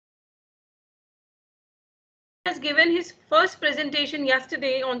has given his first presentation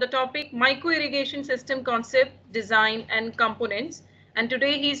yesterday on the topic micro irrigation system concept, design and components. And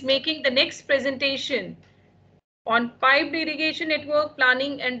today he is making the next presentation on piped irrigation network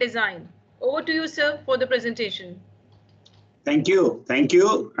planning and design. Over to you, sir, for the presentation. Thank you. Thank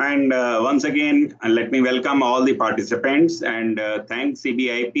you. And once again, let me welcome all the participants and thank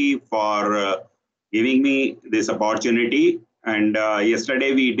CBIP for giving me this opportunity. And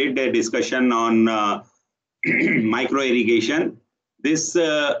yesterday we did a discussion on micro irrigation. This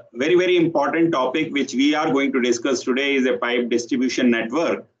very, very important topic which we are going to discuss today is a pipe distribution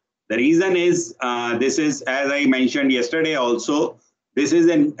network. The reason is this is, as I mentioned yesterday also, this is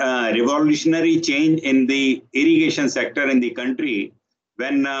a revolutionary change in the irrigation sector in the country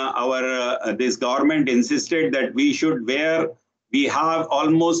when this government insisted that we should, where we have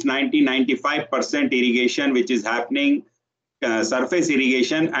almost 95% irrigation which is happening, surface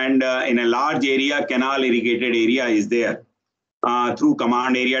irrigation, and in a large area, canal irrigated area is there through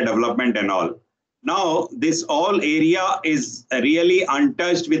command area development and all. Now, this all area is really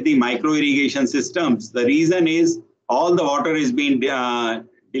untouched with the micro irrigation systems. The reason is all the water is being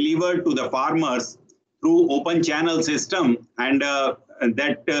delivered to the farmers through open channel system, and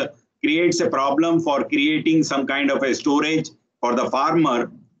that creates a problem for creating some kind of a storage for the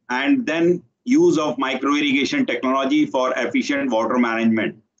farmer, and then use of micro irrigation technology for efficient water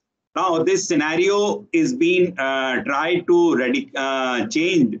management. Now, this scenario is being tried to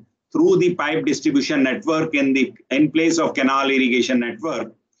change through the pipe distribution network in place of canal irrigation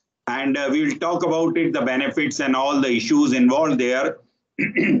network. And we will talk about it, the benefits and all the issues involved there.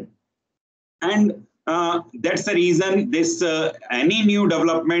 And that's the reason this any new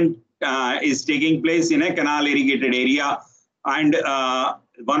development is taking place in a canal irrigated area. And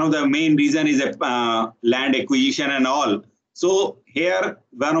one of the main reason is land acquisition and all. So here,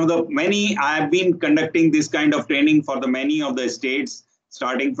 one of the many, I have been conducting this kind of training for the many of the states,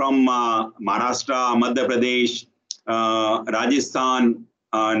 starting from Maharashtra, Madhya Pradesh, Rajasthan,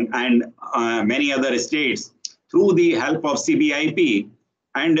 and many other states through the help of CBIP.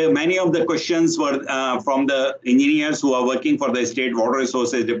 And many of the questions were from the engineers who are working for the State Water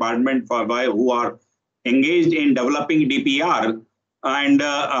Resources Department who are engaged in developing DPR, and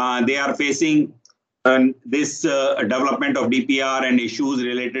they are facing this development of DPR and issues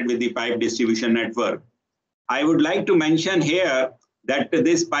related with the pipe distribution network. I would like to mention here that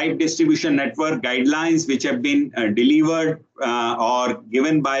this pipe distribution network guidelines which have been delivered or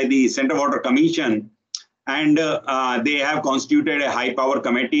given by the Central Water Commission, and they have constituted a high power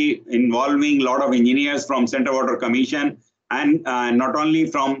committee involving a lot of engineers from Central Water Commission, and not only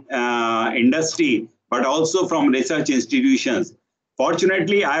from industry, but also from research institutions.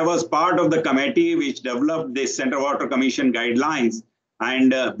 Fortunately, I was part of the committee which developed this Central Water Commission guidelines,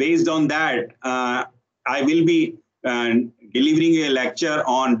 and based on that, I will be delivering a lecture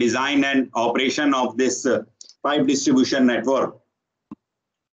on design and operation of this pipe distribution network.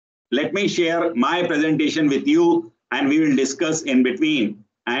 Let me share my presentation with you, and we will discuss in between.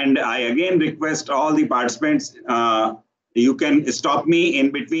 And I again request all the participants, you can stop me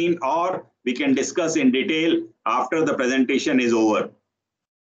in between, or we can discuss in detail after the presentation is over.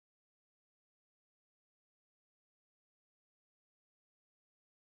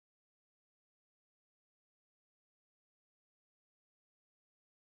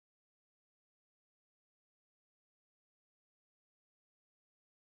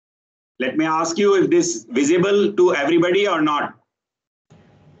 Let me ask you if this is visible to everybody or not.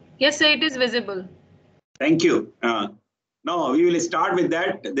 Yes, sir, it is visible. Thank you. Now we will start with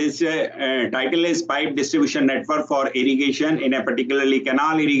that. This title is Pipe Distribution Network for Irrigation in a particularly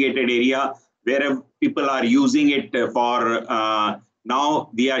canal irrigated area where people are using it for now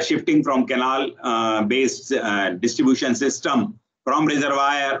we are shifting from canal based distribution system from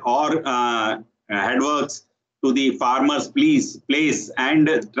reservoir or headworks to the farmer's place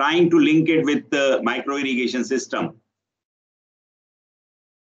and trying to link it with the micro irrigation system.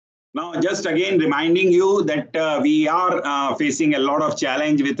 Now, just again reminding you that we are facing a lot of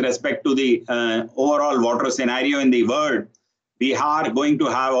challenge with respect to the overall water scenario in the world. We are going to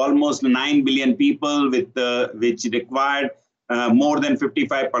have almost 9 billion people with which required more than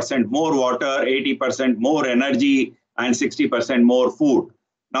 55% more water, 80% more energy, and 60% more food.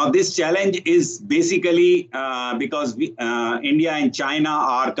 Now, this challenge is basically because India and China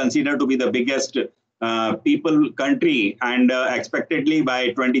are considered to be the biggest people country, and expectedly by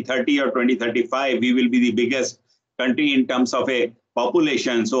 2030 or 2035 we will be the biggest country in terms of a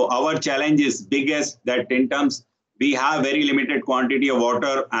population. So our challenge is biggest, that in terms we have very limited quantity of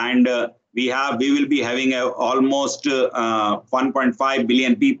water, and we will be having almost 1.5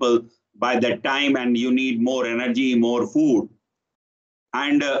 billion people by that time, and you need more energy, more food.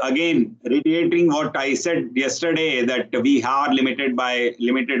 And again, reiterating what I said yesterday, that we are limited by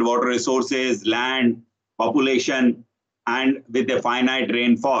limited water resources, land, population, and with a finite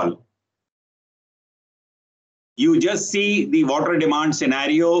rainfall. You just see the water demand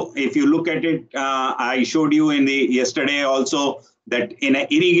scenario. If you look at it, I showed you in the yesterday also that in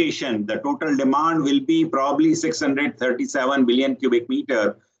irrigation, the total demand will be probably 637 billion cubic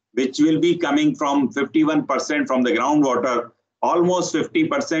meter, which will be coming from 51% from the groundwater. Almost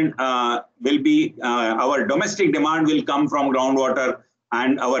 50% will be our domestic demand will come from groundwater,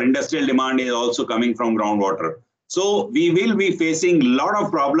 and our industrial demand is also coming from groundwater. So we will be facing a lot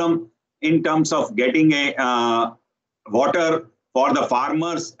of problem in terms of getting a water for the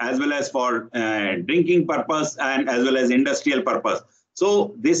farmers as well as for drinking purpose and as well as industrial purpose.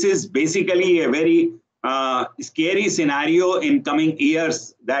 So this is basically a very scary scenario in coming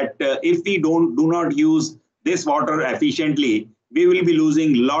years, that if we do not use this water efficiently, we will be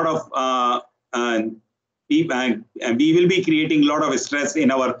losing a lot of people, and we will be creating a lot of stress in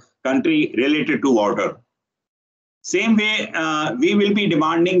our country related to water. Same way, we will be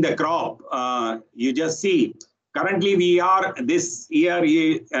demanding the crop. You just see, currently we are this year,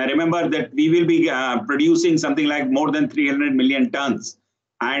 remember that we will be producing something like more than 300 million tons.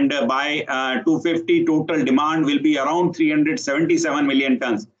 And by 250, total demand will be around 377 million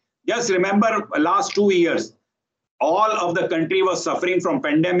tons. Just remember, last 2 years, all of the country was suffering from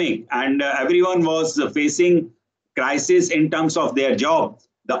pandemic, and everyone was facing crisis in terms of their job.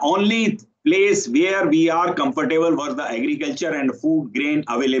 The only place where we are comfortable was the agriculture and food grain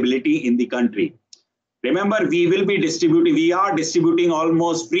availability in the country. Remember, we are distributing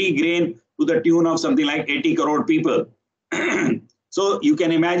almost free grain to the tune of something like 80 crore people. So you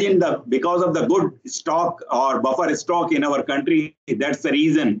can imagine, because of the good stock or buffer stock in our country, that's the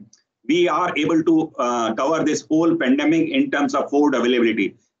reason we are able to cover this whole pandemic in terms of food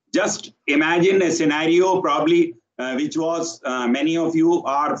availability. Just imagine a scenario probably which was many of you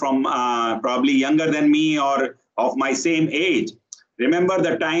are from probably younger than me or of my same age. Remember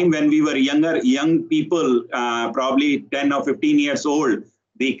the time when we were young people, probably 10 or 15 years old,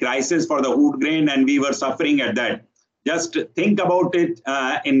 the crisis for the food grain, and we were suffering at that. Just think about it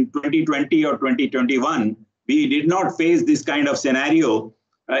in 2020 or 2021, we did not face this kind of scenario.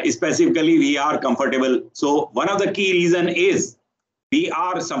 Specifically, we are comfortable. So one of the key reason is we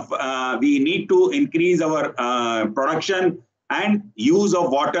need to increase our production and use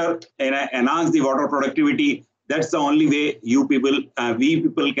of water and enhance the water productivity. That's the only way we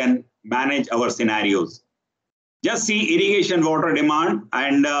people can manage our scenarios. Just see irrigation water demand,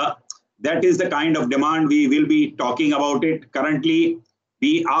 and that is the kind of demand we will be talking about it. Currently,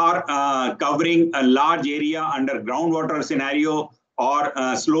 we are covering a large area under groundwater scenario, or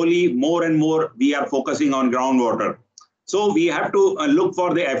slowly more and more we are focusing on groundwater. So we have to look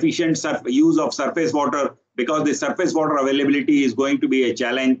for the efficient use of surface water, because the surface water availability is going to be a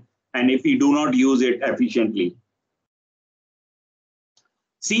challenge, and if we do not use it efficiently.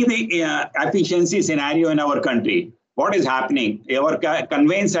 See the efficiency scenario in our country. What is happening? Our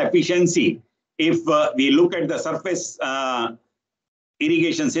conveyance efficiency, if we look at the surface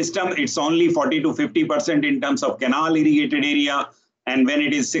irrigation system, it's only 40 to 50% in terms of canal irrigated area, and when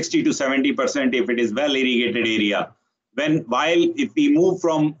it is 60 to 70% if it is well irrigated area. While if we move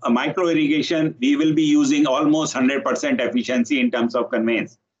from a micro irrigation, we will be using almost 100% efficiency in terms of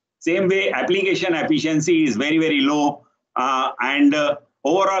conveyance. Same way, application efficiency is very, very low, and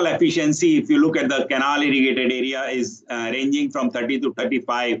overall efficiency, if you look at the canal irrigated area, is ranging from 30 to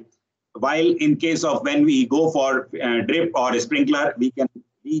 35. While in case of when we go for drip or sprinkler, we can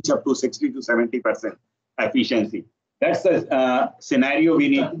reach up to 60 to 70% efficiency. That's the scenario we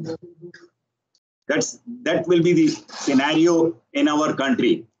need. That will be the scenario in our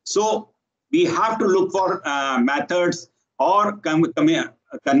country. So we have to look for methods or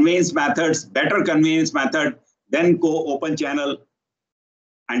conveyance methods, better conveyance method than open channel.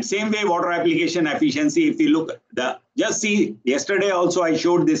 And same way, water application efficiency, if you look, just see, yesterday also I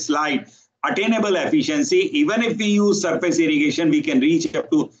showed this slide, attainable efficiency. Even if we use surface irrigation, we can reach up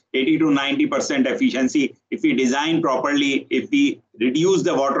to 80 to 90% efficiency if we design properly, if we reduce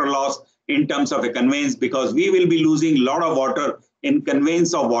the water loss in terms of a conveyance, because we will be losing a lot of water in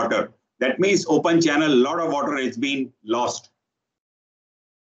conveyance of water. That means open channel, a lot of water is being lost.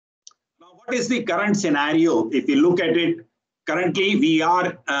 Now, what is the current scenario? If you look at it, currently we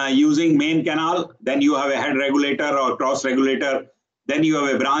are using main canal, then you have a head regulator or cross regulator, then you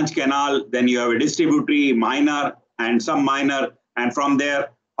have a branch canal, then you have a distributary, minor and some minor, and from there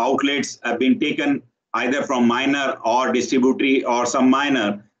outlets have been taken either from minor or distributary or some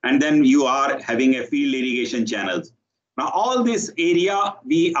minor, and then you are having a field irrigation channels. Now, all this area,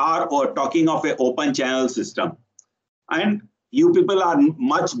 we are talking of an open channel system. And you people are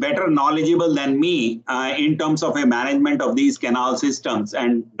much better knowledgeable than me in terms of a management of these canal systems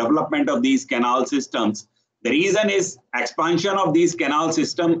and development of these canal systems. The reason is expansion of these canal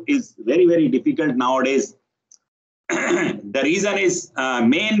system is very, very difficult nowadays. The reason is,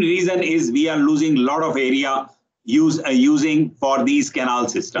 main reason is we are losing a lot of area using for these canal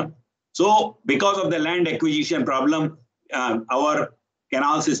system. So because of the land acquisition problem, our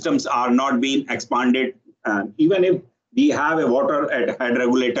canal systems are not being expanded. Even if we have a water at head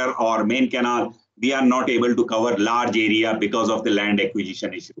regulator or main canal, we are not able to cover large area because of the land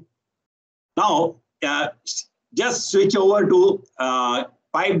acquisition issue. Now, just switch over to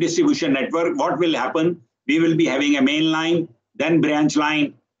pipe distribution network. What will happen? We will be having a main line, then branch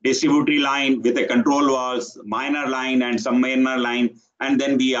line, distributory line with a control valves, minor line and some minor line, and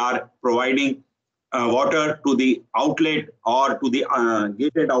then we are providing water to the outlet or to the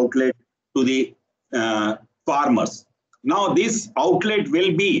gated outlet to the farmers. Now, this outlet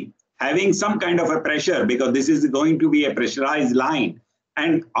will be having some kind of a pressure because this is going to be a pressurized line,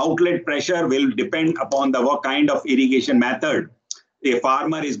 and outlet pressure will depend upon the what kind of irrigation method a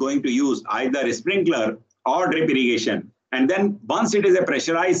farmer is going to use, either a sprinkler or drip irrigation. And then once it is a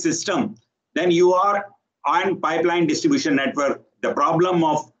pressurized system, then you are on pipeline distribution network. The problem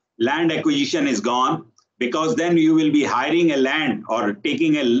of land acquisition is gone because then you will be hiring a land or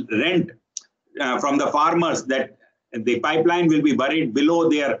taking a rent from the farmers that the pipeline will be buried below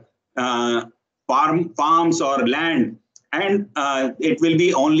their farms or land, and it will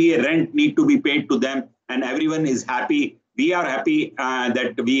be only a rent need to be paid to them, and everyone is happy. We are happy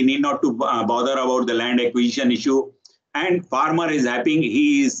that we need not to bother about the land acquisition issue, and farmer is happy.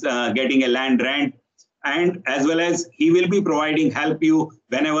 He is getting a land rent, and as well as he will be providing help you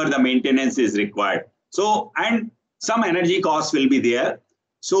whenever the maintenance is required. So, and some energy costs will be there.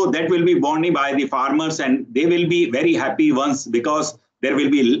 So that will be borne by the farmers, and they will be very happy once because there will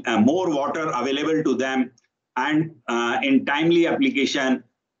be more water available to them, and in timely application,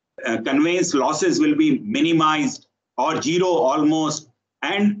 conveyance losses will be minimized or zero almost,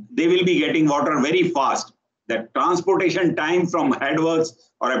 and they will be getting water very fast. The transportation time from headworks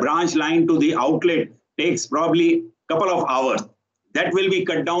or a branch line to the outlet takes probably a couple of hours. That will be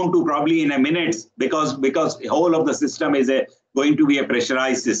cut down to probably in a minute because the whole of the system is going to be a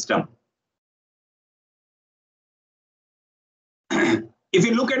pressurized system. If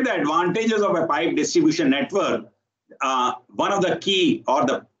you look at the advantages of a pipe distribution network, one of the key or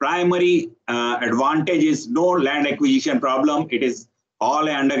the primary advantage is no land acquisition problem. It is all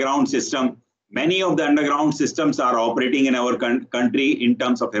an underground system. Many of the underground systems are operating in our country in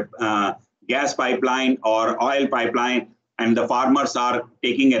terms of a gas pipeline or oil pipeline, and the farmers are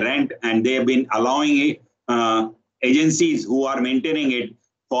taking a rent, and they have been allowing agencies who are maintaining it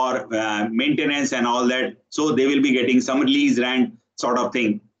for maintenance and all that. So they will be getting some lease rent sort of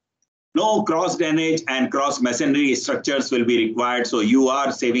thing. No cross drainage and cross masonry structures will be required. So you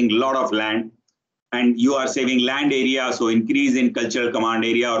are saving a lot of land, and you are saving land area. So increase in cultural command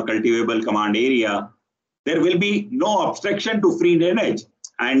area or cultivable command area. There will be no obstruction to free drainage.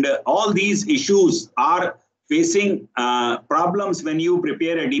 And all these issues are facing problems when you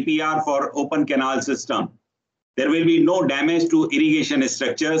prepare a DPR for open canal system. There will be no damage to irrigation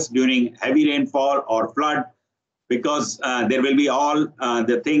structures during heavy rainfall or flood, because there will be all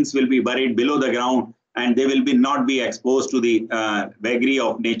the things will be buried below the ground, and they will be not be exposed to the vagary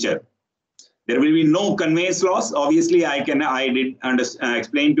of nature. There will be no conveyance loss. Obviously, I did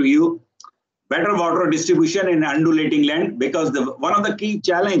explain to you better water distribution in undulating land, because one of the key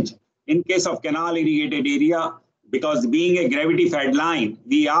challenge in case of canal irrigated area, because being a gravity fed line,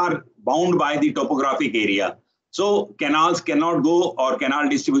 we are bound by the topographic area. So canals cannot go, or canal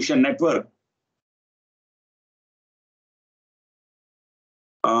distribution network.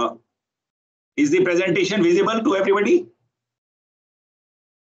 Is the presentation visible to everybody?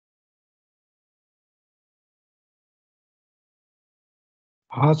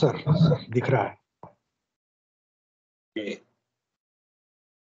 हाँ sir, दिख रहा है. Okay.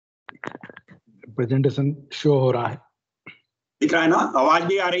 Presentation show हो रहा है. दिख रहा है ना? आवाज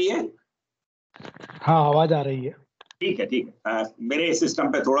भी आ रही है? हाँ, आवाज आ रही है. ठीक है, ठीक है. मेरे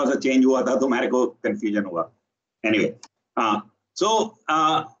सिस्टम पे थोड़ा सा चेंज हुआ था, तो मेरे को कंफ्यूजन हुआ. Anyway, so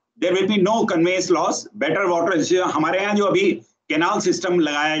there will be no conveyance loss. Better water. हमारे यहाँ जो अभी canal system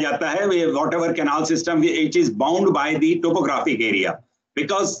लगाया जाता है, whatever canal system, it is bound by the topographic area,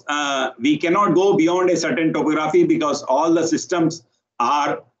 because we cannot go beyond a certain topography, because all the systems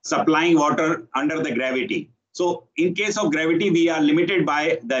are supplying water under the gravity. So in case of gravity, we are limited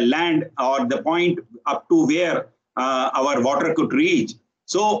by the land or the point up to where our water could reach.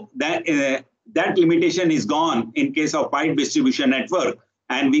 So that limitation is gone in case of pipe distribution network,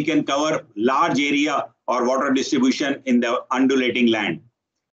 and we can cover large area or water distribution in the undulating land.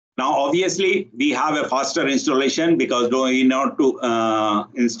 Now, obviously, we have a faster installation because in order to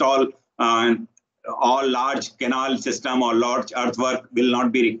install all large canal system or large earthwork will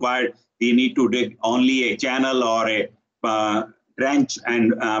not be required. We need to dig only a channel or a trench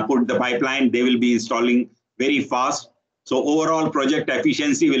and put the pipeline. They will be installing very fast. So overall project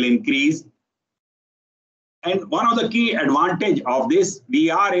efficiency will increase. And one of the key advantage of this, we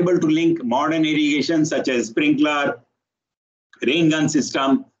are able to link modern irrigation such as sprinkler, rain gun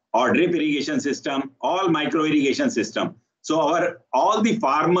system, or drip irrigation system, all micro irrigation system. So all the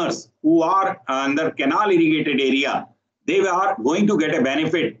farmers who are under canal irrigated area, they are going to get a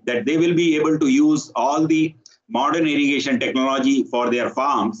benefit that they will be able to use all the modern irrigation technology for their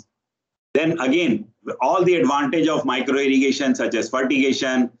farms. Then again, all the advantage of micro irrigation such as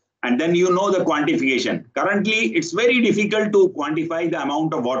fertigation, and then the quantification. Currently, it's very difficult to quantify the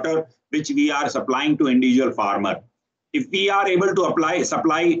amount of water which we are supplying to individual farmer. If we are able to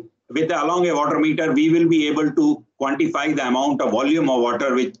supply along a water meter, we will be able to quantify the amount of volume of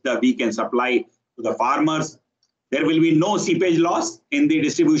water which we can supply to the farmers. There will be no seepage loss in the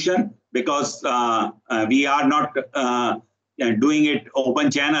distribution because we are not doing it open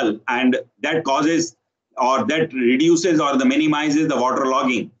channel, and that causes or that reduces or minimizes the water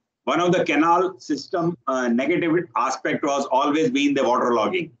logging. One of the canal system negative aspect was always been the water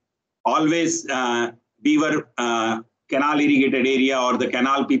logging. Always we were canal irrigated area or the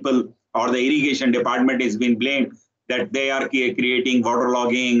canal people or the irrigation department is being blamed that they are creating water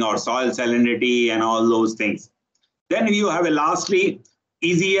logging or soil salinity and all those things. Then you have lastly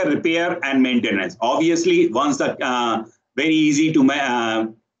easier repair and maintenance. Obviously, once the very easy to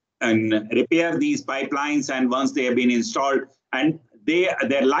repair these pipelines, and once they have been installed, and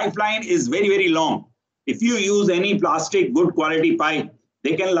their lifeline is very, very long. If you use any plastic good quality pipe,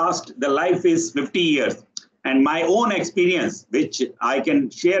 they can last, the life is 50 years. And my own experience, which I can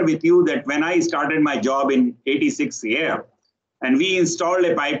share with you, that when I started my job in 86 here, and we installed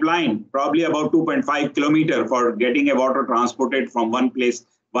a pipeline, probably about 2.5 kilometers for getting a water transported from one place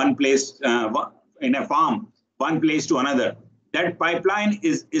in a farm, one place to another. That pipeline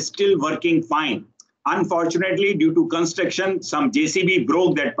is still working fine. Unfortunately, due to construction, some JCB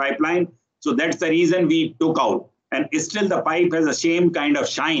broke that pipeline. So that's the reason we took out. And still the pipe has the same kind of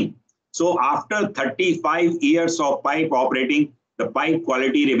shine. So after 35 years of pipe operating, the pipe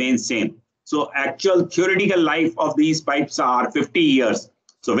quality remains same. So actual theoretical life of these pipes are 50 years.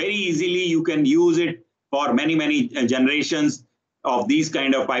 So very easily you can use it for many, many generations of these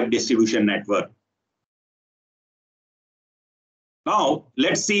kind of pipe distribution network. Now,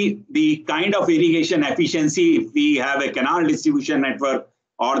 let's see the kind of irrigation efficiency if we have a canal distribution network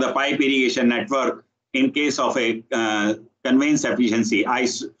or the pipe irrigation network in case of a conveyance efficiency. I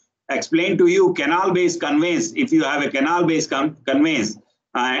explained to you canal-based conveyance. If you have a canal-based conveyance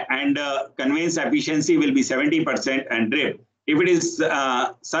and conveyance efficiency will be 70% and drip. If it is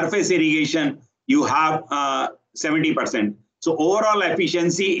surface irrigation, you have 70%. So overall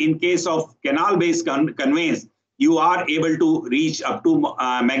efficiency in case of canal-based conveyance, you are able to reach up to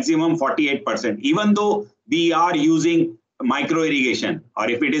maximum 48%, even though we are using micro irrigation, or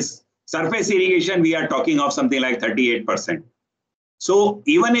if it is surface irrigation, we are talking of something like 38%. So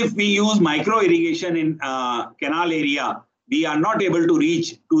even if we use micro irrigation in canal area, we are not able to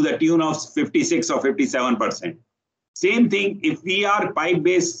reach to the tune of 56 or 57%. Same thing, if we are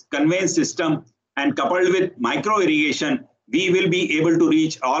pipe-based conveyance system and coupled with micro irrigation, we will be able to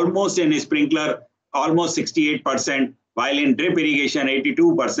reach almost in a sprinkler, almost 68%, while in drip irrigation,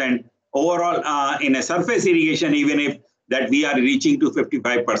 82%. Overall, in a surface irrigation, even if that we are reaching to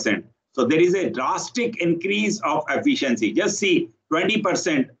 55%. So there is a drastic increase of efficiency. Just see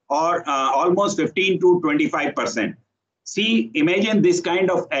 20% or almost 15 to 25%. See, imagine this kind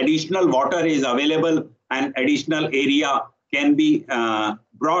of additional water is available and additional area can be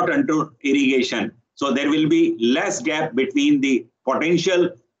brought into irrigation. So there will be less gap between the potential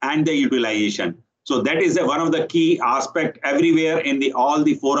and the utilization. So that is one of the key aspects everywhere in all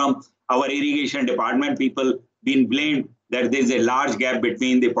the forum. Our irrigation department people been blamed that there is a large gap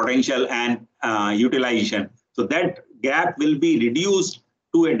between the potential and utilization. So that gap will be reduced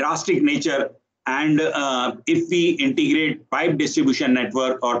to a drastic nature. And if we integrate pipe distribution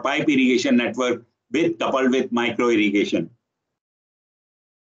network or pipe irrigation network coupled with micro irrigation.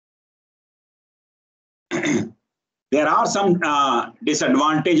 There are some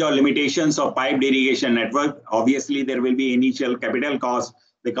disadvantage or limitations of piped irrigation network. Obviously, there will be initial capital cost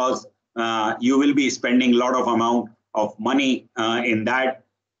because you will be spending a lot of amount of money in that.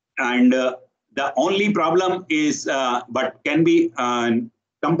 And the only problem is, but can be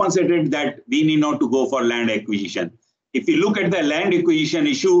compensated, that we need not to go for land acquisition. If you look at the land acquisition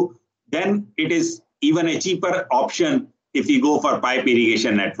issue, then it is even a cheaper option if you go for pipe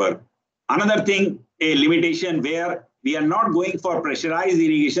irrigation network. Another thing, a limitation where we are not going for pressurized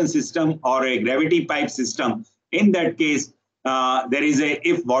irrigation system or a gravity pipe system. In that case, there is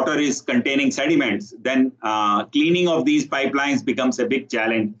if water is containing sediments, then cleaning of these pipelines becomes a big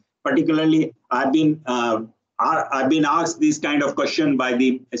challenge. Particularly, I've been asked this kind of question by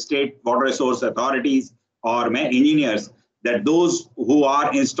the state water resource authorities or engineers, that those who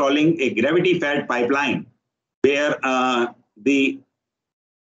are installing a gravity-fed pipeline, where this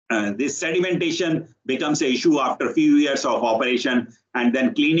sedimentation becomes an issue after a few years of operation, and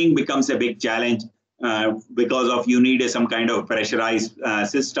then cleaning becomes a big challenge because of you need some kind of pressurized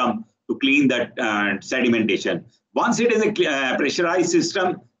system to clean that sedimentation. Once it is a pressurized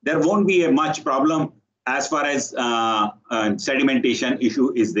system, there won't be a much problem as far as sedimentation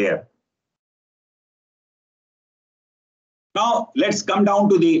issue is there. Now let's come down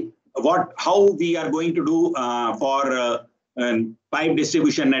to the how we are going to do for pipe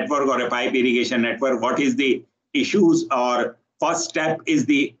distribution network or a pipe irrigation network. What is the issues, or first step is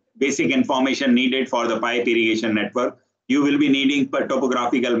the basic information needed for the pipe irrigation network. You will be needing a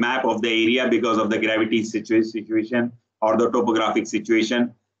topographical map of the area because of the gravity situation or the topographic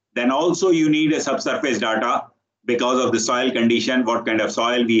situation. Then also you need a subsurface data because of the soil condition, what kind of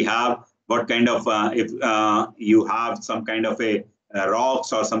soil we have, what kind of, if you have some kind of a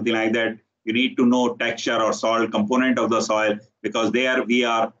rocks or something like that, you need to know texture or salt component of the soil, because there we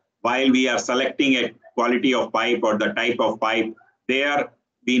are, while we are selecting a quality of pipe or the type of pipe, there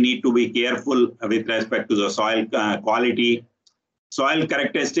we need to be careful with respect to the soil quality, soil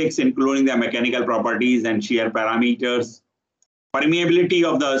characteristics, including the mechanical properties and shear parameters, permeability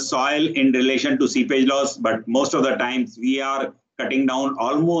of the soil in relation to seepage loss, but most of the times we are cutting down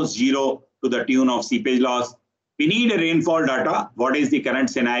almost zero to the tune of seepage loss. We need a rainfall data. What is the current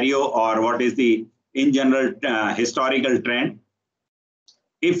scenario, or what is the, in general, historical trend?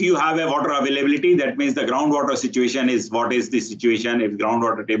 If you have a water availability, that means the groundwater situation is, what is the situation? If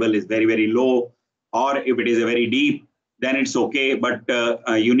groundwater table is very, very low, or if it is a very deep, then it's okay. But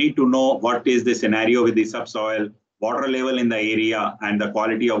you need to know what is the scenario with the subsoil, water level in the area, and the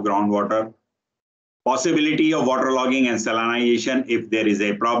quality of groundwater. Possibility of waterlogging and salinization if there is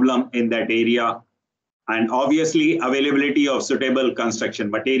a problem in that area. And obviously availability of suitable construction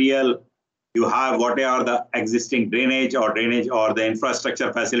material. You have what are the existing drainage or the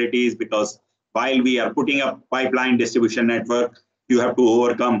infrastructure facilities, because while we are putting up pipeline distribution network, you have to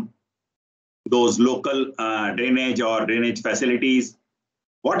overcome those local drainage or drainage facilities.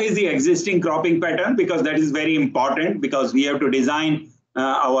 What is the existing cropping pattern? Because that is very important, because we have to design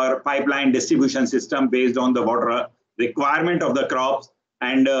our pipeline distribution system based on the water requirement of the crops,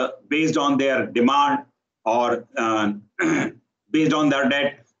 and based on their demand, or based on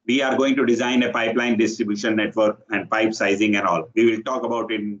that, we are going to design a pipeline distribution network and pipe sizing and all. We will talk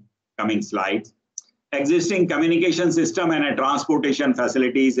about it in coming slides. Existing communication system and a transportation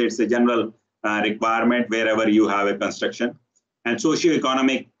facilities, it's a general requirement wherever you have a construction. And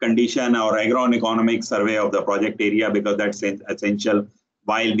socio-economic condition or agroeconomic survey of the project area, because that's essential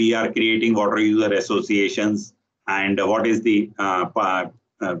while we are creating water user associations, and what is the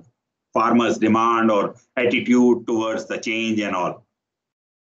farmers' demand or attitude towards the change and all.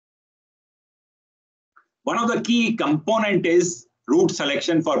 One of the key component is route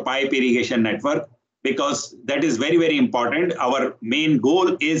selection for pipe irrigation network, because that is very, very important. Our main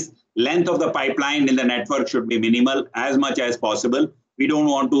goal is length of the pipeline in the network should be minimal as much as possible. We don't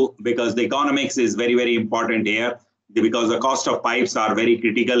want to, because the economics is very, very important here, because the cost of pipes are very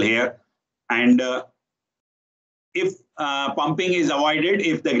critical here. And if pumping is avoided,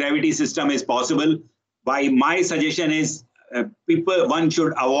 if the gravity system is possible, my suggestion is one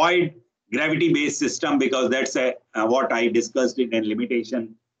should avoid gravity-based system, because that's what I discussed in a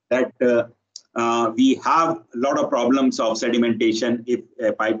limitation, that we have a lot of problems of sedimentation if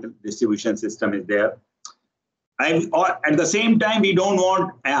a pipe distribution system is there. At the same time, we don't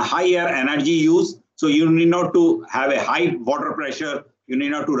want a higher energy use. So you need not to have a high water pressure. You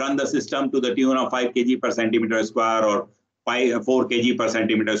need not to run the system to the tune of 5 kg per centimeter square or 4 kg per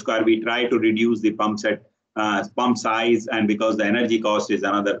centimeter square. We try to reduce the pump size, and because the energy cost is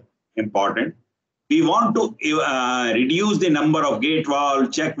another important. we want to reduce the number of gate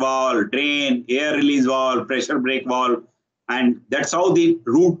valve, check valve, drain, air release valve, pressure brake valve. And that's how the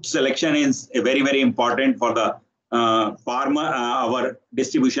route selection is very, very important for the farmer, our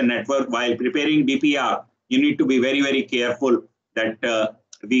distribution network. While preparing DPR, you need to be very, very careful that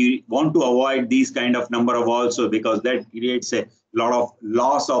we want to avoid these kind of number of valves, so because that creates a lot of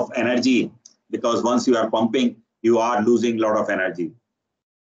loss of energy, because once you are pumping, you are losing a lot of energy.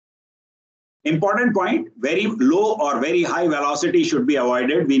 Important point, very low or very high velocity should be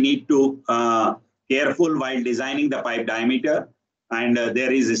avoided. We need to careful while designing the pipe diameter, and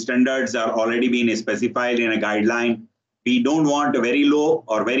there is standards are already been specified in a guideline. We don't want a very low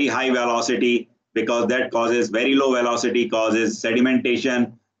or very high velocity, because that causes very low velocity causes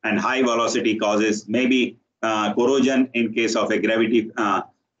sedimentation, and high velocity causes maybe corrosion in case of a gravity,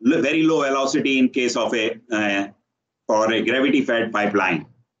 very low velocity in case of a gravity fed pipeline.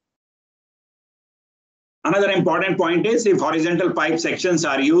 Another important point is, if horizontal pipe sections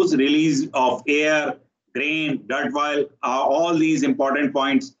are used, release of air, drain, dirt valve, all these important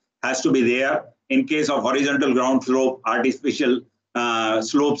points has to be there. In case of horizontal ground slope, artificial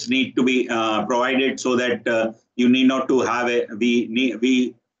slopes need to be provided, so that you need not to have we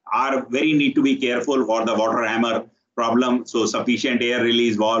need to be careful for the water hammer problem. So sufficient air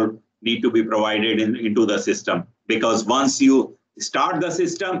release valve need to be provided into the system, because once you start the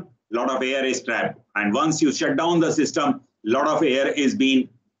system, a lot of air is trapped. And once you shut down the system, a lot of air is being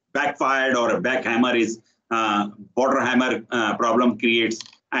backfired, or a backhammer is water hammer problem creates,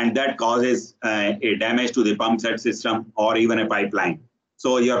 and that causes a damage to the pump set system or even a pipeline.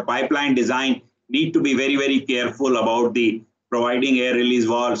 So your pipeline design need to be very, very careful about the providing air release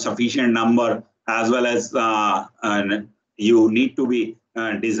valve sufficient number, as well as you need to be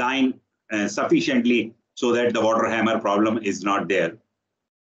designed sufficiently so that the water hammer problem is not there.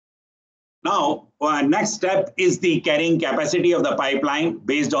 Now, next step is the carrying capacity of the pipeline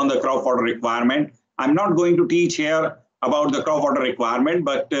based on the crop water requirement. I'm not going to teach here about the crop water requirement,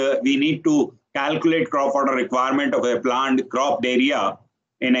 but we need to calculate crop water requirement of a planned cropped area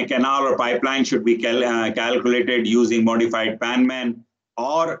in a canal or pipeline should be calculated using modified Panman,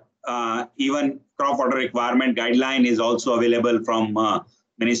 or even crop water requirement guideline is also available from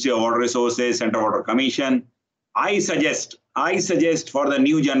Ministry of Water Resources, Central Water Commission. I suggest for the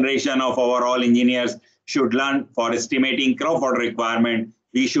new generation of overall engineers should learn for estimating crop water requirement,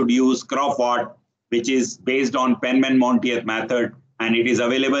 we should use CropWatt, which is based on Penman-Montieth method, and it is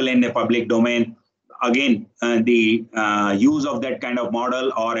available in the public domain. Again, the use of that kind of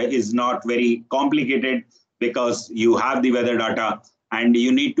model is not very complicated, because you have the weather data, and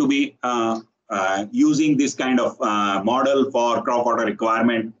you need to be using this kind of model for crop water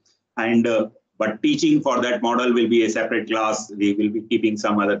requirement. And but teaching for that model will be a separate class. We will be keeping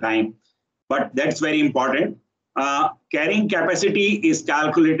some other time, but that's very important. Carrying capacity is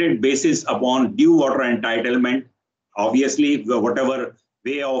calculated basis upon due water entitlement. Obviously, whatever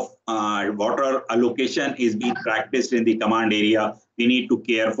way of water allocation is being practiced in the command area, we need to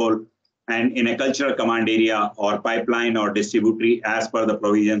be careful. And in a cultural command area or pipeline or distributory, as per the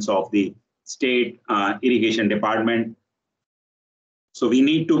provisions of the state irrigation department. So we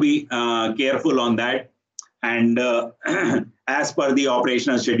need to be careful on that. And as per the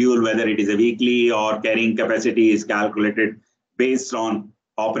operational schedule, whether it is a weekly or carrying capacity is calculated based on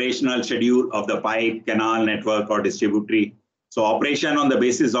operational schedule of the pipe, canal, network, or distributory. So operation on the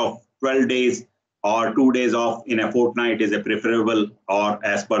basis of 12 days or 2 days off in a fortnight is a preferable, or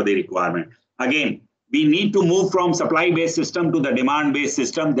as per the requirement. Again, we need to move from supply-based system to the demand-based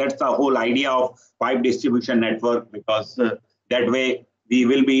system. That's the whole idea of pipe distribution network, because that way we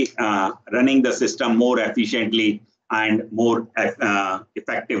will be running the system more efficiently and more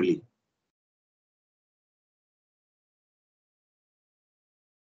effectively.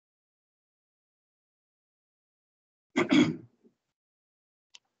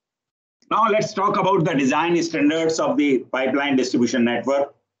 Now let's talk about the design standards of the pipeline distribution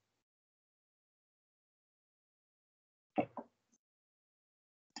network.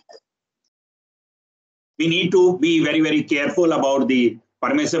 We need to be very, very careful about the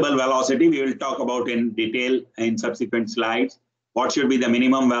permissible velocity. We will talk about in detail in subsequent slides. What should be the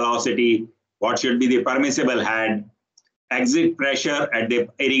minimum velocity? What should be the permissible head? Exit pressure at the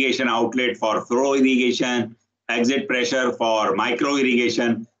irrigation outlet for flow irrigation, exit pressure for micro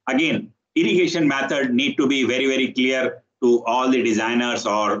irrigation. Again, irrigation method need to be very, very clear to all the designers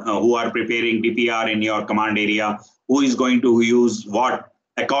or who are preparing DPR in your command area, who is going to use what.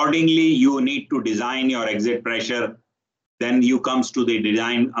 Accordingly, you need to design your exit pressure. Then you comes to the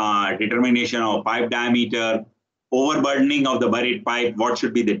design determination of pipe diameter, overburdening of the buried pipe, what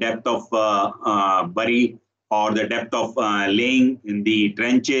should be the depth of bury or the depth of laying in the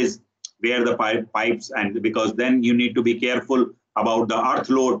trenches where the pipes, and because then you need to be careful about the earth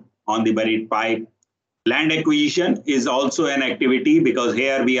load on the buried pipe. Land acquisition is also an activity, because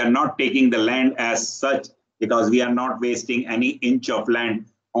here we are not taking the land as such, because we are not wasting any inch of land.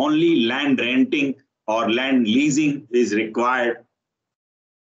 Only land renting or land leasing is required.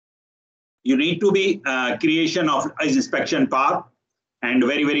 You need to be creation of inspection path, and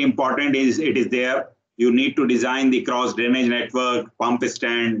very, very important is it is there. You need to design the cross drainage network, pump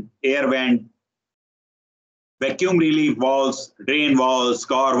stand, air vent, vacuum relief walls, drain walls,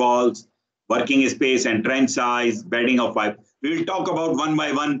 score walls, working space and trench size, bedding of pipe. We will talk about one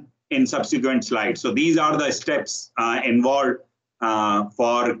by one in subsequent slides. So these are the steps involved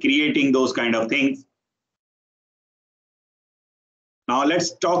for creating those kind of things. Now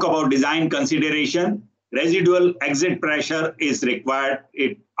let's talk about design consideration. Residual exit pressure is required.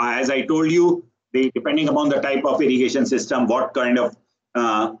 As I told you, depending upon the type of irrigation system, what kind of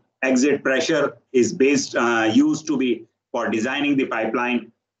exit pressure is used to be for designing the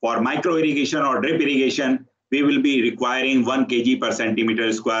pipeline. For micro irrigation or drip irrigation, we will be requiring 1 kg per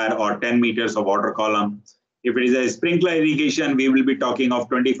centimeter square or 10 meters of water column. If it is a sprinkler irrigation, we will be talking of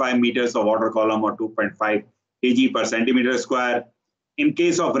 25 meters of water column or 2.5 kg per centimeter square. In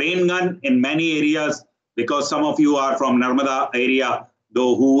case of rain gun, in many areas, because some of you are from Narmada area,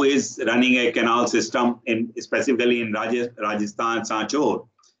 though, who is running a canal system, specifically in Rajasthan, Sanchor,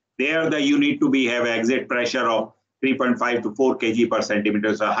 there you need to have exit pressure of 3.5 to 4 kg per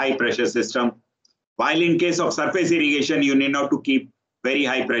centimeter, so a high pressure system. While in case of surface irrigation, you need not to keep very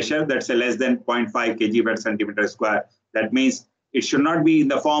high pressure, that's a less than 0.5 kg per centimeter square. That means it should not be in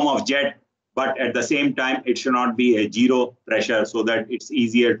the form of jet, but at the same time, it should not be a zero pressure, so that it's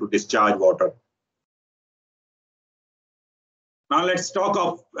easier to discharge water. Now let's talk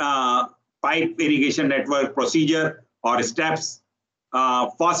of pipe irrigation network procedure or steps.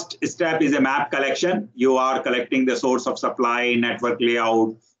 First step is a map collection. You are collecting the source of supply, network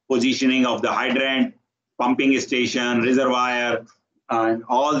layout, positioning of the hydrant, pumping station, reservoir, and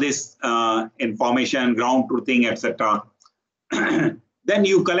all this information, ground truthing, etc. Then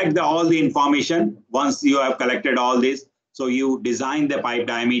you collect all the information. Once you have collected all this, so you design the pipe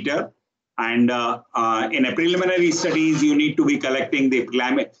diameter. And in a preliminary studies, you need to be collecting the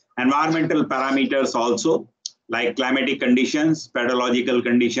environmental parameters also, like climatic conditions, pedological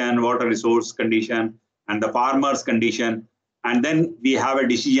condition, water resource condition, and the farmer's condition. And then we have a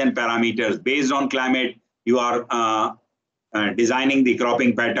decision parameters. Based on climate, you are designing the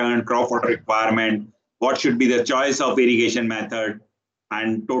cropping pattern, crop water requirement, what should be the choice of irrigation method,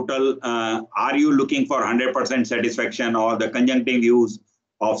 and total, are you looking for 100% satisfaction or the conjunctive use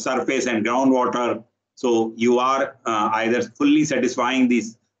of surface and groundwater? So you are either fully satisfying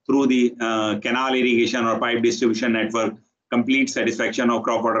this through the canal irrigation or pipe distribution network, complete satisfaction of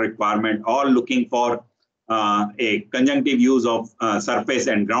crop water requirement, or looking for a conjunctive use of surface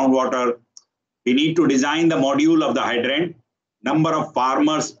and groundwater. We need to design the module of the hydrant, number of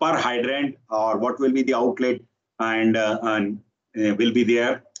farmers per hydrant, or what will be the outlet and will be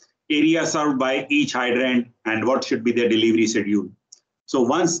there, area served by each hydrant, and what should be the delivery schedule. So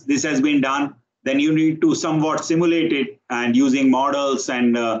once this has been done, then you need to somewhat simulate it, and using models,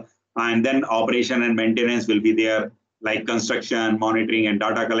 and then operation and maintenance will be there, like construction, monitoring and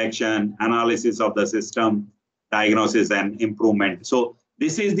data collection, analysis of the system, diagnosis and improvement. So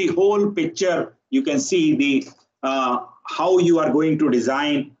this is the whole picture. You can see the how you are going to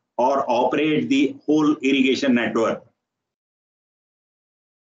design or operate the whole irrigation network.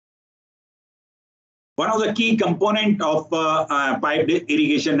 One of the key components of pipe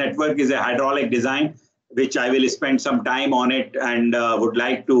irrigation network is a hydraulic design, which I will spend some time on it, and would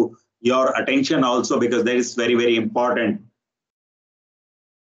like to your attention also, because that is very, very important.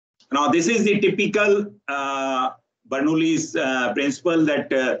 Now, this is the typical Bernoulli's principle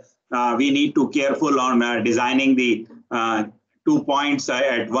that we need to careful on designing the 2 points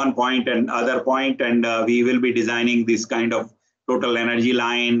at one point and other point, and we will be designing this kind of total energy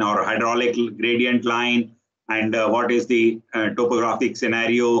line or hydraulic gradient line, and what is the topographic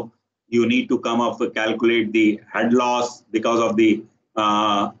scenario. You need to come up with calculate the head loss because of the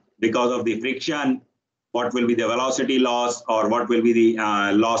friction, what will be the velocity loss, or what will be the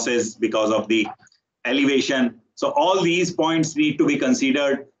losses because of the elevation. So all these points need to be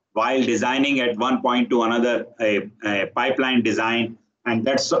considered while designing at one point to another a pipeline design, and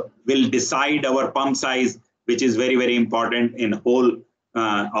that's will decide our pump size, which is very, very important in whole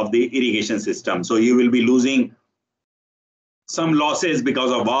of the irrigation system. So you will be losing some losses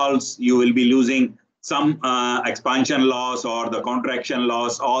because of valves. You will be losing some expansion loss or the contraction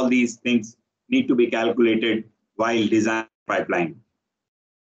loss, all these things need to be calculated while designing pipeline.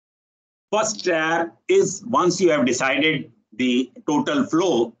 First step is once you have decided the total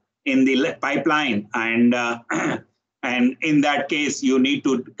flow in the pipeline, and in that case you need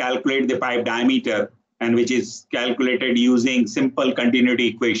to calculate the pipe diameter, and which is calculated using simple continuity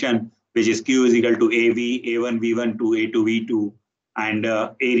equation, which is Q is equal to AV, A1 V1 to A2 V2, and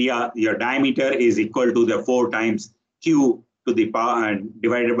area, your diameter is equal to the 4 times Q to the power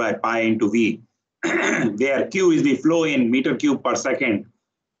divided by pi into V, where Q is the flow in meter cube per second.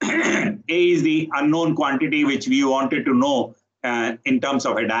 A is the unknown quantity which we wanted to know in terms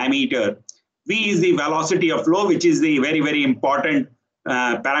of a diameter. V is the velocity of flow, which is the very, very important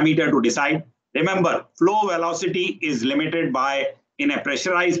parameter to decide. Remember, flow velocity is limited by, in a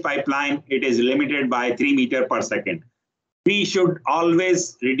pressurized pipeline, it is limited by 3 meters per second. We should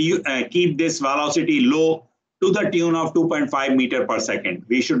always keep this velocity low to the tune of 2.5 meters per second.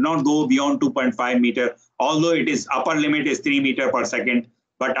 We should not go beyond 2.5 meters, although it is upper limit is 3 meters per second.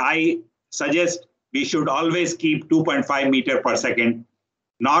 But I suggest we should always keep 2.5 meters per second.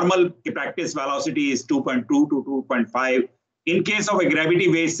 Normal practice velocity is 2.2 to 2.5. In case of a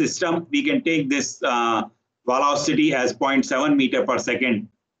gravity-based system, we can take this velocity as 0.7 meters per second.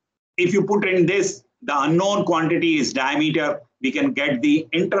 If you put in this, the unknown quantity is diameter, we can get the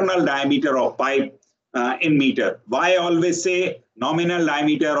internal diameter of pipe in meter. Why I always say nominal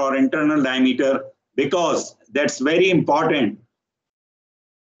diameter or internal diameter? Because that's very important.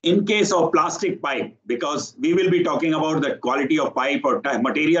 In case of plastic pipe, because we will be talking about the quality of pipe or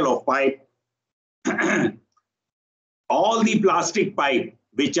material of pipe, all the plastic pipe,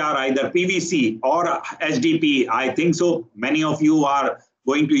 which are either PVC or HDPE, I think so many of you are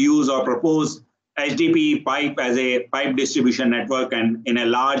going to use or propose HDPE pipe as a pipe distribution network, and in a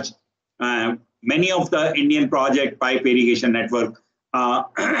large, many of the Indian project pipe irrigation network,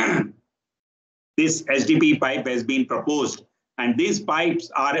 this HDPE pipe has been proposed. And these pipes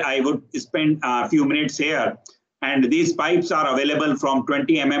are, I would spend a few minutes here, and these pipes are available from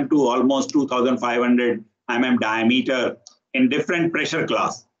 20 mm to almost 2,500 mm diameter in different pressure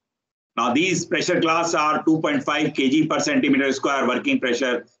class. Now these pressure class are 2.5 kg per centimeter square working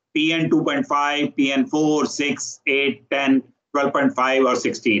pressure, PN 2.5, PN 4, 6, 8, 10, 12.5 or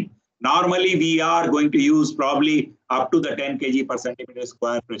 16. Normally we are going to use probably up to the 10 kg per centimeter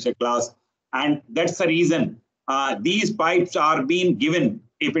square pressure class, and that's the reason these pipes are being given.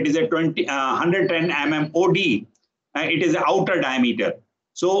 If it is a 110 mm OD, it is the outer diameter.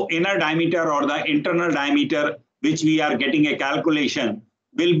 So inner diameter or the internal diameter, which we are getting a calculation,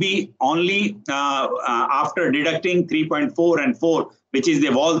 will be only after deducting 3.4 and 4, which is the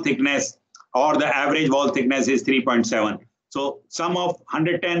wall thickness, or the average wall thickness is 3.7. So sum of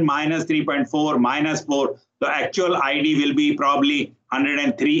 110 minus 3.4 minus 4, the actual ID will be probably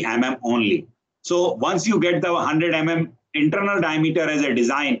 103 mm only. So once you get the 100 mm internal diameter as a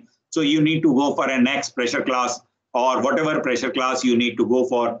design, so you need to go for a next pressure class or whatever pressure class you need to go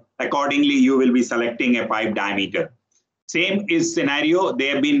for. Accordingly, you will be selecting a pipe diameter. Same is scenario. They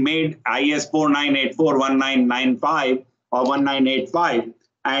have been made IS 4984-1995 or 1985.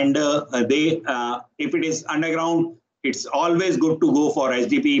 And if it is underground, it's always good to go for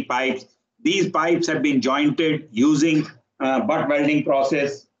HDPE pipes. These pipes have been jointed using butt welding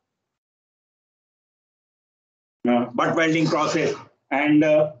process. And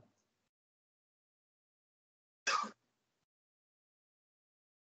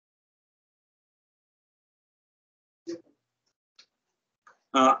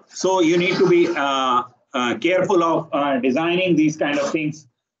so you need to be careful of designing these kind of things.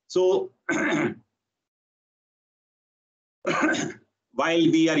 So while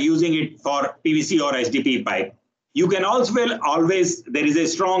we are using it for PVC or HDPE pipe, you can also always, there is a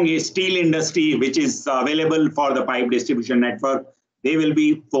strong steel industry which is available for the pipe distribution network. They will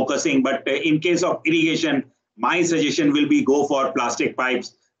be focusing, but in case of irrigation, my suggestion will be go for plastic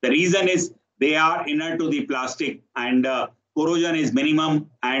pipes. The reason is they are inert to the plastic, and corrosion is minimum,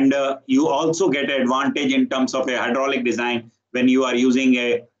 and you also get an advantage in terms of a hydraulic design when you are using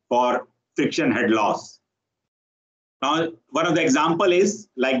for friction head loss. Now, one of the example is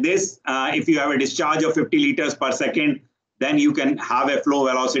like this. If you have a discharge of 50 liters per second, then you can have a flow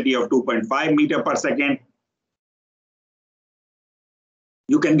velocity of 2.5 meters per second.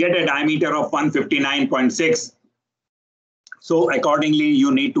 You can get a diameter of 159.6. So accordingly,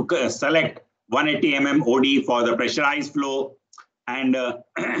 you need to select 180 mm OD for the pressurized flow. And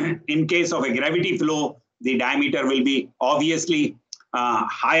in case of a gravity flow, the diameter will be obviously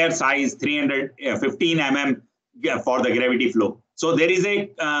higher size, 315 mm for the gravity flow. So there is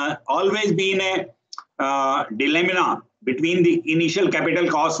always been a dilemma between the initial capital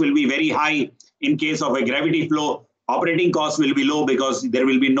cost will be very high in case of a gravity flow. Operating cost will be low because there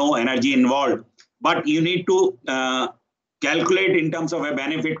will be no energy involved. But you need to calculate in terms of a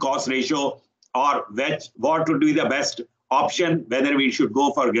benefit cost ratio, or what would be the best option, whether we should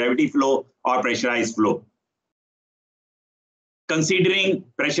go for gravity flow or pressurized flow. Considering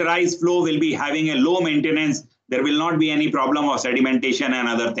pressurized flow will be having a low maintenance, there will not be any problem of sedimentation and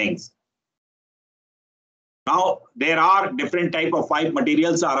other things. Now, there are different type of pipe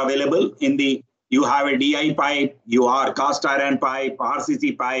materials are available in the, you have a DI pipe, you are cast iron pipe,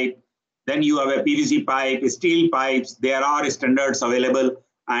 RCC pipe, then you have a PVC pipe, steel pipes. There are standards available,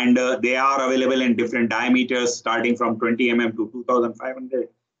 and they are available in different diameters starting from 20 mm to 2500.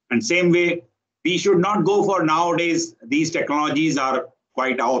 And same way, we should not go for nowadays, these technologies are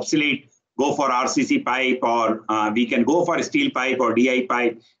quite obsolete. Go for RCC pipe, or we can go for steel pipe or DI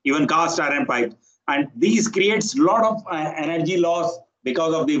pipe, even cast iron pipe. And these creates a lot of energy loss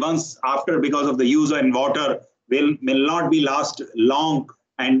because of the because of the use in water will not be last long,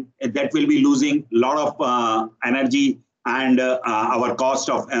 and that will be losing a lot of energy and our cost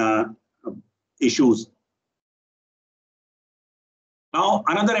of issues. Now,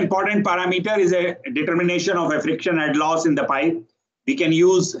 another important parameter is a determination of a friction head loss in the pipe. We can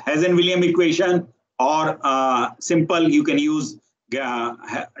use Hazen-Williams equation, or simple, you can use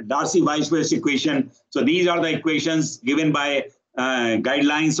Darcy-Weiswurst equation. So these are the equations given by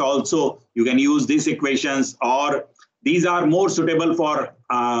guidelines also. You can use these equations, or these are more suitable for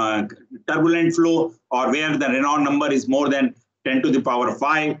turbulent flow, or where the Reynolds number is more than 10 to the power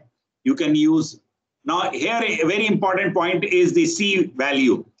 5. You can use. Now here a very important point is the C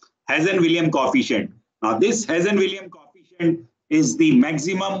value, Hazen-Williams coefficient. Now this Hazen-Williams coefficient is the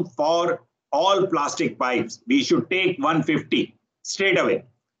maximum for all plastic pipes. We should take 150 straight away.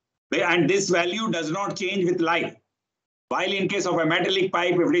 And this value does not change with life. While in case of a metallic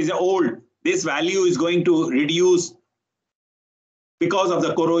pipe, if it is old, this value is going to reduce because of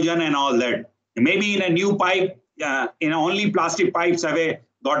the corrosion and all that. Maybe in a new pipe, in only plastic pipes have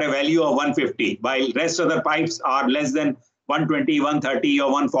got a value of 150, while rest of the pipes are less than 120, 130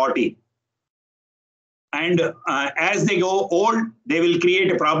 or 140. And as they go old, they will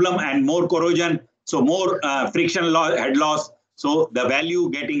create a problem and more corrosion, so more friction head loss, so the value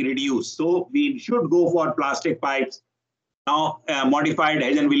getting reduced. So we should go for plastic pipes. Now, modified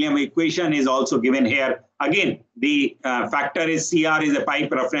Hazen-Williams equation is also given here. Again, the factor is CR is a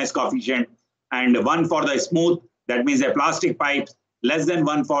pipe roughness coefficient, and 1 for the smooth, that means a plastic pipes, less than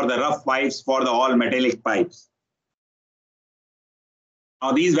 1 for the rough pipes for the all metallic pipes.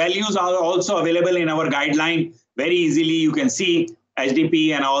 Now, these values are also available in our guideline. Very easily, you can see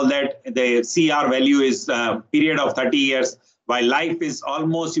HDP and all that. The CR value is a period of 30 years, while life is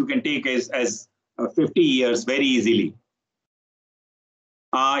almost you can take as 50 years very easily.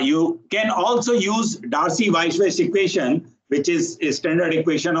 You can also use Darcy-Weiswurst equation, which is a standard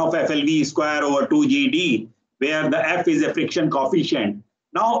equation of FLV square over 2GD, where the F is a friction coefficient.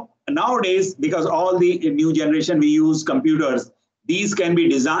 Now, nowadays, because all the new generation we use computers, these can be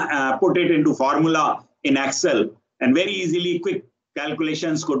put it into formula in Excel, and very easily quick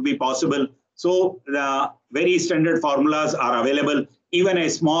calculations could be possible. So the very standard formulas are available. Even a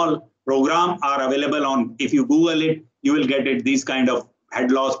small program are available on, if you Google it, you will get it. These kind of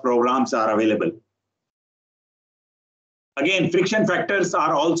head loss programs are available. Again, friction factors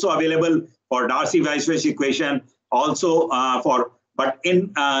are also available for Darcy-Weiswurst equation, also but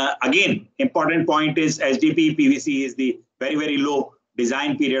in again, important point is HDP PVC is the very, very low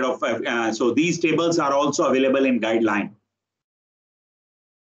design period of, so these tables are also available in guideline.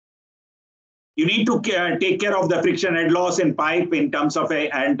 You need to take care of the friction head loss in pipe in terms of a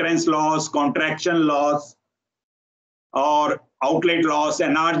entrance loss, contraction loss, or outlet loss,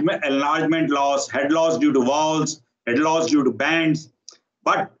 enlargement loss, head loss due to valves, head loss due to bands.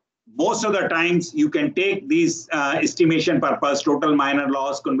 But most of the times you can take these estimation purpose, total minor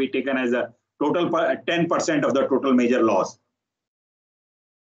loss can be taken as a total 10% of the total major loss.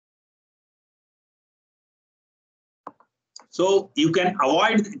 So you can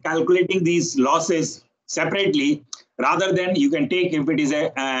avoid calculating these losses separately, rather than you can take, if it is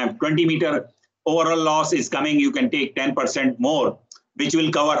a 20 meter overall loss is coming, you can take 10% more, which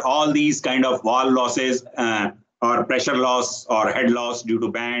will cover all these kind of valve losses or pressure loss or head loss due to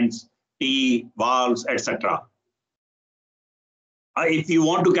bands, T, valves, etc. If you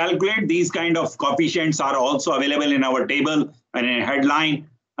want to calculate, these kind of coefficients are also available in our table and in a headline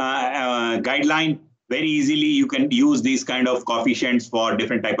guideline. Very easily, you can use these kind of coefficients for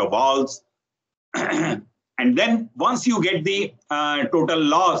different type of valves. And then once you get the total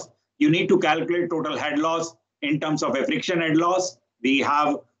loss, You need to calculate total head loss in terms of a friction head loss. We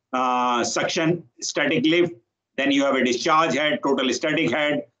have suction static lift. Then you have a discharge head, total static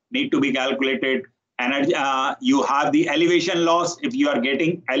head need to be calculated. And you have the elevation loss if you are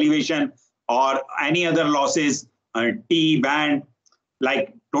getting elevation or any other losses, T band,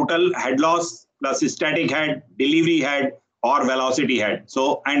 like total head loss plus static head, delivery head, or velocity head.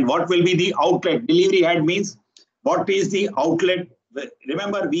 So, and what will be the outlet? Delivery head means what is the outlet?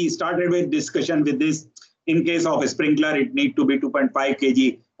 Remember, we started with discussion with this. In case of a sprinkler, it need to be 2.5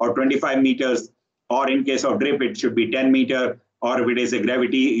 kg or 25 meters. Or in case of drip, it should be 10 meter. Or if it is a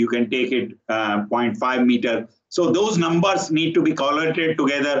gravity, you can take it 0.5 meter. So those numbers need to be correlated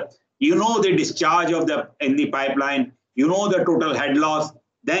together. You know the discharge of in the pipeline. You know the total head loss.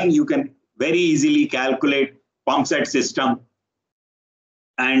 Then you can very easily calculate pump set system.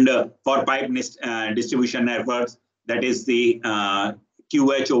 And for pipe distribution networks, that is the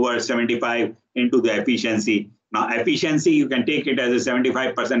QH over 75 into the efficiency. Now, efficiency, you can take it as a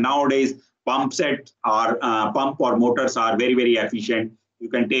 75%. Nowadays, pump set or pump or motors are very, very efficient. You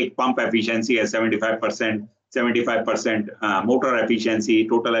can take pump efficiency as 75%, 75% motor efficiency,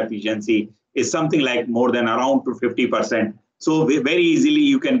 total efficiency is something like more than around to 50%. So very easily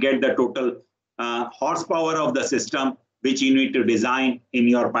you can get the total horsepower of the system which you need to design in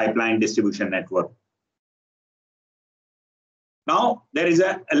your pipeline distribution network. Now, there is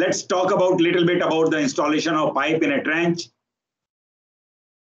let's talk about a little bit about the installation of pipe in a trench.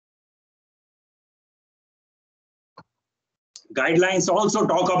 Guidelines also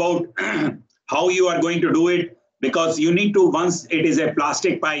talk about how you are going to do it, because you need to, once it is a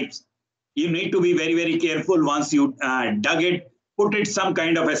plastic pipes, you need to be very, very careful. Once you dug it, put it some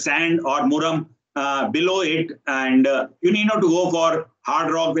kind of a sand or muram below it, and you need not to go for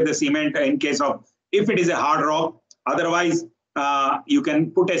hard rock with a cement in case of, if it is a hard rock. Otherwise, you can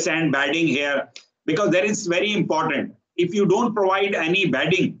put a sand bedding here, because that is very important. If you don't provide any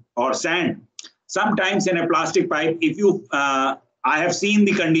bedding or sand, sometimes in a plastic pipe, if you, I have seen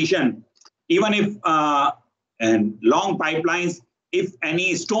the condition, even if and long pipelines, if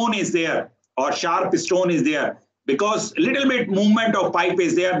any stone is there or sharp stone is there, because little bit movement of pipe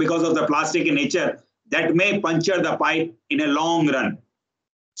is there because of the plastic in nature, that may puncture the pipe in a long run.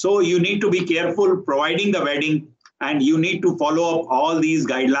 So you need to be careful providing the bedding, and you need to follow up all these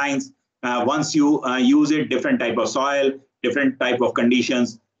guidelines. Once you use it, different type of soil, different type of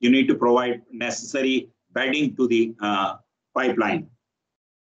conditions, you need to provide necessary bedding to the pipeline.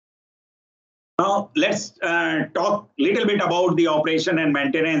 Now, let's talk a little bit about the operation and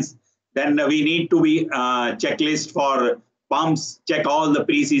maintenance. Then we need to be checklist for pumps, check all the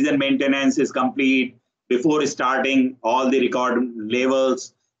pre-season maintenance is complete before starting, all the record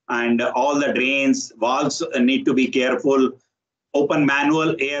levels and all the drains. Valves need to be careful. Open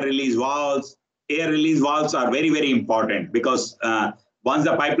manual air release valves. Air release valves are very, very important, because once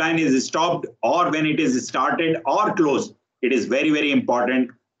the pipeline is stopped or when it is started or closed, it is very, very important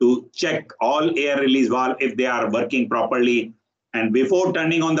to check all air release valve if they are working properly. And before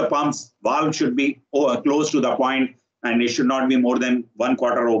turning on the pumps, valve should be close to the point, and it should not be more than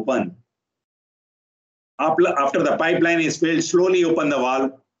 1/4 open. After the pipeline is filled, slowly open the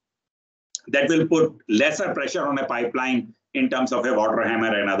valve. That will put lesser pressure on a pipeline in terms of a water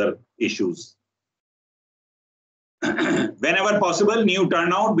hammer and other issues. Whenever possible, new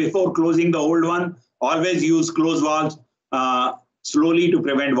turnout before closing the old one. Always use closed valves slowly to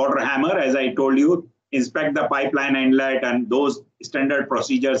prevent water hammer. As I told you, inspect the pipeline inlet, and those standard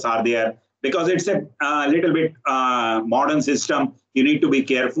procedures are there. Because it's a little bit modern system, you need to be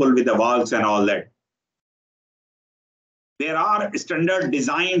careful with the valves and all that. There are standard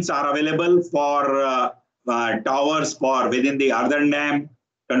designs are available for towers for within the earthen dam,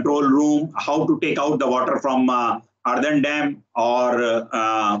 control room, how to take out the water from earthen dam, or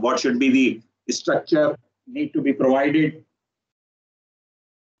what should be the structure need to be provided.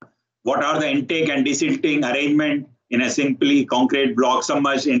 What are the intake and desilting arrangement in a simply concrete block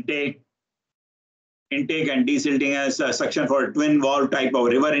submerged intake? Intake and desilting as a section for a twin valve type of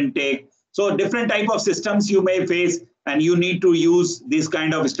river intake. So different type of systems you may face, and you need to use this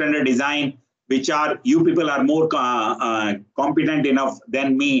kind of standard design, which are, you people are more competent enough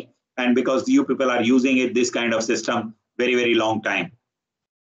than me, and because you people are using it, this kind of system, very, very long time.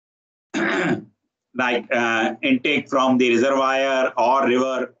 Like intake from the reservoir or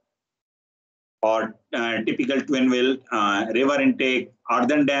river, or typical twin well, river intake,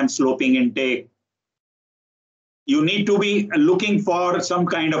 earthen dam sloping intake. You need to be looking for some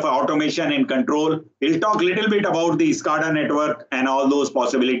kind of automation and control. We'll talk a little bit about the SCADA network and all those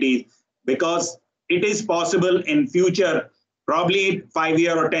possibilities, because it is possible in future Probably 5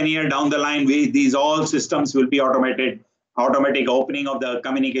 year or 10 year down the line, these all systems will be automated. Automatic opening of the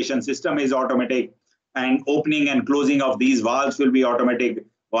communication system is automatic, and opening and closing of these valves will be automatic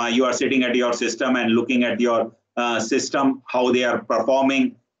while you are sitting at your system and looking at your system, how they are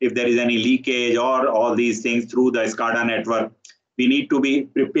performing, if there is any leakage or all these things through the SCADA network. We need to be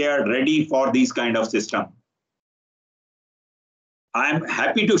prepared, ready for these kind of system. I'm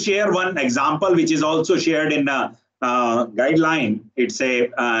happy to share one example, which is also shared in a guideline. It's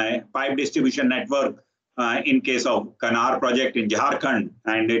a pipe distribution network in case of Kanar project in Jharkhand,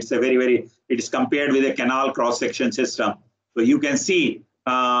 and it's a it is compared with a canal cross-section system. So you can see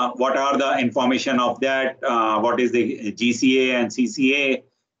what are the information of that, what is the GCA and CCA,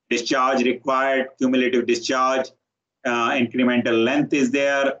 discharge required, cumulative discharge, incremental length is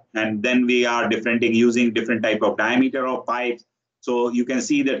there, and then we are differentiating using different type of diameter of pipes. So you can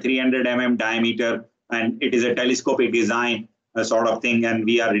see the 300 mm diameter, and it is a telescopic design sort of thing, and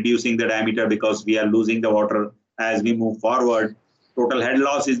we are reducing the diameter because we are losing the water as we move forward. Total head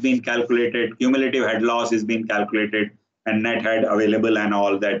loss is being calculated, cumulative head loss is being calculated, and net head available, and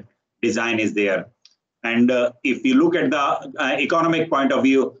all that design is there. And if you look at the economic point of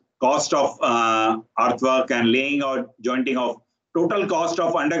view, cost of earthwork and laying or jointing of total cost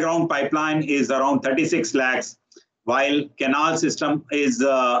of underground pipeline is around 36 lakhs, while canal system is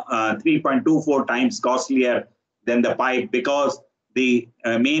 3.24 times costlier than the pipe, because the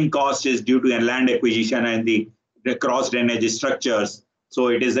main cost is due to land acquisition and the cross drainage structures. So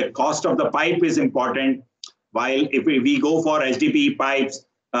it is the cost of the pipe is important, while if we go for HDPE pipes,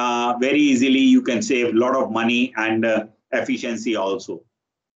 very easily you can save a lot of money and efficiency also.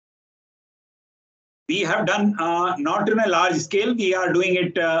 We have done not in a large scale, we are doing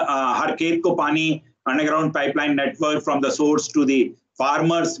it Har Khet Ko Pani underground pipeline network from the source to the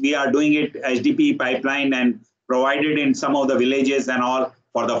farmers. We are doing it HDPE pipeline and provided in some of the villages and all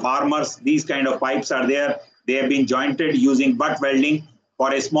for the farmers. These kind of pipes are there. They have been jointed using butt welding.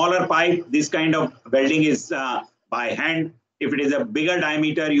 For a smaller pipe, this kind of welding is by hand. If it is a bigger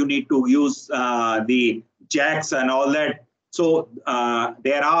diameter, you need to use the jacks and all that. So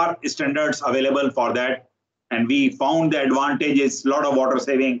there are standards available for that. And we found the advantage is a lot of water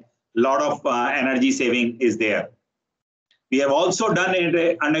saving, a lot of energy saving is there. We have also done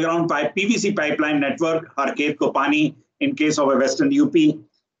an underground PVC pipeline network, Har Khet Ko Pani, in case of a Western UP.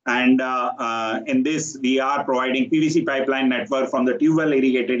 And in this, we are providing PVC pipeline network from the tube-well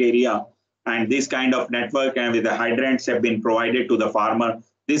irrigated area. And this kind of network and with the hydrants have been provided to the farmer.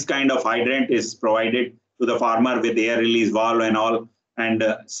 This kind of hydrant is provided to the farmer with air release valve and all, and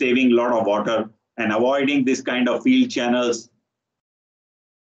saving a lot of water and avoiding this kind of field channels.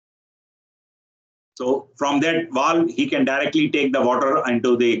 So from that valve, he can directly take the water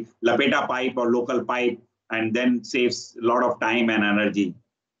into the Lapeta pipe or local pipe, and then saves a lot of time and energy.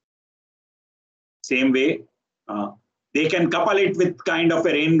 Same way, they can couple it with kind of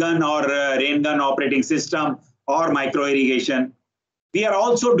a rain gun or rain gun operating system or micro irrigation. We are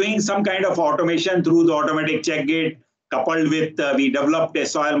also doing some kind of automation through the automatic check gate, coupled with, we developed a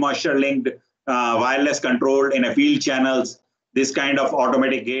soil moisture linked wireless control in a field channels. This kind of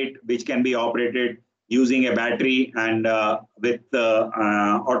automatic gate, which can be operated using a battery and with the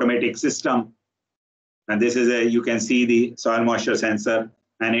automatic system. And this is you can see the soil moisture sensor,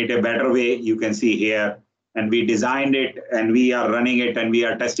 and in a better way, you can see here. And we designed it, and we are running it, and we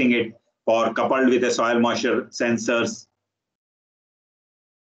are testing it for coupled with the soil moisture sensors.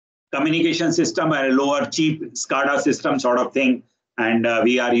 Communication system, a lower cheap SCADA system sort of thing. And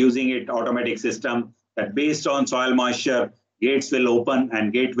we are using it automatic system that based on soil moisture, gates will open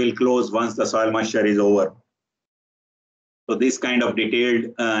and gate will close once the soil moisture is over. So this kind of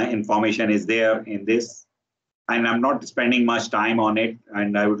detailed information is there in this. And I'm not spending much time on it,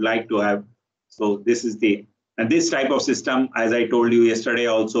 and I would like to have, so this is and this type of system, as I told you yesterday,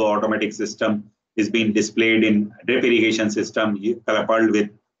 also automatic system is being displayed in drip irrigation system coupled with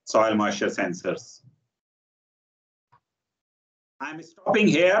soil moisture sensors. I'm stopping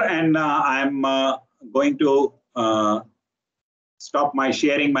here, and I'm going to stop my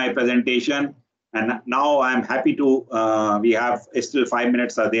sharing my presentation. And now I'm happy to, we have still 5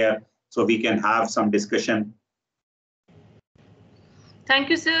 minutes are there, so we can have some discussion. Thank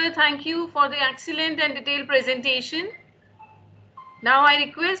you, sir. Thank you for the excellent and detailed presentation. Now I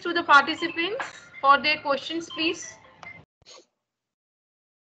request to the participants for their questions, please.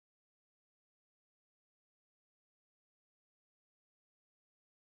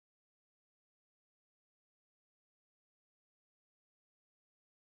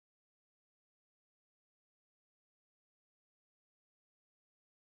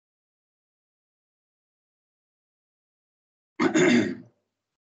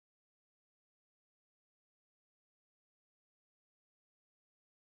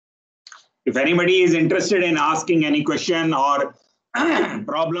 If anybody is interested in asking any question or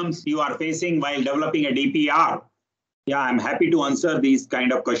problems you are facing while developing a DPR, yeah, I'm happy to answer these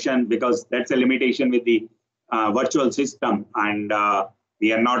kind of questions because that's a limitation with the virtual system, and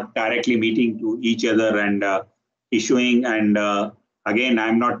we are not directly meeting to each other and issuing. And again,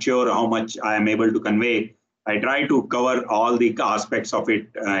 I'm not sure how much I am able to convey. I try to cover all the aspects of it,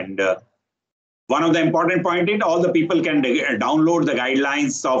 and one of the important point is all the people can download the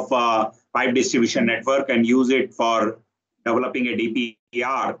guidelines of pipe distribution network and use it for developing a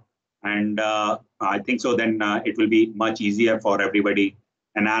DPR. And I think so then it will be much easier for everybody.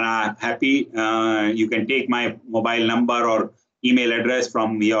 And I'm happy you can take my mobile number or email address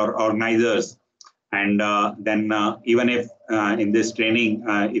from your organizers. And then even if in this training,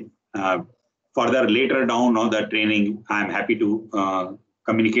 if further later down on the training, I'm happy to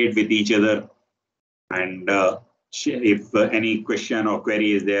communicate with each other. And if any question or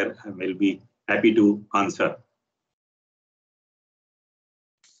query is there, I will be happy to answer.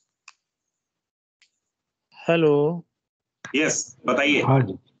 Hello. Yes, बताइए. हाँ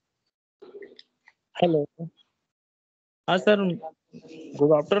जी. Hello. Sir.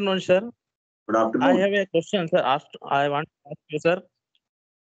 Good afternoon, sir. Good afternoon. I have a question, sir. I want to ask you, sir.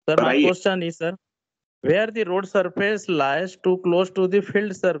 Sir, my question is, sir, where the road surface lies too close to the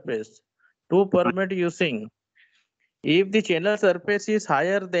field surface to permit using. If the channel surface is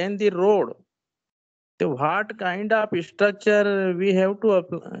higher than the road, so what kind of structure we have to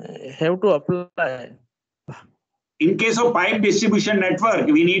apply? In case of pipe distribution network,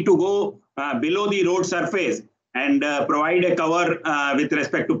 we need to go below the road surface and provide a cover with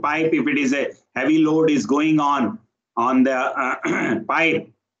respect to pipe. If it is a heavy load is going on the pipe,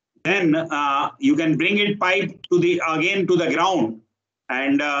 then you can bring it pipe to the again to the ground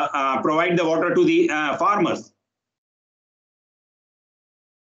and provide the water to the farmers.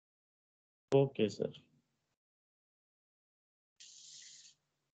 Okay, sir.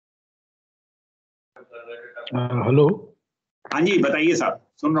 Hello. हाँ जी, बताइए साहब,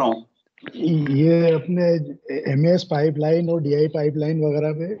 सुन रहा हूँ. ये अपने MS pipeline और DI pipeline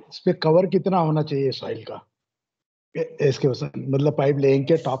वगैरह पे इस पे कवर कितना होना चाहिए सॉइल का? इसके मतलब पाइप लेइंग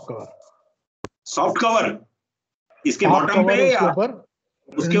के टॉप कवर, सॉफ्ट कवर इसके बॉटम पे या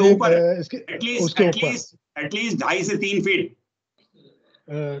उसके ऊपर? एटलीस्ट 2.5 से 3 फीट.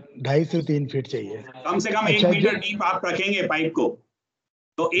 2.5 से 3 फीट चाहिए. कम से कम 1 मीटर डीप आप रखेंगे पाइप को,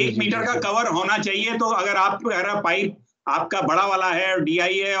 तो 1 मीटर का कवर होना चाहिए. तो अगर पाइप आपका बड़ा वाला है,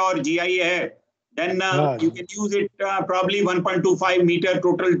 डीआई है और जीआई है, then you can use it probably 1.25 metre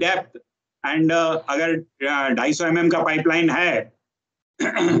total depth. And अगर 250 mm का पाइपलाइन है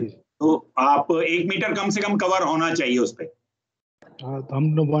तो आप 1 मीटर कम से कम कवर होना चाहिए उस पे. तो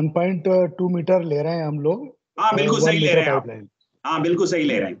हम 1.2 मीटर ले रहे हैं हम लोग. हाँ, बिल्कुल सही ले रहे हैं आप. हाँ, बिल्कुल सही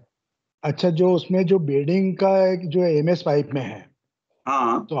ले रहे हैं. अच्छा, जो उसमें जो बेडिंग का जो एमएस पाइप में है,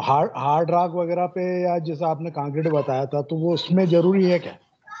 हाँ, तो हार्ड रॉक वगैरह पे या जैसा आपने कंक्रीट बताया था, तो वो उसमें जरूरी है क्या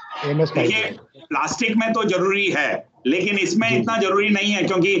एमएस पाइप? देखिए, प्लास्टिक में तो जरूरी है, लेकिन इसमें इतना जरूरी नहीं है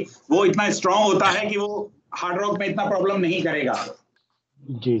क्योंकि वो इतना स्ट्रॉन्ग होता है कि वो हार्ड रॉक में इतना प्रॉब्लम नहीं करेगा.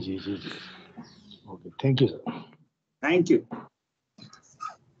 जी जी जी जी. Okay, thank you sir. Thank you.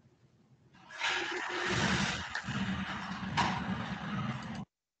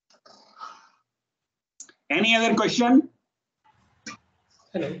 Any other question?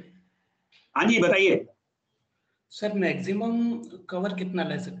 Hello. हाँ जी, बताइए. सर, मैक्सिमम कवर कितना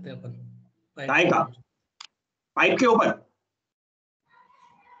ले सकते हैं अपन पाइप के ऊपर?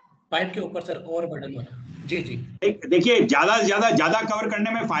 पाइप के ऊपर सर, और बर्डन वाला. जी जी. देखिए, ज्यादा कवर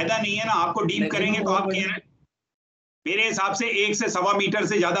करने में फायदा नहीं है ना. आपको डीप करेंगे तो आप मेरे हिसाब से 1 से 1.25 मीटर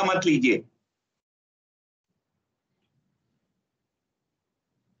से ज्यादा मत लीजिए.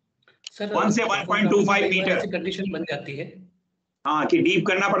 सर 1 से 1.25 मीटर ऐसी कंडीशन बन जाती है. हाँ, कि डीप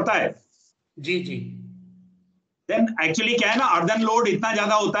करना पड़ता है. जी जी. देन एक्चुअली क्या है ना, अर्दन लोड इतना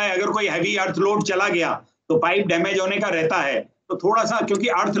ज्यादा होता है, अगर कोई हैवी अर्थ लोड चला गया तो पाइप डैमेज होने का रहता है. तो थोड़ा सा, क्योंकि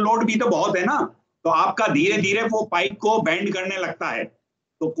अर्थ लोड भी तो बहुत है ना, तो आपका धीरे धीरे वो पाइप को बेंड करने लगता है.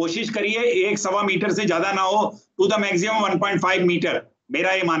 तो कोशिश करिए 1.25 मीटर से ज्यादा ना हो, टू द मैक्सिमम 1.5 मीटर,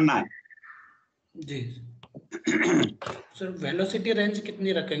 मेरा ये मानना है. जी. सर, वेलोसिटी रेंज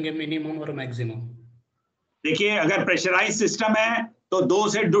कितनी रखेंगे, मिनिमम और मैक्सिमम? देखिए, अगर प्रेशराइज सिस्टम है तो 2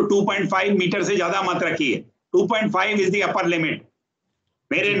 से 2.5 मीटर से ज्यादा मत रखिए. 2.5 इज द अपर लिमिट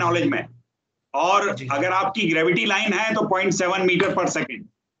मेरे नॉलेज में. और अगर आपकी ग्रेविटी लाइन है तो 0.7 मीटर पर सेकेंड.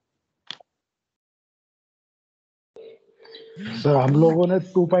 सर हम लोगों ने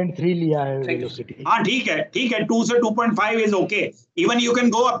 2.3 लिया है वेलोसिटी। हाँ ठीक है 2 से 2.5 is okay, even you can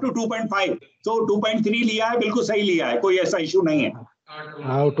go up to 2.5, तो 2.3 लिया है, बिल्कुल सही लिया है, कोई ऐसा इशू नहीं है।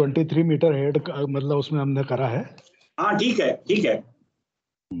 हाँ 23 मीटर हेड मतलब उसमें हमने करा है। हाँ ठीक है।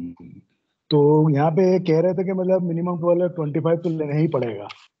 तो यहाँ पे कह रहे थे कि मतलब मिनिमम 25 तो लेना ही पड़ेगा,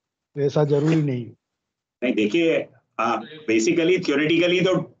 ऐसा जरूरी नहीं। नहीं देखिए, बेसिकली थ्योरेटिकली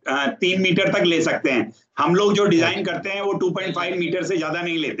तो 3 मीटर तक ले सकते हैं, हम लोग जो डिजाइन करते हैं वो 2.5 मीटर से ज्यादा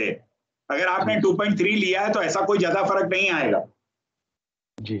नहीं लेते। अगर आपने 2.3 लिया है तो ऐसा कोई ज्यादा फर्क नहीं आएगा।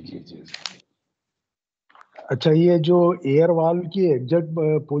 जी जी जी। अच्छा ये जो एयर वाल्व की एग्जैक्ट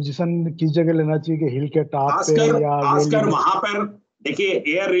पोजीशन किस जगह लेना चाहिए, कि हिल के टॉप पे या खासकर वहां पर देखिए,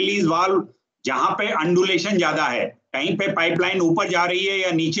 एयर रिलीज वाल्व जहां पे अंडुलेशन ज्यादा है, कहीं पे पाइपलाइन ऊपर जा रही है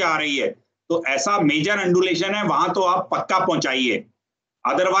या नीचे आ रही है, तो ऐसा मेजर अंडुलेशन है वहां तो आप पक्का पहुंचाइए।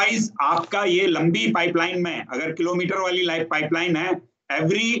 अदरवाइज आपका ये लंबी पाइपलाइन में, अगर किलोमीटर वाली पाइपलाइन है,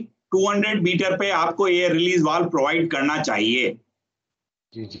 एवरी 200 मीटर पे आपको एयर रिलीज वाल्व प्रोवाइड करना चाहिए।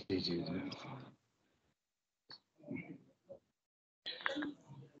 जी जी जी जी।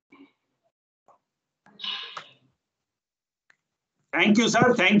 Thank you, sir.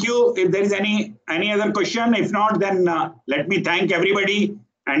 Thank you. If there is any other question, if not, then let me thank everybody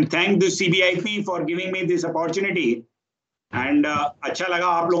and thank the CBIP for giving me this opportunity. And अच्छा लगा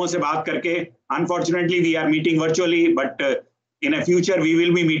आप लोगों से बात करके. Unfortunately, we are meeting virtually, but in a future we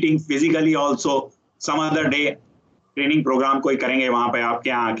will be meeting physically also. Some other day training program कोई करेंगे वहाँ पे आपके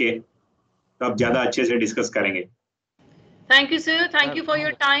यहाँ आके, तब ज़्यादा अच्छे से डिस्कस करेंगे. Thank you, sir. Thank you for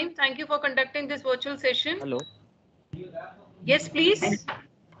your time. Thank you for conducting this virtual session. Hello. Yes, please.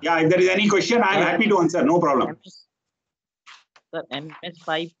 Yeah, if there is any question, I am happy to answer. No problem. Sir MS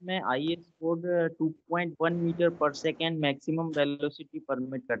pipe में IS code 2.1 metre पर second maximum velocity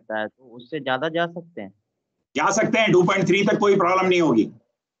permit करता है, तो उससे ज्यादा जा सकते हैं? जा सकते हैं, 2.3 तक कोई प्रॉब्लम नहीं होगी।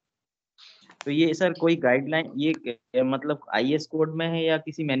 तो ये सर कोई गाइडलाइन ये मतलब IS कोड में है या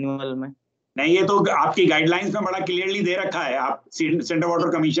किसी मैनुअल में? नहीं, ये तो आपकी गाइडलाइंस में बड़ा क्लियरली दे रखा है, आप सेंट्रल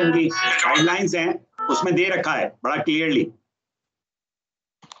वाटर कमीशन की गाइडलाइंस हैं उसमें दे रखा है बड़ा clearly.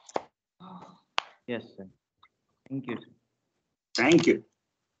 Yes sir, thank you. Thank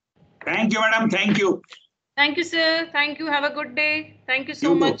you madam, thank you. Thank you, sir. Thank you. Have a good day. Thank you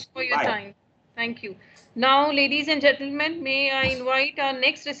so much for your time. Thank you. Now, ladies and gentlemen, may I invite our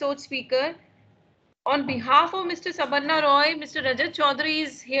next resource speaker. On behalf of Mr. Sabarna Roy, Mr. Rajat Chaudhary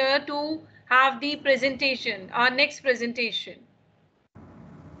is here to have the presentation, our next presentation.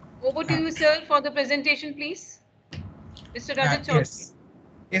 Over to you, sir, for the presentation, please. Mr. Rajat Chaudhary.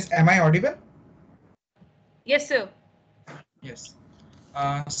 Yes, am I audible? Yes, sir. Yes.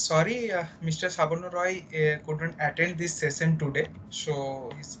 Sorry, Mr. Sabarna Roy couldn't attend this session today.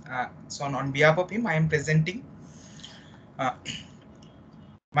 So on behalf of him, I am presenting.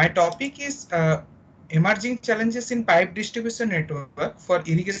 My topic is emerging challenges in pipe distribution network for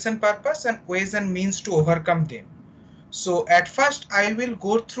irrigation purpose and ways and means to overcome them. So at first, I will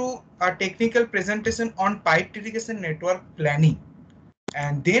go through a technical presentation on pipe irrigation network planning.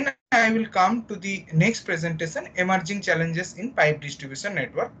 And then I will come to the next presentation, emerging challenges in pipe distribution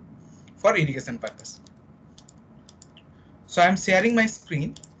network for irrigation purpose. So I am sharing my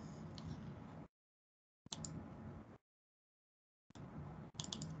screen.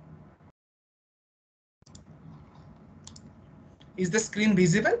 Is the screen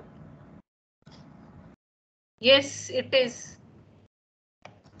visible? Yes, it is.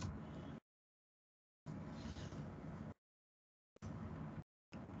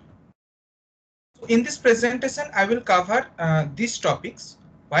 In this presentation, I will cover these topics: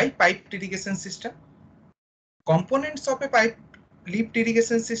 why pipe irrigation system, components of a pipe lift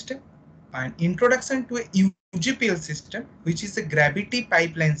irrigation system, and introduction to a UGPL system, which is a gravity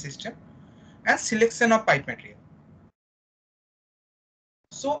pipeline system, and selection of pipe material.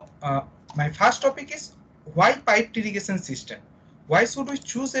 So my first topic is why pipe irrigation system. Why should we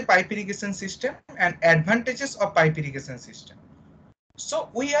choose a pipe irrigation system and advantages of pipe irrigation system? So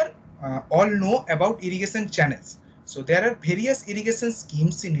we are all know about irrigation channels. So there are various irrigation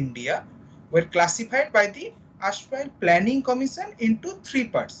schemes in India were classified by the erstwhile Planning Commission into three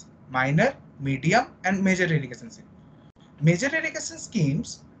parts: minor, medium, and major irrigation schemes. Major irrigation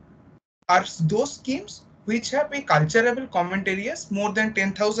schemes are those schemes which have a cultivable common areas more than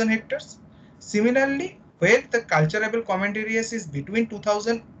 10,000 hectares. Similarly, where the cultivable common areas is between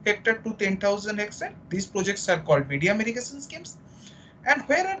 2,000 hectare to 10,000 hectares, these projects are called medium irrigation schemes. And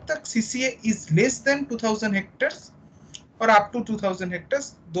where the CCA is less than 2,000 hectares or up to 2,000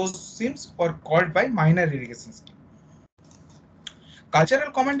 hectares, those schemes are called by minor irrigation scheme.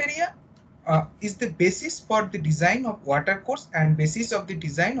 Cultural common area is the basis for the design of water course and basis of the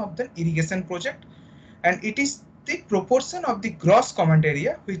design of the irrigation project, and it is the proportion of the gross command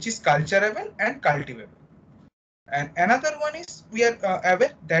area which is cultivable and cultivable. And another one is we are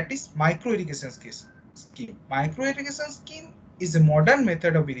aware, that is micro irrigation scheme. Micro irrigation scheme is a modern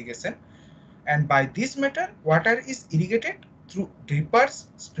method of irrigation, and by this method water is irrigated through drippers,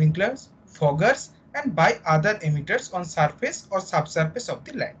 sprinklers, foggers, and by other emitters on surface or subsurface of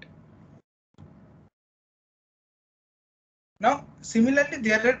the land. Now, similarly,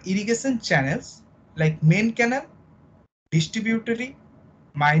 there are irrigation channels like main canal, distributary,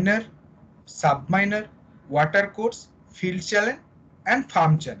 minor, sub-minor, water course, field channel, and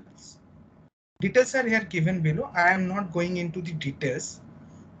farm channels. Details are here given below. I am not going into the details.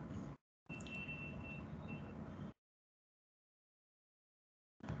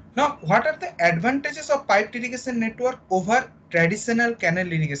 Now, what are the advantages of piped irrigation network over traditional canal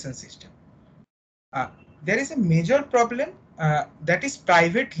irrigation system? There is a major problem that is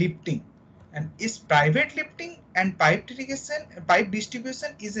private lifting, and is private lifting and pipe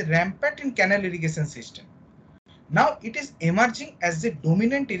distribution is rampant in canal irrigation system. Now it is emerging as the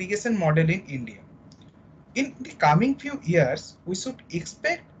dominant irrigation model in India. In the coming few years, we should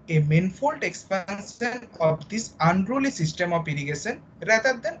expect a manifold expansion of this unruly system of irrigation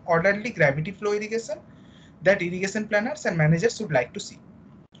rather than orderly gravity flow irrigation that irrigation planners and managers would like to see.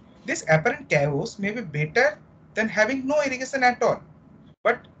 This apparent chaos may be better than having no irrigation at all,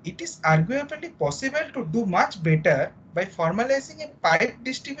 but it is arguably possible to do much better by formalizing a pipe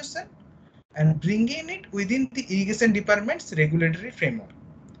distribution and bringing it within the irrigation department's regulatory framework.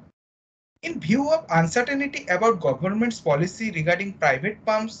 In view of uncertainty about government's policy regarding private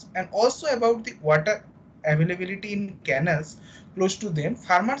pumps and also about the water availability in canals close to them,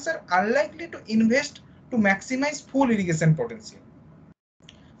 farmers are unlikely to invest to maximize full irrigation potential.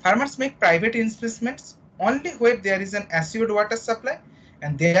 Farmers make private investments only where there is an assured water supply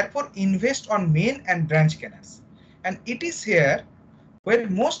and therefore invest on main and branch canals. And it is here where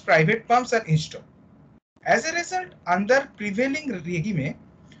most private pumps are installed. As a result, under prevailing regime,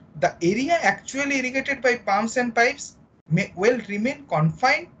 the area actually irrigated by pumps and pipes may well remain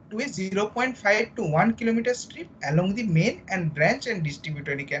confined to a 0.5 to 1 kilometer strip along the main and branch and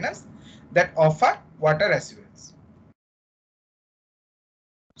distributary canals that offer water assurance.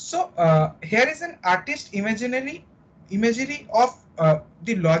 So here is an artist imagery of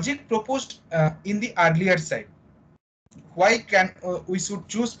the logic proposed in the earlier side. Why can we should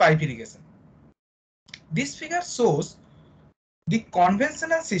choose pipe irrigation? This figure shows the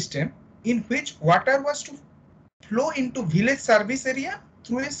conventional system in which water was to flow into village service area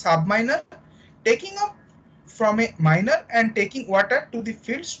through a sub-minor, taking up from a minor and taking water to the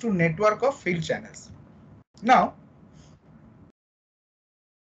fields to network of field channels. Now,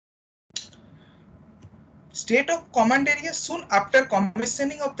 state of command area soon after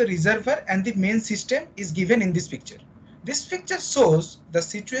commissioning of the reservoir and the main system is given in this picture. This picture shows the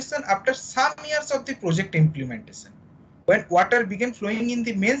situation after some years of the project implementation, when water began flowing in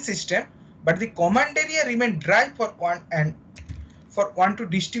the main system, but the command area remained dry for one to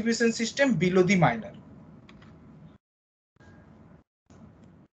distribution system below the minor.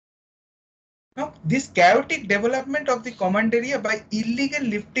 Now, this chaotic development of the command area by illegal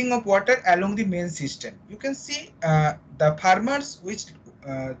lifting of water along the main system. You can see the farmers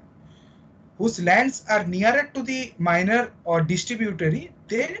whose lands are nearer to the minor or distributary,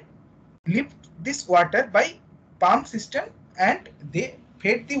 they lift this water by pump system and they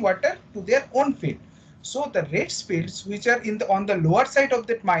fed the water to their own field. So the raised fields which are on the lower side of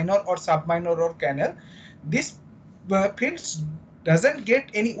that minor or sub-minor or canal, this fields doesn't get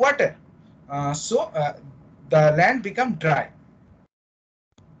any water. So the land become dry.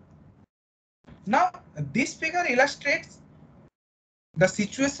 Now this figure illustrates the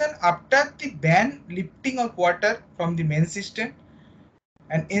situation after the ban lifting of water from the main system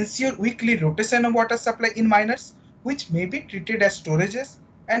and ensure weekly rotation of water supply in minors, which may be treated as storages,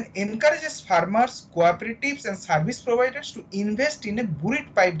 and encourages farmers, cooperatives and service providers to invest in a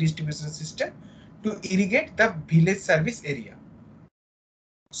buried pipe distribution system to irrigate the village service area.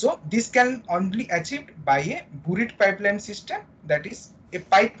 So this can only be achieved by a buried pipeline system, that is a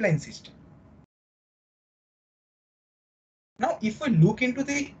pipeline system. Now, if we look into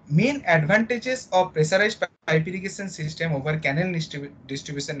the main advantages of pressurized pipe irrigation system over canal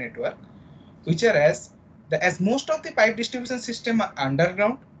distribution network, which are as most of the pipe distribution system are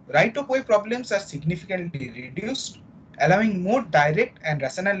underground, right-of-way problems are significantly reduced, allowing more direct and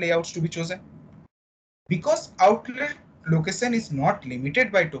rational layouts to be chosen. Because outlet location is not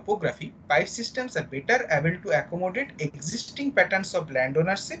limited by topography, pipe systems are better able to accommodate existing patterns of land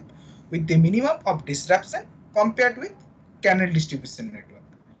ownership with the minimum of disruption compared with canal distribution network.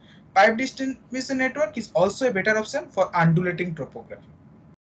 Pipe distribution network is also a better option for undulating topography.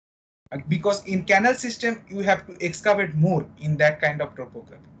 Because in canal system, you have to excavate more in that kind of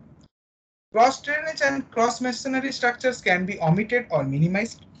topography. Cross drainage and cross masonry structures can be omitted or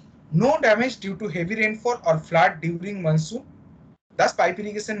minimized. No damage due to heavy rainfall or flood during monsoon. Thus, pipe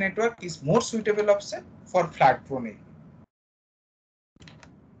irrigation network is more suitable option for flood prone area.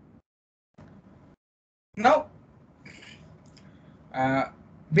 Now,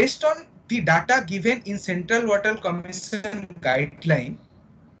 based on the data given in Central Water Commission guideline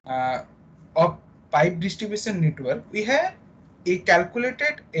of pipe distribution network, we have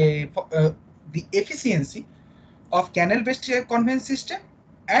calculated the efficiency of canal-based conveyance system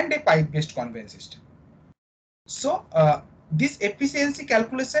and a pipe-based conveyance system. So, this efficiency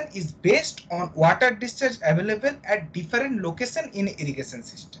calculation is based on water discharge available at different location in irrigation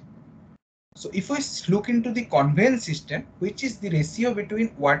system. So if we look into the conveyance system, which is the ratio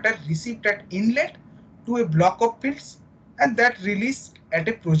between water received at inlet to a block of fields and that released at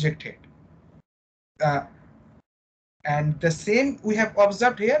a project head. And the same we have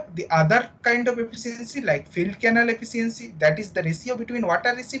observed here, the other kind of efficiency like field canal efficiency, that is the ratio between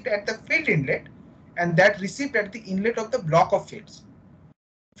water received at the field inlet and that received at the inlet of the block of fields.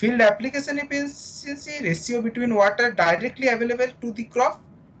 Field application efficiency, ratio between water directly available to the crop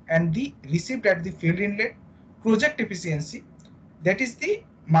and the received at the field inlet. Project efficiency, that is the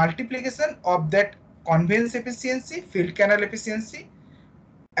multiplication of that conveyance efficiency, field canal efficiency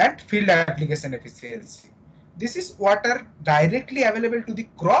and field application efficiency. This is water directly available to the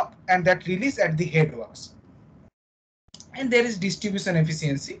crop and that release at the headworks. And there is distribution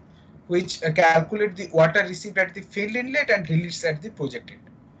efficiency, which calculate the water received at the field inlet and released at the project end.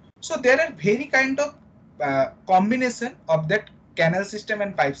 So there are very kind of combination of that canal system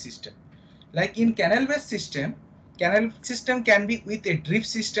and pipe system. Like in canal-based system can be with a drip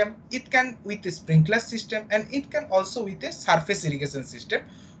system, it can with a sprinkler system, and it can also with a surface irrigation system,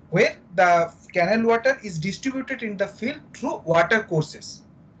 where the canal water is distributed in the field through water courses.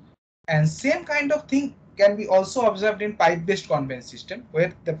 And same kind of thing can be also observed in pipe-based conveyance system,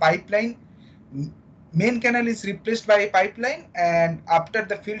 where the pipeline main canal is replaced by a pipeline, and after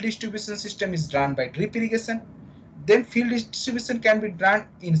the field distribution system is run by drip irrigation, then field distribution can be done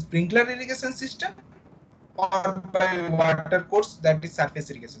in sprinkler irrigation system or by water course, that is surface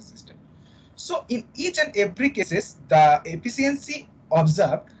irrigation system. So in each and every cases, the efficiency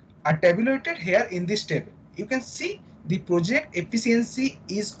observed are tabulated here in this table. You can see the project efficiency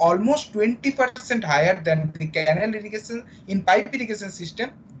is almost 20% higher than the canal irrigation in pipe irrigation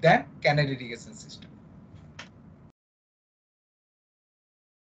system than canal irrigation system.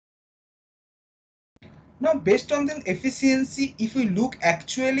 Now, based on the efficiency, if we look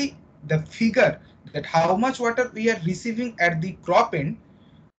actually the figure that how much water we are receiving at the crop end,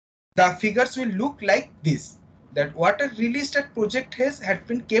 the figures will look like this. That water released at project had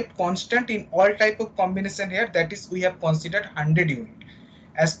been kept constant in all type of combination here. That is, we have considered 100 unit.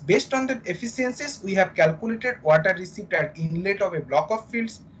 As based on the efficiencies, we have calculated water received at inlet of a block of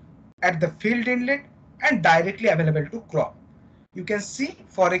fields, at the field inlet, and directly available to crop. You can see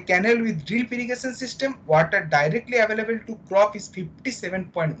for a canal with drip irrigation system, water directly available to crop is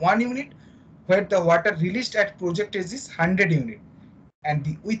 57.1 unit, where the water released at project is 100 unit.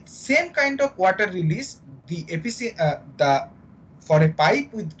 And with same kind of water release, the for a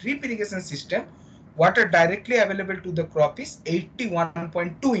pipe with drip irrigation system, water directly available to the crop is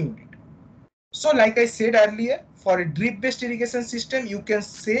 81.2 unit. So like I said earlier, for a drip based irrigation system, you can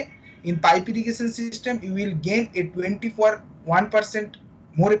say in pipe irrigation system, you will gain a 21%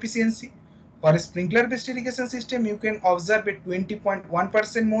 more efficiency. For a sprinkler based irrigation system, you can observe a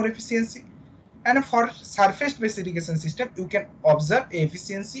 20.1% more efficiency. And for surface based irrigation system, you can observe a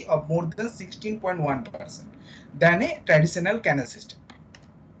efficiency of more than 16.1% than a traditional canal system.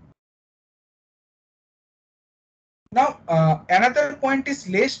 Now, another point is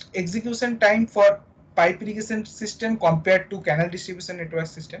less execution time for pipe irrigation system compared to canal distribution network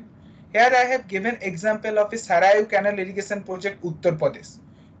system. Here I have given example of a Sarayu Canal Irrigation Project Uttar Pradesh,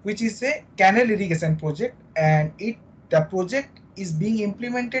 which is a canal irrigation project, and the project is being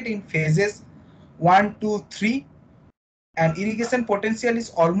implemented in phases 1, 2, 3, and irrigation potential is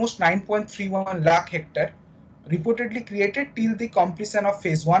almost 9.31 lakh hectare, reportedly created till the completion of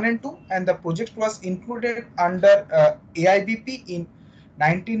phase 1 and 2, and the project was included under AIBP in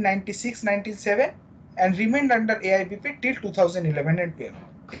 1996-97 and remained under AIBP till 2011 and 12.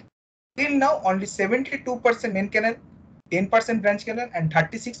 Till now, only 72% main canal, 10% branch canal, and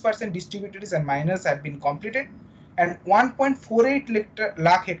 36% distributaries and minors have been completed. and 1.48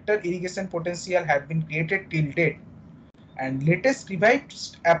 lakh hectare irrigation potential have been created till date. And latest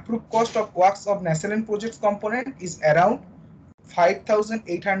revised approved cost of works of national projects component is around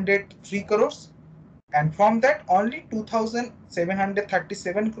 5,803 crores, and from that only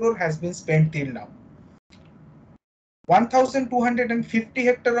 2,737 crore has been spent till now. 1,250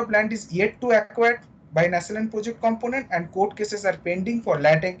 hectare of land is yet to acquired by national project component, and court cases are pending for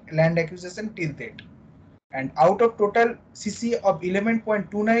land acquisition till date. And out of total CC of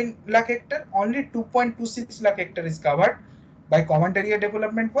 11.29 lakh hectare, only 2.26 lakh hectare is covered by common area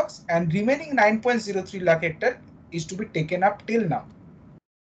development works, and remaining 9.03 lakh hectare is to be taken up till now.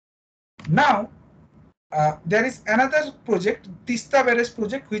 Now, there is another project, Tista Barrage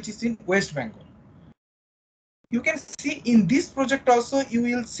project, which is in West Bengal. You can see in this project also, you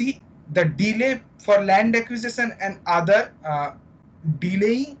will see the delay for land acquisition and other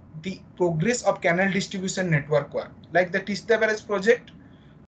delaying the progress of canal distribution network work. Like the Tista Barrage project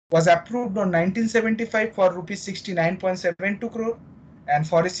was approved on 1975 for rupees 69.72 crore and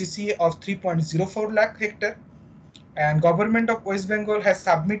for a CCA of 3.04 lakh hectare. And government of West Bengal has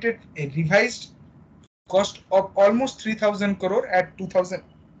submitted a revised cost of almost 3,000 crore at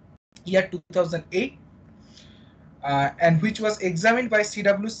 2008, and which was examined by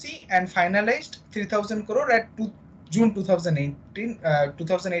CWC and finalized 3,000 crore at June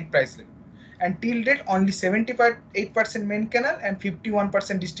 2008 price level. And till date, only 78% main canal and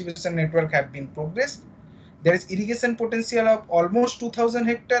 51% distribution network have been progressed. There is irrigation potential of almost 2,000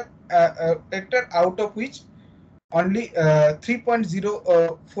 hectare, out of which only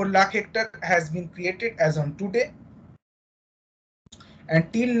 3.04 lakh hectare has been created as on today.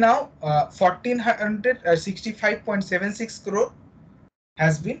 And till now, 1,465.76 crore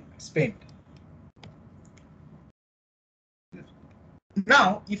has been spent.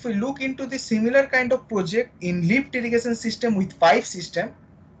 Now, if we look into the similar kind of project in lift irrigation system with pipe system,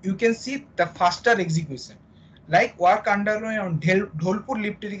 you can see the faster execution, like work underway on Dholpur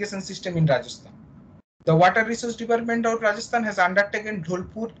lift irrigation system in Rajasthan. The Water Resource Department of Rajasthan has undertaken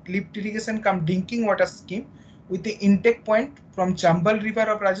Dholpur lift irrigation cum drinking water scheme with the intake point from Chambal River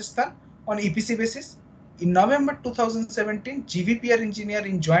of Rajasthan on EPC basis. In November 2017, GVPR engineer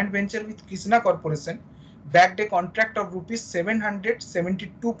in joint venture with Krishna Corporation backed a contract of rupees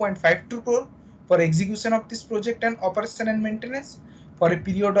 772.52 crore for execution of this project and operation and maintenance for a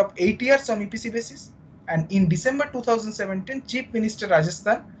period of 8 years on EPC basis. And in December 2017, Chief Minister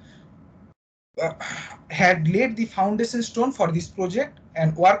Rajasthan had laid the foundation stone for this project,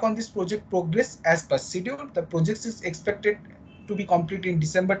 and work on this project progress as per schedule. The project is expected to be completed in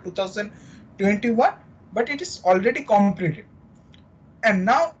December 2021, but it is already completed. And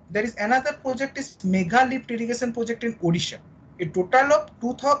now there is another project, is Mega Lift Irrigation project in Odisha. A total of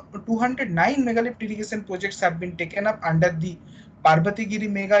 209 mega lift irrigation projects have been taken up under the Parvati Giri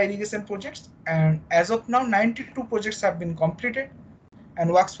Mega Irrigation projects, and as of now 92 projects have been completed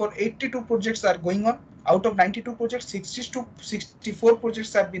and works for 82 projects are going on. Out of 92 projects, 64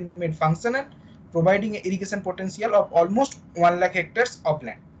 projects have been made functional, providing an irrigation potential of almost 1 lakh hectares of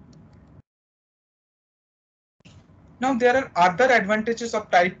land. Now, there are other advantages of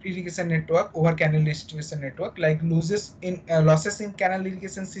tight irrigation network over canal distribution network, like losses in canal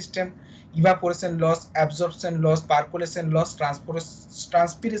irrigation system, evaporation loss, absorption loss, percolation loss,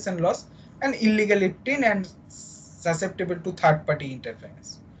 transpiration loss, and illegal lifting and susceptible to third-party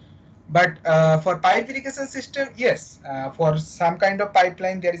interference. But for pipe irrigation system, yes, for some kind of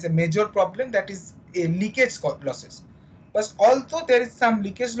pipeline, there is a major problem, that is a leakage losses. But although there is some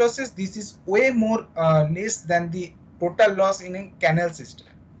leakage losses, this is way more less than the total loss in a canal system.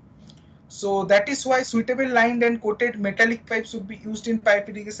 So that is why suitable lined and coated metallic pipes should be used in pipe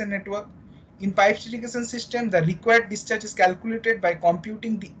irrigation network. In pipe irrigation system, the required discharge is calculated by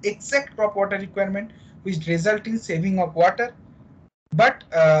computing the exact crop water requirement, which result in saving of water. But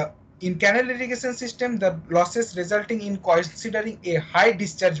in canal irrigation system, the losses resulting in considering a high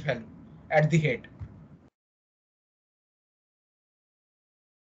discharge value at the head.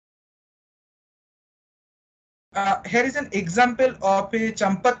 Here is an example of a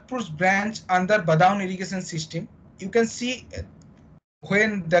Champatpur branch under Badaun irrigation system. You can see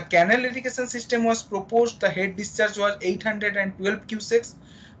when the canal irrigation system was proposed, the head discharge was 812 cusecs,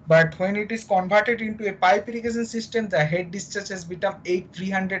 but when it is converted into a pipe irrigation system, the head discharge has become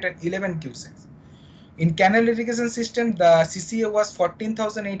 311 cusecs. In canal irrigation system, the CCA was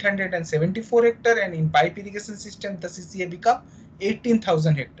 14,874 hectare, and in pipe irrigation system, the CCA become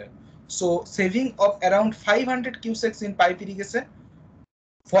 18,000 hectare. So saving of around 500 cusecs in pipe irrigation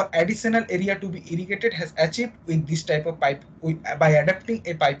for additional area to be irrigated has achieved with this type of pipe by adapting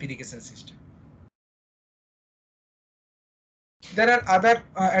a pipe irrigation system. There are other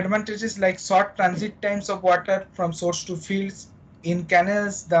advantages like short transit times of water from source to fields. In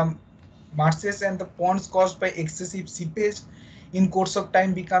canals, the marshes and the ponds caused by excessive seepage in course of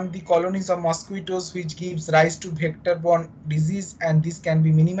time become the colonies of mosquitoes, which gives rise to vector-borne disease, and this can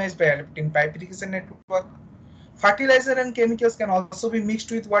be minimized by adopting pipe irrigation network. Fertilizer and chemicals can also be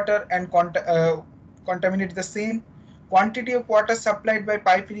mixed with water and contaminate the same. Quantity of water supplied by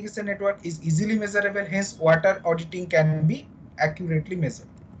pipe irrigation network is easily measurable, hence water auditing can be accurately measured.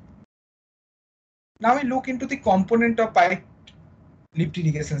 Now we look into the component of pipe lift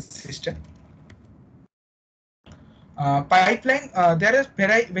irrigation system. Pipeline, there are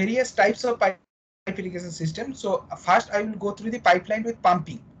various types of pipe irrigation system. So first I will go through the pipeline with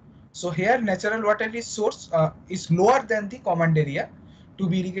pumping. So here natural water is source is lower than the command area to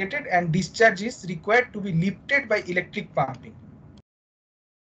be irrigated, and discharge is required to be lifted by electric pumping.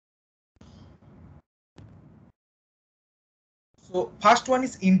 So first one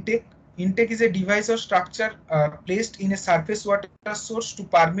is intake. Intake is a device or structure placed in a surface water source to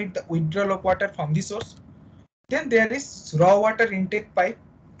permit the withdrawal of water from the source. Then there is raw water intake pipe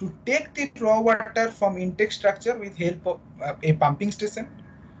to take the raw water from intake structure with help of a pumping station.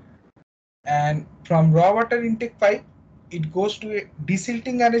 And from raw water intake pipe, it goes to a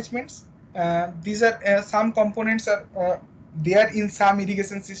desilting arrangements. These are some components are there in some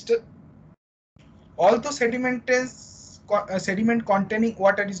irrigation system. Although sediment containing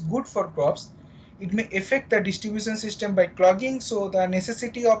water is good for crops, it may affect the distribution system by clogging. So the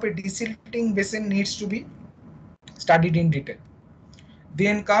necessity of a desilting basin needs to be studied in detail.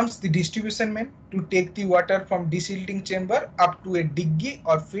 Then comes the distribution main to take the water from desilting chamber up to a diggy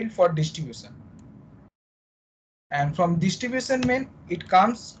or field for distribution. And from distribution main, it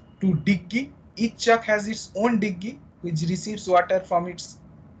comes to diggy. Each chuck has its own diggy, which receives water from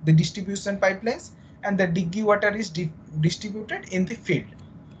the distribution pipelines, and the diggy water is distributed in the field.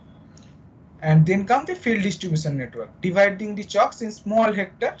 And then comes the field distribution network, dividing the chucks in small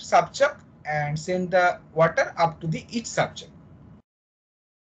hectare sub-chuck and send the water up to the each sub-chuck.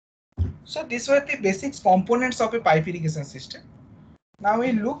 So these were the basic components of a pipe irrigation system. Now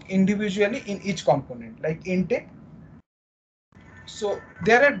we look individually in each component, like intake. So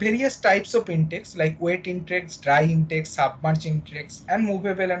there are various types of intakes like wet intakes, dry intakes, submerged intakes, and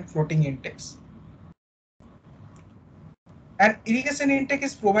movable and floating intakes. An irrigation intake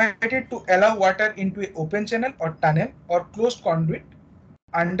is provided to allow water into an open channel or tunnel or closed conduit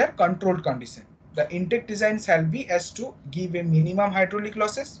under controlled condition. The intake design shall be as to give a minimum hydraulic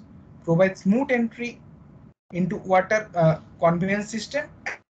losses, provide smooth entry into water conveyance system,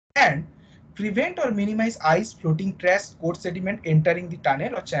 and prevent or minimize ice, floating trash, coarse sediment entering the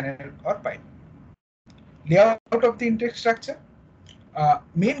tunnel or channel or pipe. Layout of the intake structure.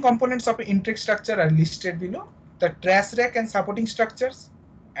 Main components of an intake structure are listed below. The trash rack and supporting structures,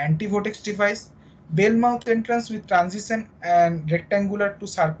 anti-vortex device, bell mouth entrance with transition and rectangular to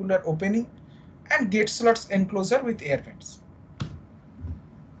circular opening, and gate slots enclosure with air vents.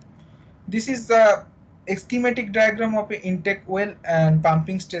 This is the schematic diagram of an intake well and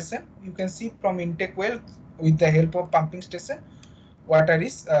pumping station. You can see from intake well, with the help of pumping station, water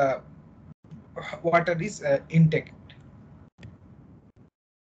is intake,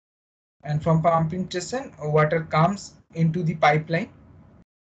 and from pumping station water comes into the pipeline,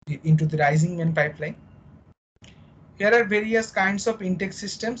 into the rising main pipeline. Here are various kinds of intake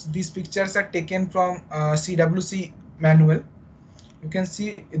systems. These pictures are taken from CWC manual. You can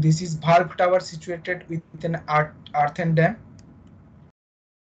see this is valve tower situated within an earthen dam.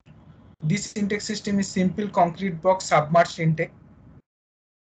 This intake system is simple concrete box submerged intake.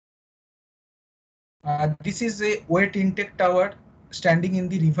 This is a wet intake tower standing in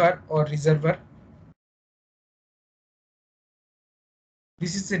the river or reservoir.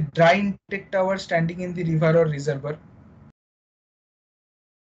 This is a dry intake tower standing in the river or reservoir.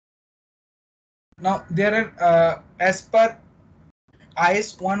 Now there are, as per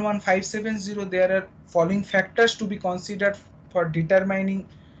IS 11570, there are following factors to be considered for determining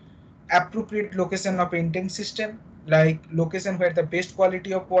appropriate location of intake system, like location where the best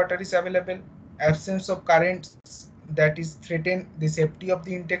quality of water is available, absence of currents that is threaten the safety of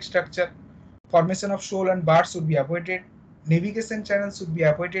the intake structure, formation of shoal and bars should be avoided, navigation channels should be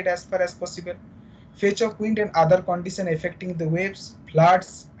avoided as far as possible, fetch of wind and other conditions affecting the waves,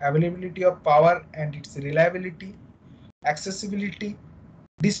 floods, availability of power and its reliability, accessibility,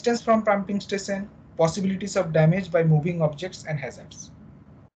 distance from pumping station, possibilities of damage by moving objects and hazards.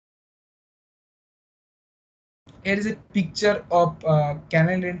 Here is a picture of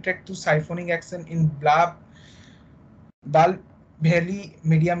canal intake to siphoning action in Dal Valley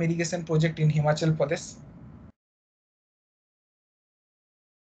Medium Irrigation Project in Himachal Pradesh.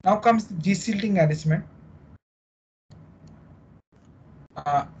 Now comes the desilting arrangement.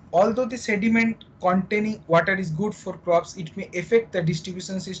 Although the sediment containing water is good for crops, it may affect the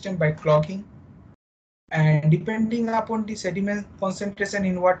distribution system by clogging. And depending upon the sediment concentration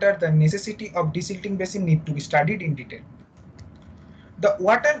in water, the necessity of desilting basin need to be studied in detail. The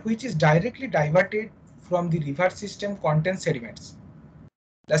water which is directly diverted from the river system contains sediments.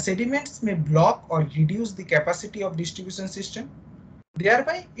 The sediments may block or reduce the capacity of distribution system.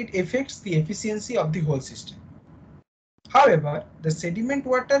 Thereby, it affects the efficiency of the whole system. However, the sediment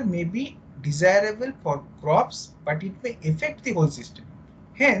water may be desirable for crops, but it may affect the whole system.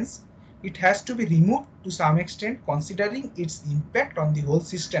 Hence, it has to be removed to some extent considering its impact on the whole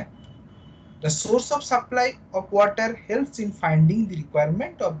system. The source of supply of water helps in finding the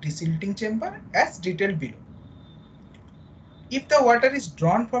requirement of desilting chamber as detailed below. If the water is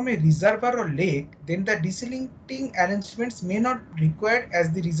drawn from a reservoir or lake, then the desilting arrangements may not be required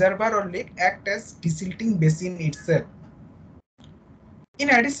as the reservoir or lake act as desilting basin itself. In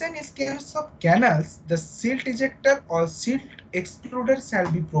addition, in case of canals, the silt ejector or silt excluder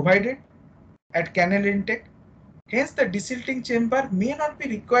shall be provided at canal intake. Hence, the desilting chamber may not be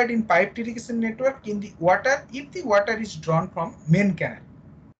required in piped irrigation network in the water if the water is drawn from main canal.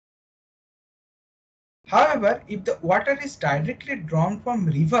 However, if the water is directly drawn from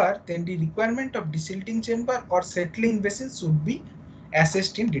river, then the requirement of desilting chamber or settling basin should be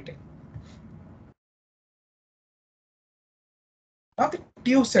assessed in detail. Now the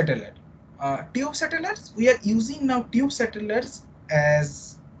tube settler. Tube settlers, we are using now tube settlers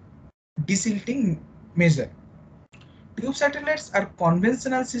as desilting measure. Tube settlers are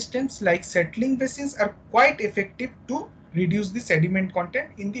conventional systems like settling basins are quite effective to reduce the sediment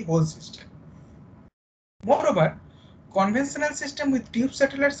content in the whole system. Moreover, conventional systems with tube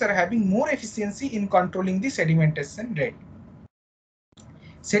settlers are having more efficiency in controlling the sedimentation rate.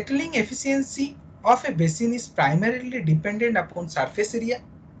 Settling efficiency of a basin is primarily dependent upon surface area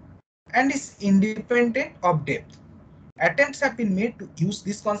and is independent of depth. Attempts have been made to use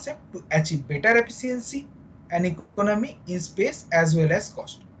this concept to achieve better efficiency and economy in space as well as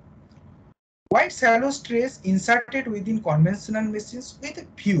cost. Wide shallow strays inserted within conventional machines with a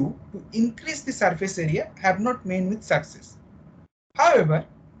view to increase the surface area have not been with success. However,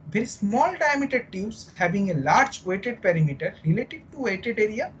 very small diameter tubes having a large weighted perimeter relative to weighted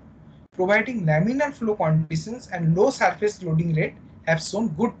area, providing laminar flow conditions and low surface loading rate have shown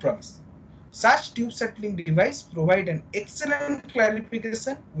good promise. Such tube settling device provide an excellent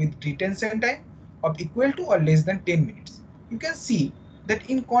clarification with retention time of equal to or less than 10 minutes. You can see that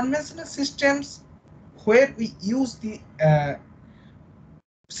in conventional systems where we use the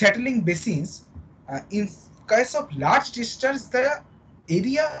settling basins, in case of large discharge, the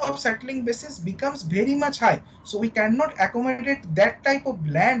area of settling basins becomes very much high. So we cannot accommodate that type of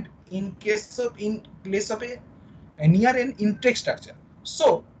land in place of a near an intake structure.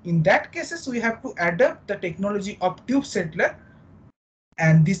 So in that cases, we have to adopt the technology of tube settler,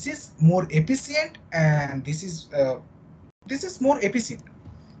 and this is more efficient, and this is more efficient.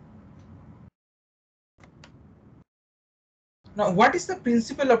 Now, what is the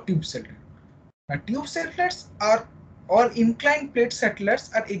principle of tube settler? Now, tube settlers are or inclined plate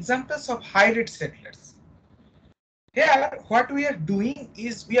settlers are examples of high rate settlers. Here, what we are doing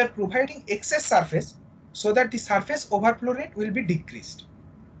is we are providing excess surface so that the surface overflow rate will be decreased.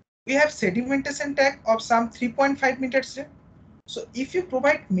 We have sedimentation tag of some 3.5 meters depth. So if you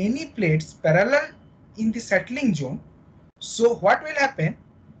provide many plates parallel in the settling zone, so what will happen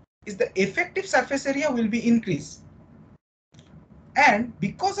is the effective surface area will be increased. And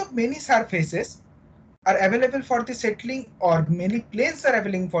because of many surfaces are available for the settling or many planes are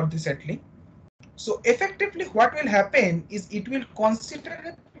available for the settling, so effectively what will happen is it will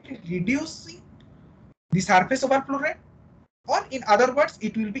considerably reducing the surface overflow rate, or in other words,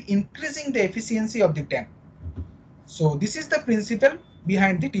 it will be increasing the efficiency of the tank. So this is the principle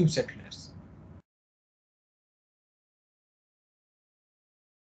behind the tube settlers.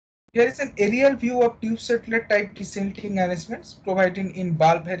 Here is an aerial view of tube settler type desilting arrangements provided in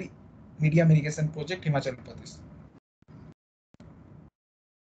Balbhari Medium Irrigation Project, Himachal Pradesh.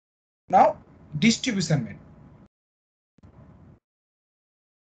 Now, distribution method.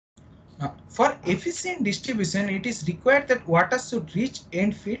 Now, for efficient distribution, it is required that water should reach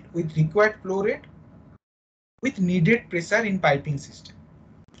end field with required flow rate with needed pressure in piping system.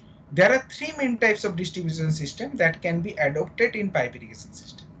 There are three main types of distribution system that can be adopted in pipe irrigation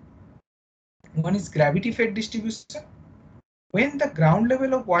system. One is gravity fed distribution. When the ground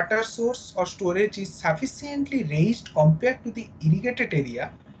level of water source or storage is sufficiently raised compared to the irrigated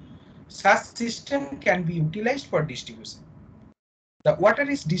area, such system can be utilized for distribution. The water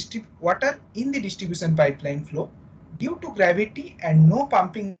in the distribution pipeline flow due to gravity and no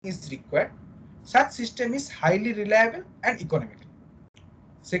pumping is required. Such system is highly reliable and economical.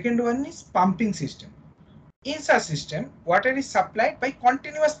 Second one is pumping system. In such system, water is supplied by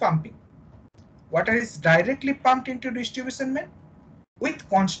continuous pumping. Water is directly pumped into distribution main with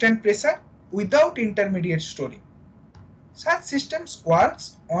constant pressure without intermediate storing. Such systems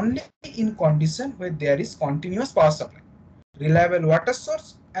works only in condition where there is continuous power supply, reliable water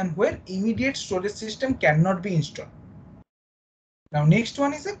source, and where immediate storage system cannot be installed. Now next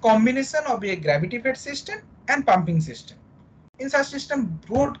one is a combination of a gravity-fed system and pumping system. In such system,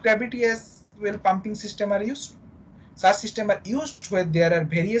 both gravity as well pumping system are used. Such systems are used where there are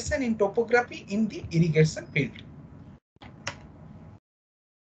variation in topography in the irrigation field.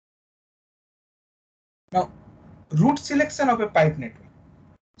 Now, route selection of a pipe network.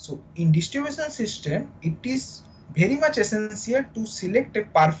 So in distribution system, it is very much essential to select a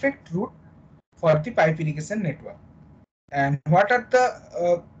perfect route for the pipe irrigation network. And what are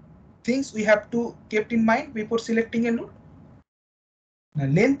the things we have to keep in mind before selecting a route? The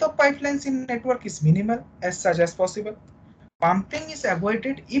length of pipelines in network is minimal as such as possible. Pumping is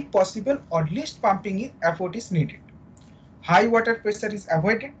avoided if possible, or least pumping effort is needed. High water pressure is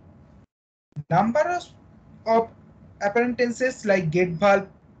avoided. Number of appendices like gate valve,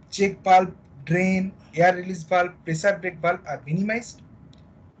 check valve, drain, air release valve, pressure brake valve are minimized.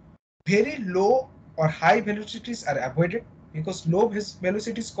 Very low or high velocities are avoided because low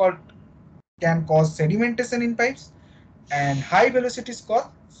velocities can cause sedimentation in pipes, and high velocities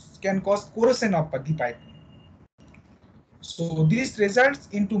can cause corrosion of the pipe. So this results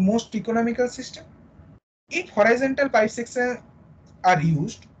into most economical system. If horizontal pipe sections are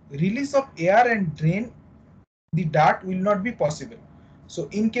used, release of air and drain the dirt will not be possible. So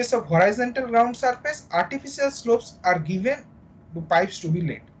in case of horizontal ground surface, artificial slopes are given to pipes to be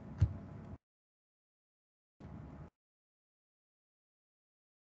laid.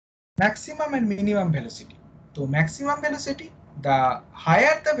 Maximum and minimum velocity. So maximum velocity, the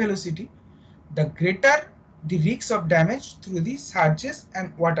higher the velocity, the greater the risk of damage through the surges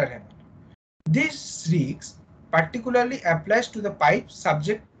and water hammer. This risk particularly applies to the pipe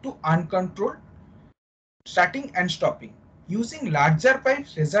subject to uncontrolled starting and stopping. Using larger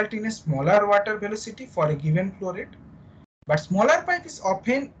pipes result in a smaller water velocity for a given flow rate, but smaller pipe is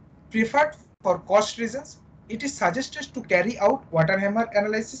often preferred for cost reasons. It is suggested to carry out water hammer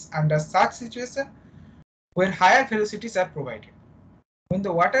analysis under such situation where higher velocities are provided. When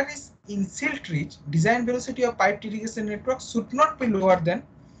the water is in silt rich, design velocity of pipe irrigation network should not be lower than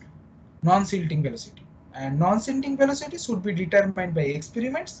non-silting velocity, and non-silting velocity should be determined by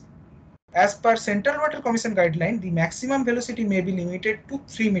experiments. As per Central Water Commission guideline, the maximum velocity may be limited to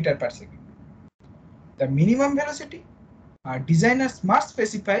 3 meter per second. The minimum velocity, designers must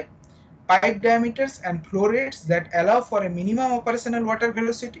specify pipe diameters and flow rates that allow for a minimum operational water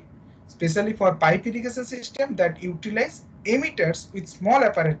velocity, especially for pipe irrigation system that utilize emitters with small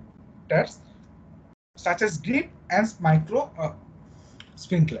apparatus such as drip and micro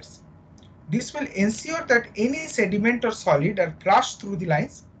sprinklers. This will ensure that any sediment or solid are flushed through the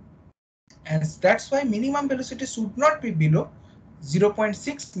lines, and that's why minimum velocity should not be below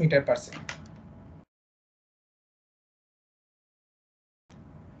 0.6 meter per second.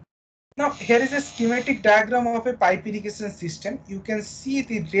 Now here is a schematic diagram of a pipe irrigation system. You can see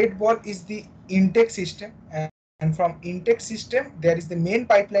the red ball is the intake system, and from intake system there is the main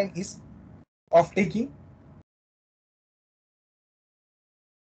pipeline is off taking,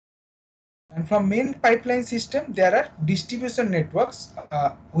 and from main pipeline system there are distribution networks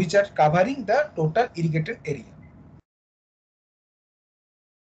which are covering the total irrigated area.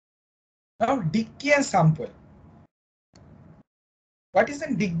 Now diggy and sample. What is a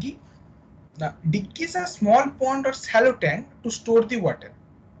diggy? Now, diggy is a small pond or shallow tank to store the water.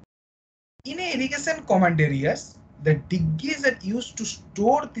 In irrigation command areas, the diggies are used to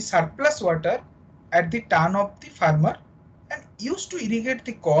store the surplus water at the turn of the farmer and used to irrigate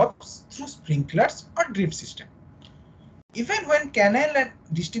the crops through sprinklers or drip system. Even when canal and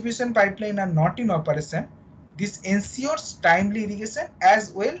distribution pipeline are not in operation, this ensures timely irrigation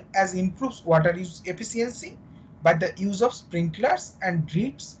as well as improves water use efficiency by the use of sprinklers and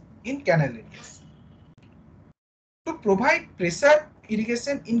drips in canal areas. To provide pressure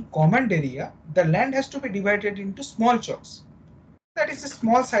irrigation in command area, the land has to be divided into small chokes. That is a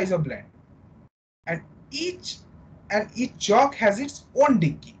small size of land. And each choke has its own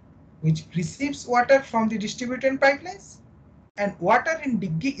diggy, which receives water from the distributed pipelines, and water in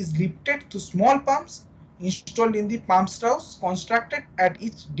diggy is lifted to small pumps installed in the pump house constructed at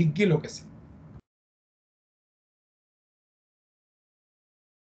each diggy location.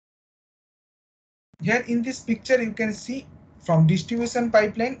 Here in this picture, you can see from distribution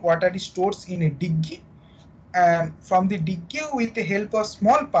pipeline, water is stored in a diggy, and from the diggy with the help of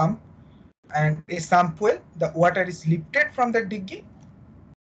small pump and a sump well, the water is lifted from the diggy,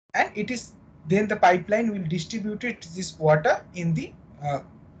 and it is then the pipeline will distribute this water in the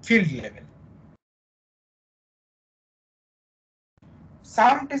field level.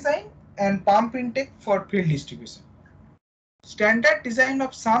 Sump design and pump intake for field distribution. Standard design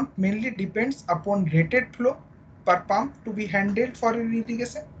of sump mainly depends upon rated flow per pump to be handled for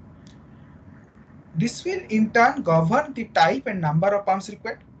irrigation. This will in turn govern the type and number of pumps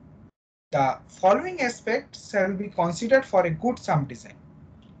required. The following aspects shall be considered for a good sump design: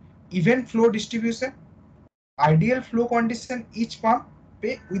 even flow distribution, ideal flow condition each pump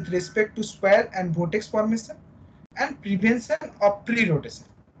with respect to swell and vortex formation, and prevention of pre-rotation.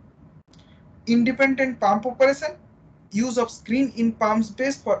 Independent pump operation, use of screen in pump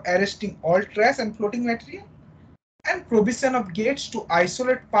space for arresting all trash and floating material, and provision of gates to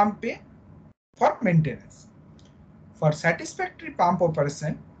isolate pump bay for maintenance. For satisfactory pump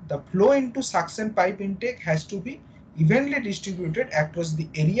operation, the flow into suction pipe intake has to be evenly distributed across the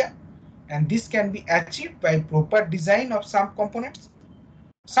area, and this can be achieved by proper design of sump components.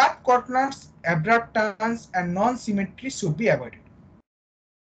 Sharp corners, abrupt turns, and non-symmetry should be avoided.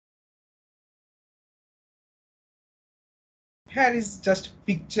 Here is just a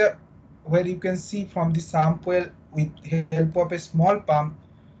picture where you can see from the sump well with help of a small pump,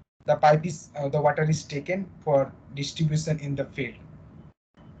 the pipe is the water is taken for distribution in the field.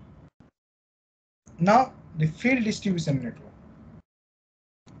 Now the field distribution network.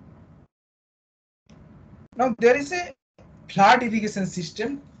 Now there is a flood irrigation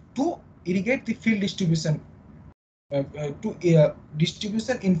system to irrigate the field distribution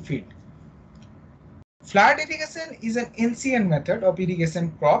distribution in field. Flood irrigation is an ancient method of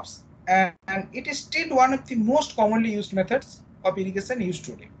irrigation crops, and it is still one of the most commonly used methods of irrigation used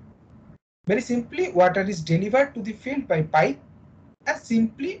today. Very simply, water is delivered to the field by pipe and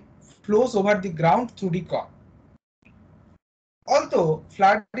simply flows over the ground through the crop. Although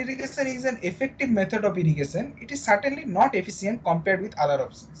flood irrigation is an effective method of irrigation, it is certainly not efficient compared with other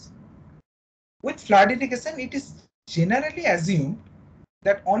options. With flood irrigation, it is generally assumed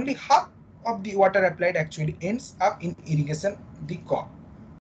that only half of the water applied actually ends up in irrigation the crop,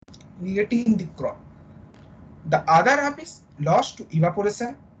 irrigating the crop. The other half is lost to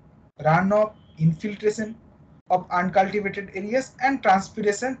evaporation, runoff, infiltration of uncultivated areas, and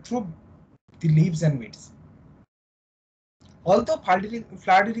transpiration through the leaves and weeds. Although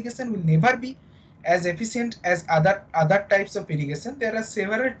flood irrigation will never be as efficient as other types of irrigation, there are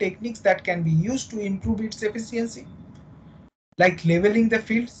several techniques that can be used to improve its efficiency, like leveling the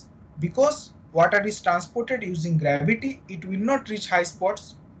fields. Because water is transported using gravity, it will not reach high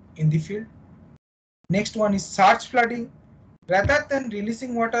spots in the field. Next one is surge flooding. Rather than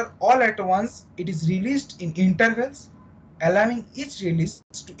releasing water all at once, it is released in intervals, allowing each release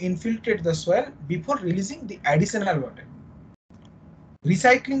to infiltrate the soil before releasing the additional water.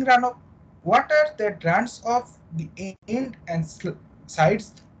 Recycling runoff. Water that runs off the end and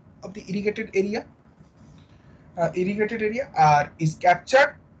sides of the irrigated area is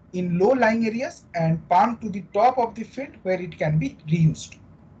captured in low-lying areas and pumped to the top of the field where it can be reused.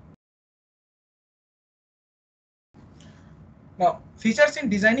 Now, features in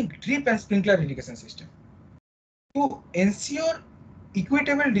designing drip and sprinkler irrigation system. To ensure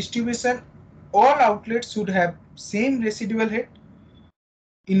equitable distribution, all outlets should have same residual head.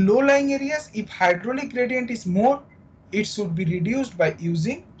 In low-lying areas, if hydraulic gradient is more, it should be reduced by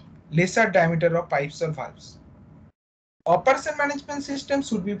using lesser diameter of pipes or valves. Operation management system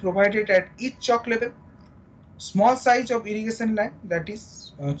should be provided at each choke level. Small size of irrigation line, that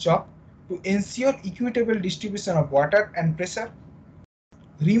is choke, to ensure equitable distribution of water and pressure.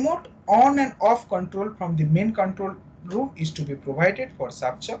 Remote on and off control from the main control room is to be provided for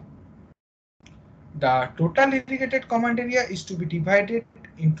sub-choke. The total irrigated command area is to be divided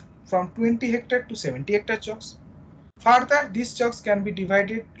from 20 hectare to 70 hectare chokes. Further, these chokes can be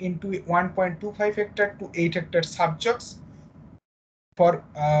divided into 1.25 hectare to 8 hectare sub-chokes for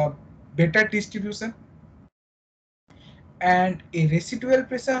better distribution. And a residual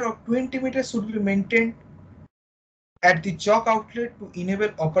pressure of 20 meters should be maintained at the choke outlet to enable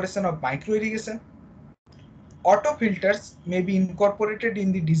operation of micro irrigation. Auto filters may be incorporated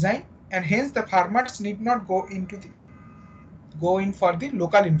in the design, and hence the farmers need not go in for the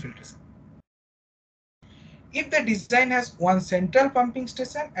local infiltration. If the design has one central pumping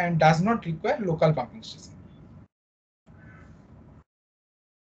station and does not require local pumping station.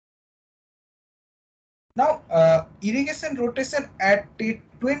 Now, irrigation rotation at a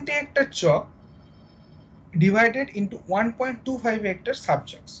 20 hectare choke divided into 1.25 hectare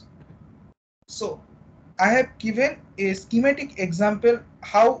subjects. So I have given a schematic example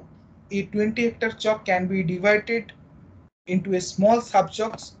how a 20 hectare chalk can be divided into a small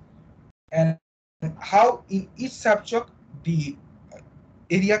subjects, and how in each subchalk the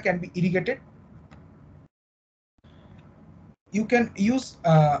area can be irrigated. You can use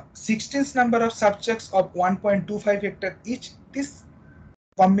 16th number of subjects of 1.25 hectare each. This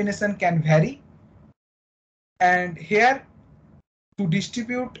combination can vary, and here to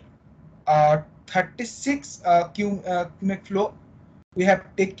distribute 36 cubic flow, we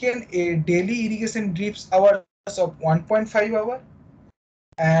have taken a daily irrigation drips hours of 1.5 hour,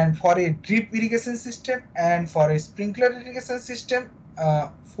 and for a drip irrigation system and for a sprinkler irrigation system,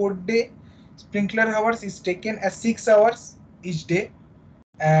 4-day sprinkler hours is taken as 6 hours each day,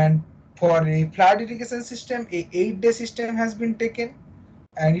 and for a flood irrigation system a 8-day system has been taken,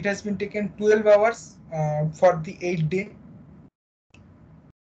 and it has been taken 12 hours for the 8-day.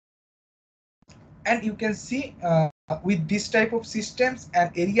 And you can see with this type of systems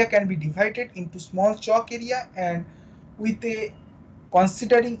an area can be divided into small chalk area, and with a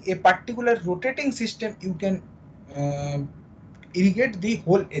considering a particular rotating system you can irrigate the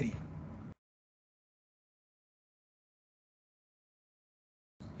whole area.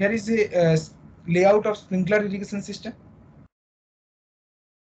 Here is a layout of sprinkler irrigation system.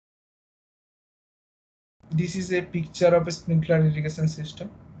 This is a picture of a sprinkler irrigation system,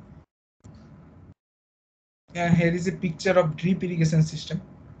 and here is a picture of drip irrigation system.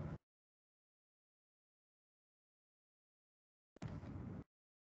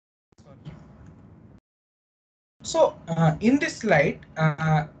 So in this slide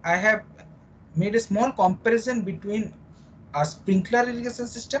I have made a small comparison between a sprinkler irrigation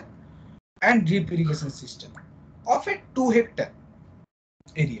system and drip irrigation system of a 2 hectare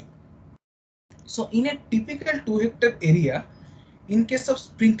area. So in a typical 2 hectare area, in case of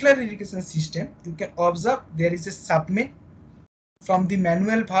sprinkler irrigation system, you can observe there is a submain from the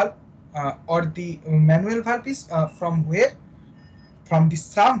manual valve, or the manual valve is from where, from the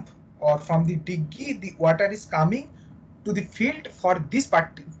sump or from the diggy the water is coming to the field for this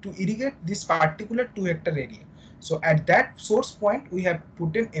part to irrigate this particular 2 hectare area. So at that source point we have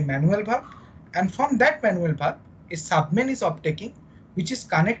put in a manual valve, and from that manual valve a submain is uptaking which is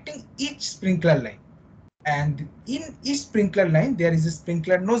connecting each sprinkler line, and in each sprinkler line there is a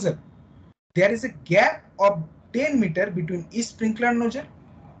sprinkler nozzle. There is a gap of 10 meter between each sprinkler nozzle,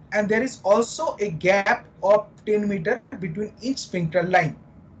 and there is also a gap of 10 meter between each sprinkler line.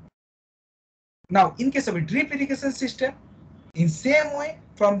 Now in case of a drip irrigation system, in same way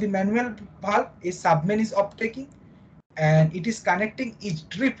from the manual valve a submain is uptaking and it is connecting each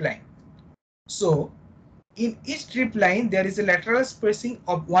drip line. So in each drip line there is a lateral spacing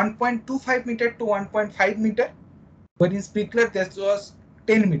of 1.25 meter to 1.5 meter, but in sprinkler that was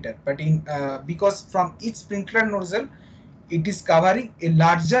 10 meter, but in because from each sprinkler nozzle it is covering a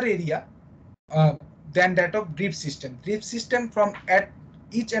larger area than that of drip system. Drip system from at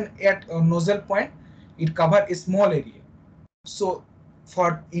each and at nozzle point it cover a small area. So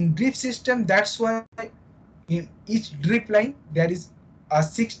for in drip system, that's why in each drip line there is a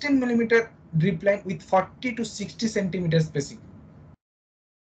 16 millimeter drip line with 40 to 60 centimeter spacing.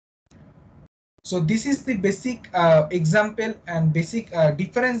 So this is the basic example and basic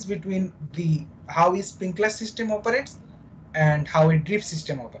difference between the how a sprinkler system operates and how a drip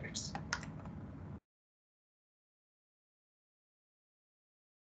system operates.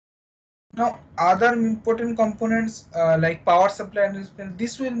 Now other important components like power supply and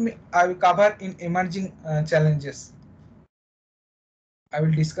this I will cover in emerging challenges. I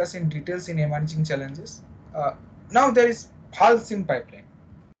will discuss in details in emerging challenges. Now there is valves in pipeline.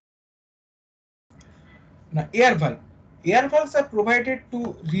 Now air valve. Air valves are provided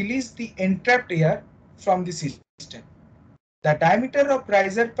to release the entrapped air from the system. The diameter of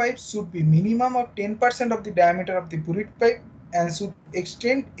riser pipe should be minimum of 10% of the diameter of the bullet pipe and should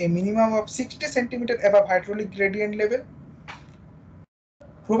extend a minimum of 60 centimeter above hydraulic gradient level.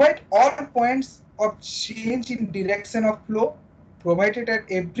 Provide all points of change in direction of flow provided at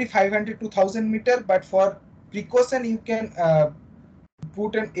every 500 to 1000 meter, but for precaution you can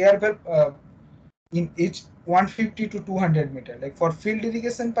put an air valve in each 150 to 200 meter. Like for field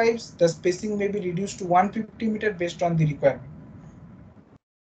irrigation pipes, the spacing may be reduced to 150 meter based on the requirement.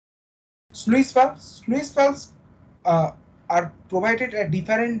 Sluice valves. Sluice valves are provided at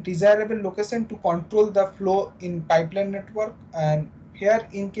different desirable location to control the flow in pipeline network, and here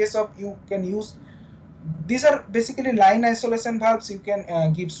in case of you can use, these are basically line isolation valves. You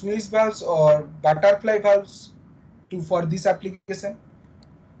can give sluice valves or butterfly valves to for this application.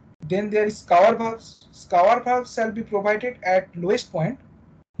 Then there is scour valves. Scour valves shall be provided at lowest point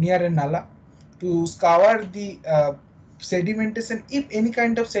near a nala to scour the sedimentation if any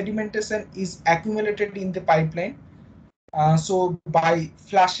kind of sedimentation is accumulated in the pipeline. So by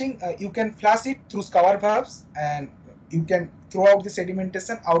flushing, you can flush it through scour valves and you can throw out the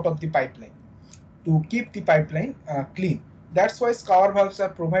sedimentation out of the pipeline to keep the pipeline clean. That's why scour valves are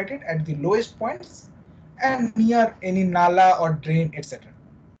provided at the lowest points and near any nala or drain, etc.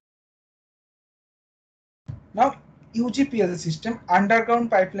 Now, UGPL system, underground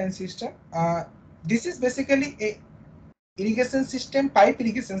pipeline system. This is basically a irrigation system, pipe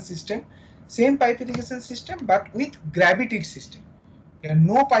irrigation system, same pipe irrigation system, but with gravity system.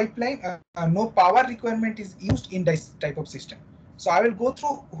 No pipeline, no power requirement is used in this type of system. So I will go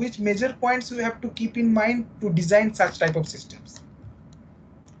through which major points we have to keep in mind to design such type of systems.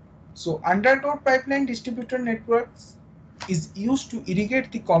 So underground pipeline distributor networks is used to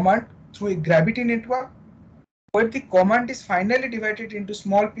irrigate the command through a gravity network, where the command is finally divided into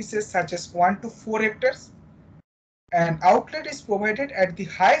small pieces such as 1 to 4 hectares. An outlet is provided at the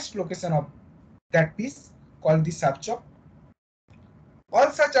highest location of that piece called the subchoke. All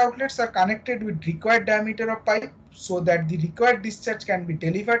such outlets are connected with required diameter of pipe so that the required discharge can be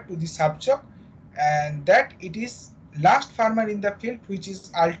delivered to the subchoke and that it is last farmer in the field, which is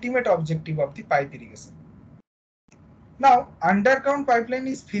ultimate objective of the pipe irrigation. Now, underground pipeline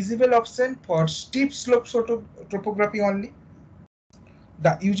is feasible option for steep slope topography only.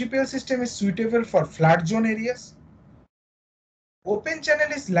 The UGPL system is suitable for flood zone areas. Open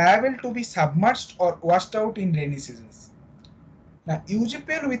channel is liable to be submerged or washed out in rainy seasons. Now,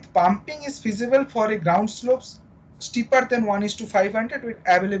 UGPL with pumping is feasible for a ground slopes steeper than 1:500 with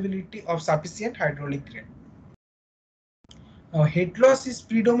availability of sufficient hydraulic drain. Now, head loss is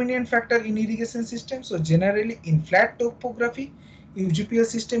predominant factor in irrigation system. So generally in flat topography, UGPL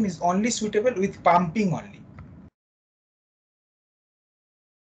system is only suitable with pumping only.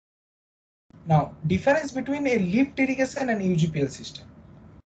 Now, difference between a lift irrigation and UGPL system.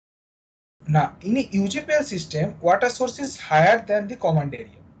 Now, in a UGPL system, water source is higher than the command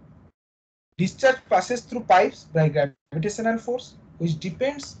area. Discharge passes through pipes by gravitational force, which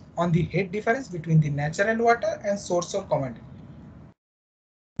depends on the head difference between the natural water and source or command area.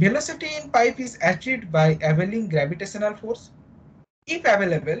 Velocity in pipe is achieved by availing gravitational force. If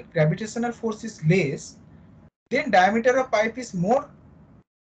available, gravitational force is less, then diameter of pipe is more.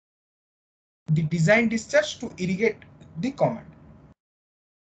 The design discharge to irrigate the command.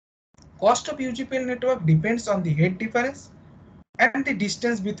 Cost of UGPL network depends on the head difference and the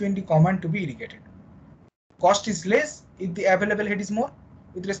distance between the command to be irrigated. Cost is less if the available head is more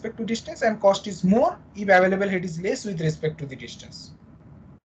with respect to distance, and cost is more if available head is less with respect to the distance.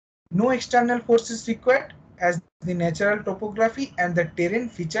 No external force is required as the natural topography and the terrain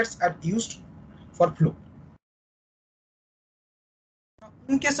features are used for flow.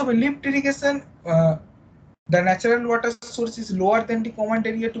 In case of a lift irrigation, the natural water source is lower than the command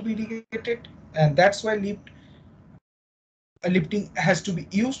area to be irrigated, and that's why lifting has to be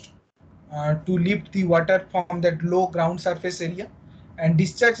used to lift the water from that low ground surface area, and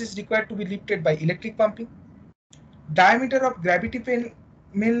discharge is required to be lifted by electric pumping. Diameter of gravity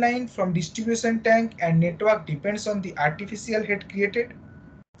main line from distribution tank and network depends on the artificial head created.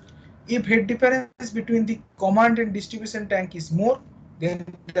 If head difference between the command and distribution tank is more, then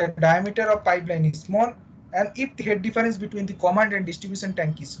the diameter of pipeline is small, and if the head difference between the command and distribution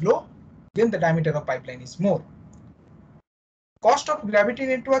tank is low, then the diameter of pipeline is more. Cost of gravity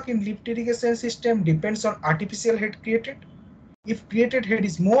network in lift irrigation system depends on artificial head created. If created head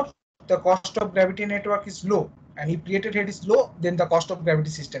is more, the cost of gravity network is low, and if created head is low, then the cost of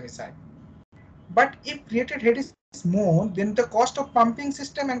gravity system is high. But if created head is more, then the cost of pumping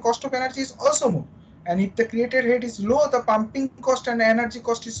system and cost of energy is also more. And if the created head is low, the pumping cost and energy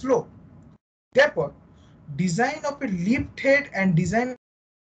cost is low. Therefore, design of a lift head and design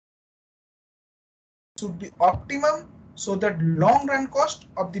should be optimum so that long run cost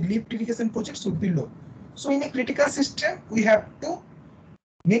of the lift irrigation project should be low. So in a critical system, we have to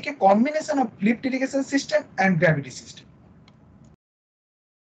make a combination of lift irrigation system and gravity system.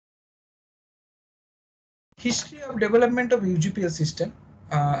 History of development of UGPL system.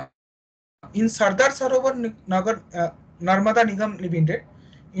 In Sardar Sarovar Nagar Narmada Nigam Limited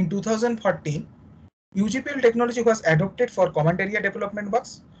in 2014, UGPL technology was adopted for command area development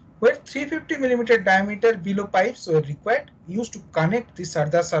works, where 350 mm diameter below pipes were required used to connect the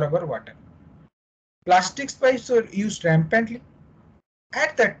Sardar Sarovar water. Plastics pipes were used rampantly.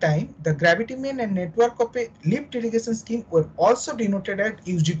 At that time, the gravity main and network of a lift irrigation scheme were also denoted as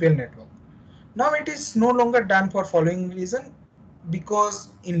UGPL network. Now it is no longer done for following reason. because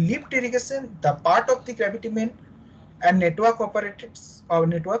in lift irrigation, the part of the gravity main and network operates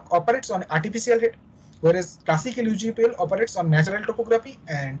on artificial head, whereas classical UGPL operates on natural topography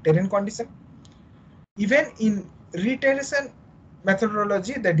and terrain condition. Even in reiteration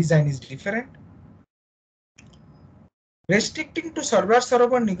methodology, the design is different. Restricting to Sarwar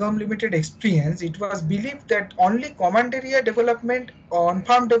Sarovar Nigam Limited experience, it was believed that only command area development or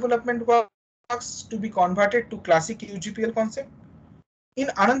on-farm development works to be converted to classic UGPL concept. In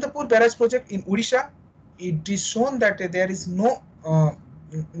Anandapur Barrage project in Odisha, it is shown that there is no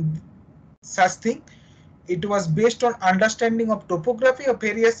such thing. It was based on understanding of topography of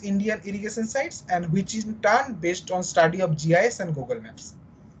various Indian irrigation sites, and which in turn based on study of GIS and Google Maps.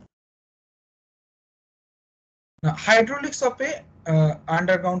 Now, hydraulics of a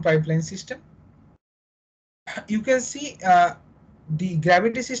underground pipeline system. You can see the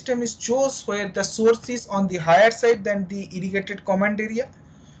gravity system is chose where the source is on the higher side than the irrigated command area.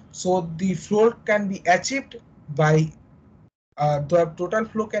 So the flow can be achieved by the total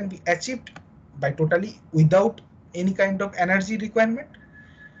flow can be achieved by totally without any kind of energy requirement.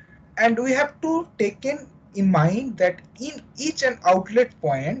 And we have to take in mind that in each and outlet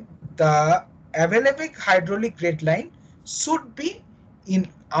point, the available hydraulic grade line should be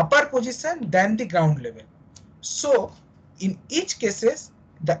in upper position than the ground level. So in each cases,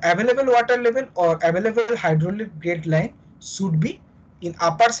 the available water level or available hydraulic grade line should be in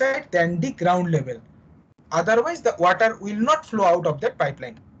upper side than the ground level. Otherwise, the water will not flow out of that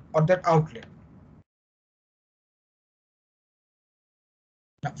pipeline or that outlet.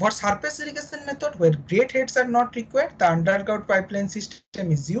 Now, for surface irrigation method where grade heads are not required, the underground pipeline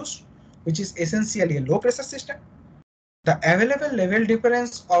system is used, which is essentially a low pressure system. The available level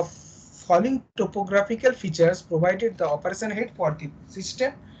difference of falling topographical features provided the operation head for the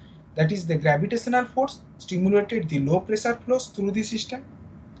system, that is the gravitational force, stimulated the low pressure flows through the system.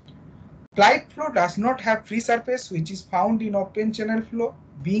 Glide flow does not have free surface, which is found in open channel flow.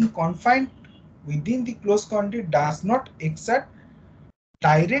 Being confined within the closed conduit does not exert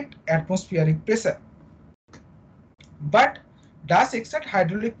direct atmospheric pressure, but does exert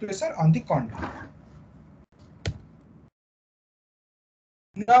hydraulic pressure on the conduit.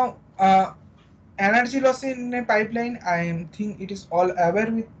 Now, energy loss in a pipeline, I think it is all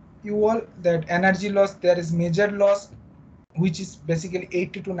aware with you all that energy loss, there is major loss, which is basically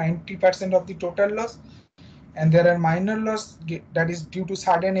 80 to 90% of the total loss, and there are minor loss that is due to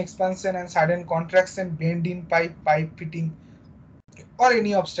sudden expansion and sudden contraction, bend in pipe, pipe fitting, or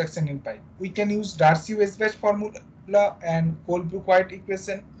any obstruction in pipe. We can use Darcy-Weisbach formula and Colebrook-White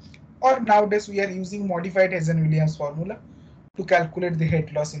equation, or nowadays we are using modified Hazen-Williams formula to calculate the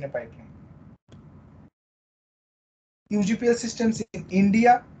head loss in a pipeline. UGPL systems in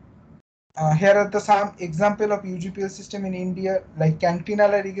India. Here are some example of UGPL system in India, like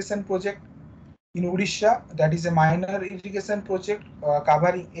Cantinala irrigation project in Odisha, that is a minor irrigation project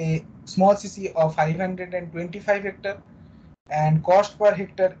covering a small CC of 525 hectare, and cost per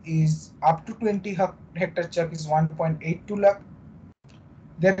hectare is up to 20 hectare chuck is 1.82 lakh.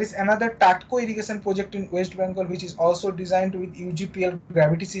 There is another TATCO irrigation project in West Bengal, which is also designed with UGPL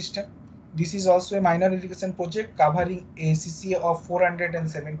gravity system. This is also a minor irrigation project covering a CCA of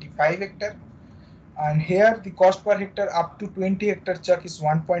 475 hectare. And here the cost per hectare up to 20 hectare chuck is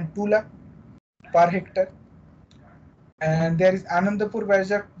 1.2 lakh per hectare. And there is Anandapur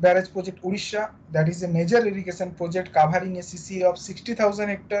Barrage project Odisha, that is a major irrigation project covering a CCA of 60,000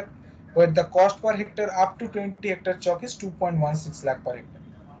 hectare, where the cost per hectare up to 20 hectare chuck is 2.16 lakh per hectare.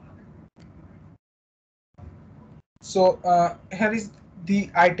 So here is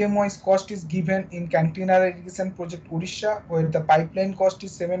the item wise cost is given in Cantinala irrigation project Odisha, where the pipeline cost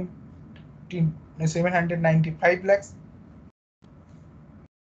is 795 lakhs.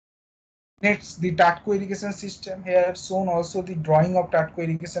 Next, the TATCO irrigation system. Here I have shown also the drawing of TATCO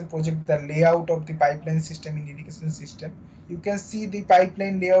irrigation project, the layout of the pipeline system in irrigation system. You can see the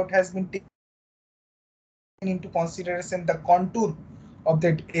pipeline layout has been taken into consideration the contour of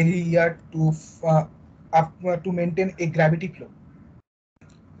that area to maintain a gravity flow.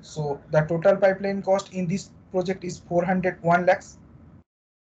 So the total pipeline cost in this project is 401 lakhs.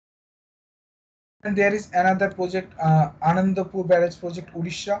 And there is another project, Anandapur Barrage project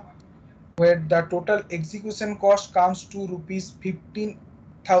Odisha, where the total execution cost comes to rupees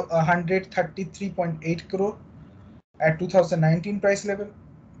 1,533.8 crore at 2019 price level.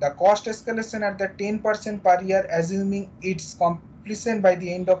 The cost escalation at the 10% per year, assuming its completion by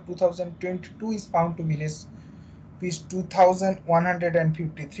the end of 2022, is found to be less. Is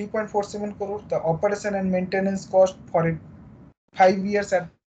 2,153.47 crore. The operation and maintenance cost for 5 years at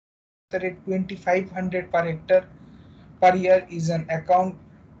the rate 2,500 per hectare per year is an account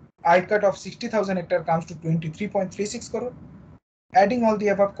ICUT of 60,000 hectare comes to 23.36 crore. Adding all the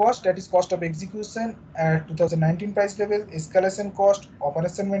above cost, that is cost of execution at 2019 price level, escalation cost,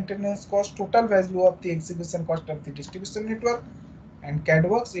 operation maintenance cost, total value of the execution cost of the distribution network, and CAD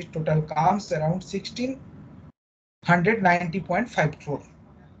works, it total comes around 1690.5 crore.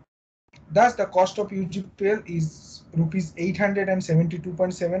 Thus, the cost of UGPL is rupees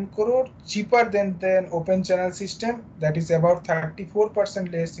 872.7 crore, cheaper than the open channel system, that is about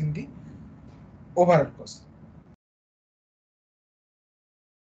 34% less in the overall cost.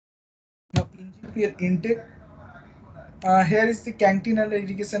 Now, UGPL intake. Here is the cantinal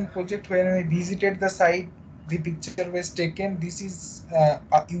irrigation project where I visited the site. The picture was taken. This is a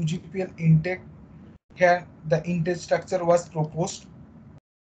UGPL intake. Here, the intake structure was proposed.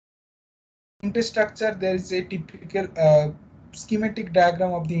 Intake structure, there is a typical schematic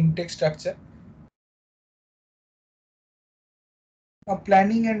diagram of the intake structure.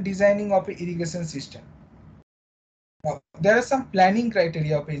 Planning and designing of an irrigation system. There are some planning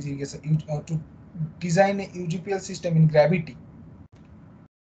criteria of irrigation to design a UGPL system in gravity.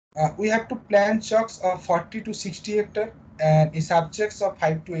 We have to plan chocks of 40 to 60 hectare and subjects of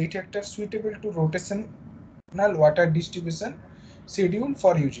 5 to 8 hectares suitable to rotational water distribution schedule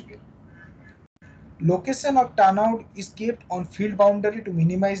for UGPL. Location of turnout is kept on field boundary to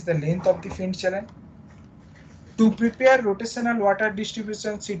minimize the length of the field channel. To prepare rotational water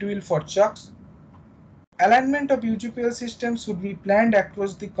distribution schedule for chocks, alignment of UGPL system should be planned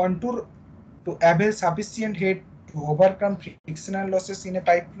across the contour to avail sufficient height to overcome frictional losses in a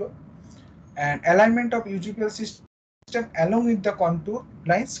pipe flow. And alignment of UGPL system along with the contour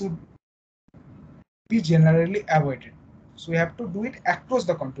lines should be generally avoided. So we have to do it across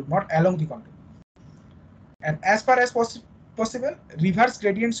the contour, not along the contour. And as far as possible, reverse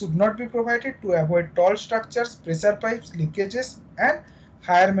gradient should not be provided to avoid tall structures, pressure pipes, leakages, and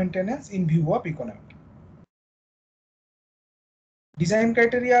higher maintenance in view of economy. Design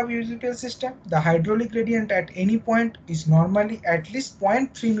criteria of UGPL system. The hydraulic gradient at any point is normally at least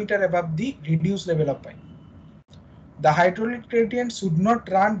 0.3 meter above the reduced level of pipe. The hydraulic gradient should not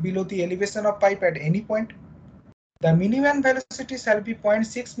run below the elevation of pipe at any point. The minimum velocity shall be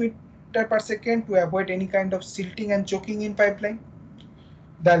 0.6 meter per second to avoid any kind of silting and choking in pipeline.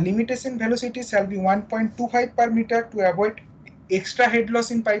 The limitation velocity shall be 1.25 per meter to avoid extra head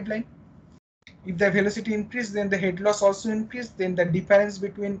loss in pipeline. If the velocity increase, then the head loss also increase, then the difference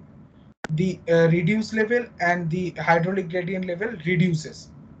between the reduced level and the hydraulic gradient level reduces.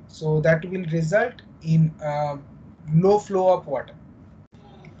 So that will result in low flow of water.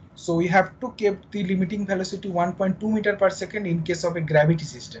 So we have to keep the limiting velocity 1.2 meter per second in case of a gravity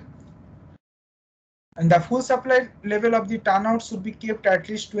system. And the full supply level of the turnout should be kept at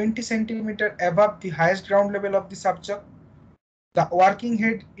least 20 centimeter above the highest ground level of the subjob. The working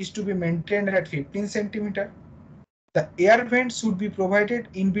head is to be maintained at 15 centimeter. The air vent should be provided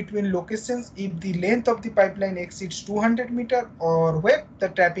in between locations if the length of the pipeline exceeds 200 meter or where the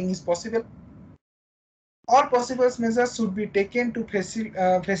tapping is possible. All possible measures should be taken to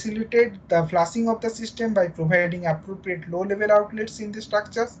facilitate the flushing of the system by providing appropriate low-level outlets in the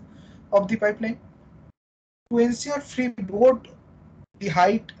structures of the pipeline. To ensure free board, the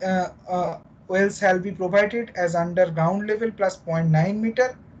height wells shall be provided as underground level plus 0.9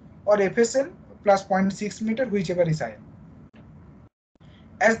 meter or FSL plus 0.6 meter, whichever is higher.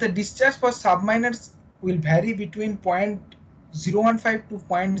 As the discharge for subminers will vary between 0.015 to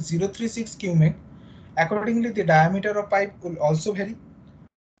 0.036 cubic, accordingly the diameter of pipe will also vary.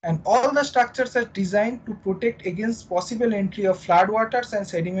 And all the structures are designed to protect against possible entry of flood waters and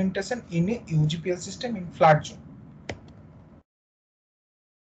sedimentation in a UGPL system in flood zone.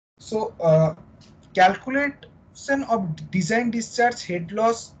 So calculation of design discharge head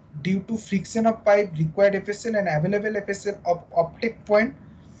loss due to friction of pipe, required FSL and available FSL of uptake point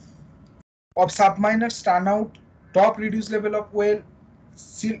of subminers turnout, top reduced level of well,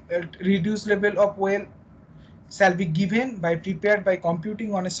 reduced level of well shall be given by prepared by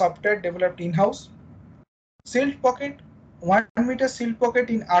computing on a software developed in-house. Silt pocket, 1 meter silt pocket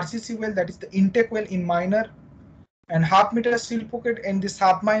in RCC well, that is the intake well in minor, and half meter silt pocket in the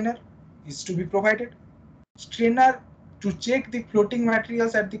subminer is to be provided. Strainer to check the floating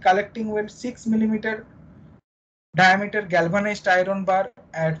materials at the collecting well, 6 millimeter diameter galvanized iron bar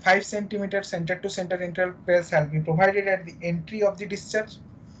at 5 centimeter center to center interface shall be provided at the entry of the discharge,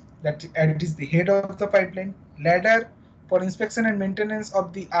 that is the head of the pipeline. Ladder for inspection and maintenance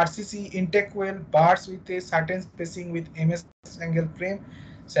of the RCC intake well, bars with a certain spacing with MS angle frame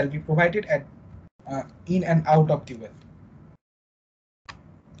shall be provided at in and out of the well.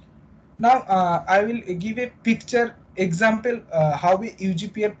 Now I will give a picture example how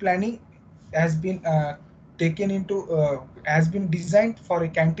UGPL planning has been taken into has been designed for a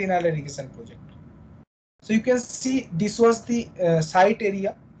cantinal irrigation project. So you can see this was the site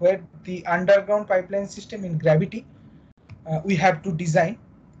area where the underground pipeline system in gravity we have to design,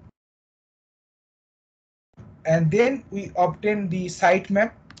 and then we obtain the site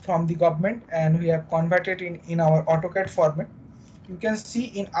map from the government and we have converted in our AutoCAD format. You can see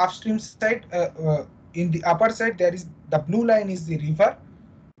in upstream side in the upper side there is the blue line is the river,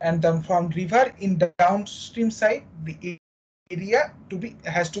 and then from river in downstream side the area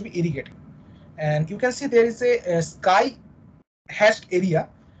has to be irrigated. And you can see there is a sky hashed area.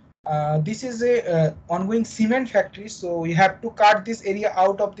 This is a ongoing cement factory, so we have to cut this area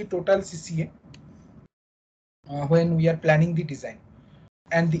out of the total CCA when we are planning the design.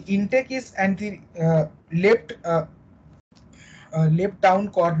 And the intake is and the left down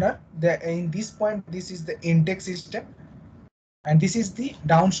corner. In this point, this is the intake system, and this is the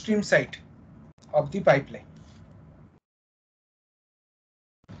downstream side of the pipeline.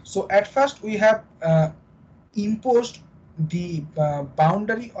 So at first we have imposed the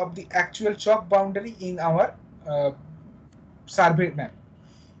boundary of the actual chalk boundary in our survey map.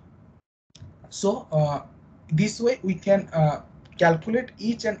 So this way we can calculate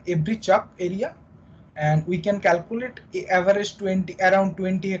each and every chalk area, and we can calculate average around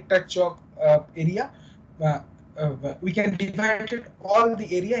 20 hectare chalk area. We can divide all the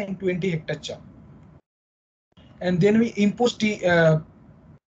area in 20 hectare chalk, and then we impose the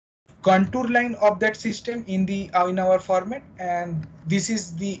contour line of that system in the in our format, and this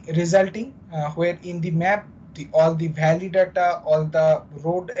is the resulting where in the map all the valley data, all the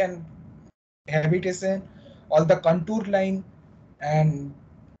road and habitation, all the contour line, and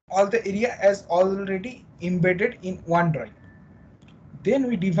all the area as already embedded in one drawing. Then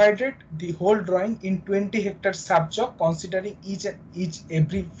we divided the whole drawing in 20 hectare subchalk, considering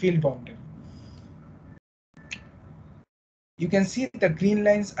every field boundary. You can see the green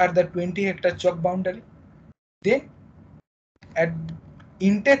lines are the 20 hectare chalk boundary. Then at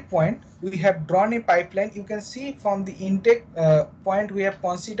intake point we have drawn a pipeline. You can see from the intake point we have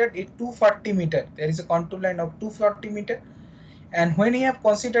considered a 240 meter. There is a contour line of 240 meter, and when we have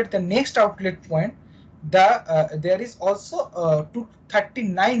considered the next outlet point, there is also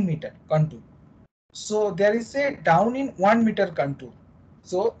 239 meter contour. So there is a down in 1 meter contour.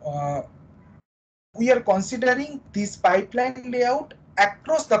 So we are considering this pipeline layout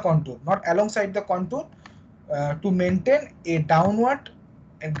across the contour, not alongside the contour, to maintain a downward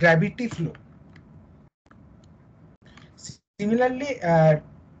gravity flow. Similarly,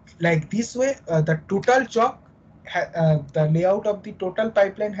 like this way, the total chalk, the layout of the total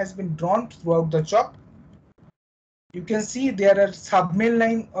pipeline has been drawn throughout the chalk. You can see there are submain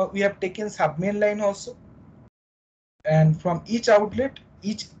line. We have taken submain line also, and from each outlet,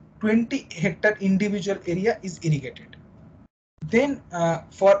 each 20 hectare individual area is irrigated. Then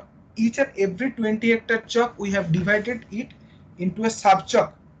for each and every 20 hectare chalk, we have divided it into a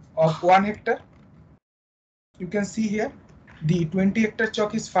subchalk of 1 hectare. You can see here the 20 hectare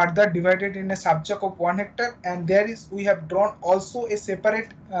chalk is further divided in a subchalk of 1 hectare, and there is we have drawn also a separate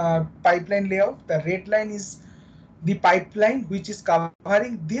pipeline layout. The red line is the pipeline which is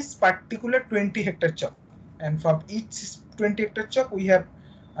covering this particular 20 hectare chalk, and from each 20 hectare chalk we have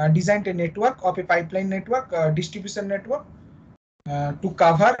designed a network of a pipeline network, distribution network, to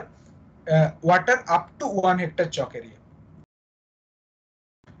cover water up to 1 hectare chalk area.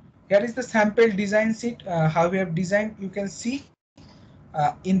 Here is the sample design sheet, how we have designed. You can see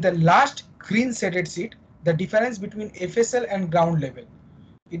in the last green shaded sheet the difference between FSL and ground level.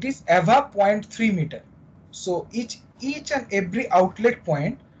 It is above 0.3 meter. So each and every outlet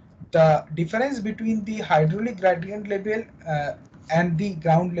point, the difference between the hydraulic gradient level and the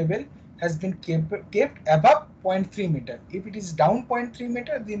ground level has been kept above 0.3 meter. If it is down 0.3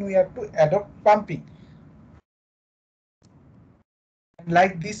 meter, then we have to adopt pumping. And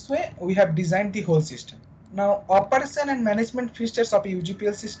like this way, we have designed the whole system. Now, operation and management features of a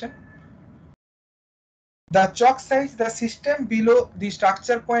UGPL system. The chalk size, the system below the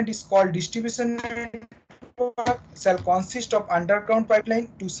structure point is called distribution network, shall consist of underground pipeline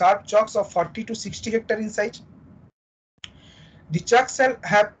to serve chalks of 40 to 60 hectare in size. The chalk shall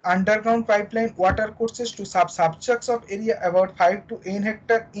have underground pipeline water courses to serve subchalks of area about 5 to 8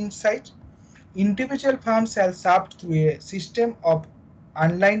 hectare in size. Individual farms shall serve through a system of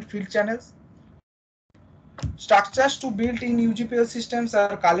unlined field channels. Structures to build in UGPL systems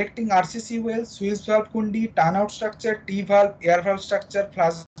are collecting RCC wells, Swiss valve kundi, turnout structure, T-valve, air valve structure,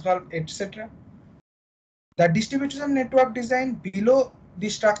 flush valve, etc. The distribution network design below the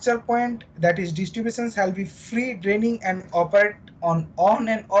structure point, that is distribution, shall be free draining and operate on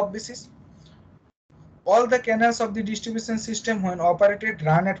and off basis. All the canals of the distribution system, when operated,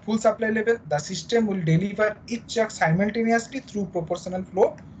 run at full supply level. The system will deliver each chuck simultaneously through proportional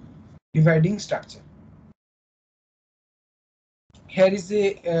flow dividing structure. Here is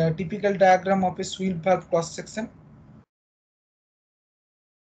a typical diagram of a sweep valve cross section.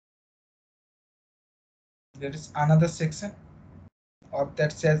 There is another section of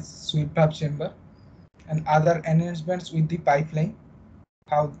that says sweep valve chamber and other arrangements with the pipeline,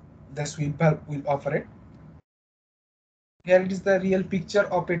 how the sweep valve will operate. Here it is the real picture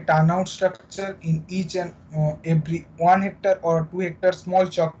of a turnout structure in each and every 1 hectare or 2 hectare small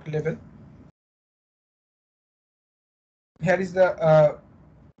chalk level. Here is the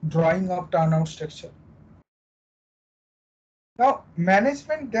drawing of turnout structure. Now,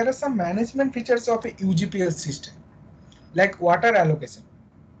 management, there are some management features of a UGPL system, like water allocation.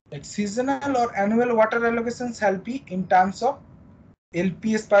 Like seasonal or annual water allocations shall be in terms of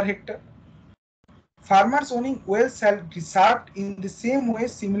LPS per hectare. Farmers owning wells shall be served in the same way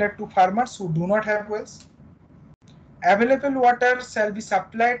similar to farmers who do not have wells. Available water shall be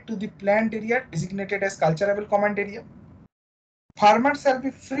supplied to the plant area designated as cultivable command area. Farmers shall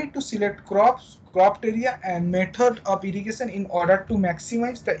be free to select crops, cropped area and method of irrigation in order to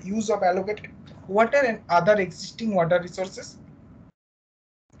maximize the use of allocated water and other existing water resources.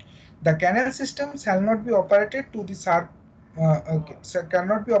 The canal system shall not be operated to the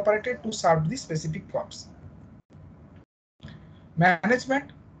cannot be operated to serve the specific crops.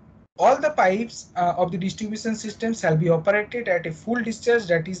 Management. All the pipes of the distribution system shall be operated at a full discharge,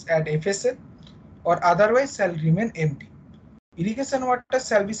 that is at FSL, or otherwise shall remain empty. Irrigation water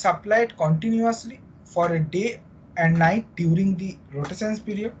shall be supplied continuously for a day and night during the rotations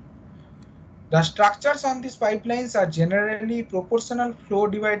period. The structures on these pipelines are generally proportional flow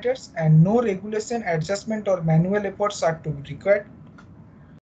dividers and no regulation, adjustment or manual efforts are to be required.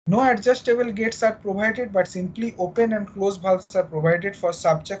 No adjustable gates are provided, but simply open and close valves are provided for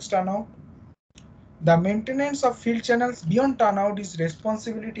subjects turnout. The maintenance of field channels beyond turnout is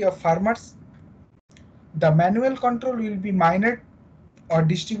responsibility of farmers. The manual control will be minor or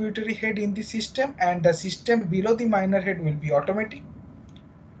distributory head in the system, and the system below the minor head will be automatic.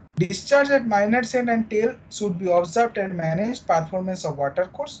 Discharge at minor's end and tail should be observed and managed. Performance of water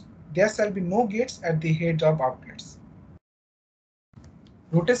course. There shall be no gates at the head of outlets.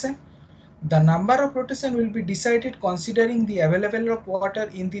 Rotation. The number of rotation will be decided considering the availability of water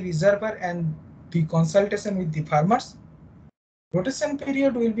in the reservoir and the consultation with the farmers. Rotation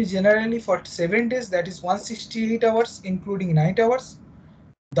period will be generally for 7 days, that is 168 hours including night hours.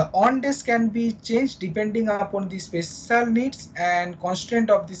 The on days can be changed depending upon the special needs and constraint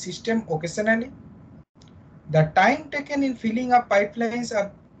of the system occasionally. The time taken in filling up pipelines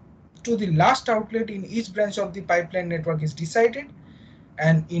up to the last outlet in each branch of the pipeline network is decided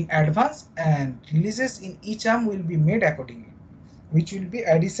and in advance, and releases in each arm will be made accordingly, which will be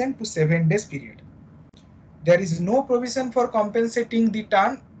addition to 7 days period. There is no provision for compensating the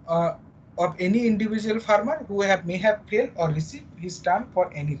turn of any individual farmer who may have failed or received his turn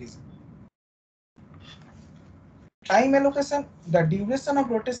for any reason. Time allocation. The duration of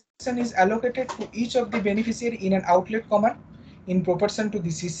rotation is allocated to each of the beneficiary in an outlet command in proportion to the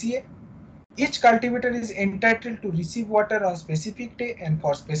CCA. Each cultivator is entitled to receive water on specific day and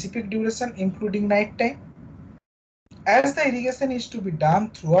for specific duration including night time. As the irrigation is to be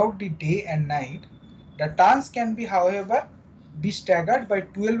done throughout the day and night, the turns can be, however, be staggered by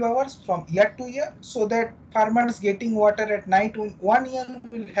 12 hours from year to year, so that farmers getting water at night in 1 year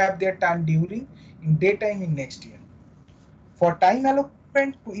will have their turn during in daytime in next year. For time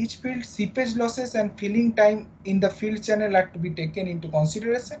allotment to each field, seepage losses and filling time in the field channel are to be taken into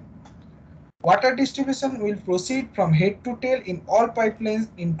consideration. Water distribution will proceed from head to tail in all pipelines,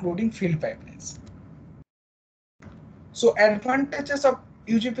 including field pipelines. So advantages of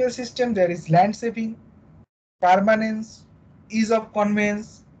UGPL system, there is land saving, permanence, ease of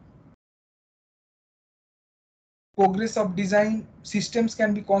conveyance, progress of design. Systems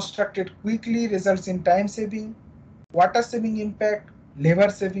can be constructed quickly, results in time saving, water saving impact, labor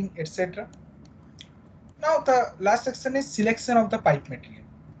saving, etc. Now the last section is selection of the pipe material.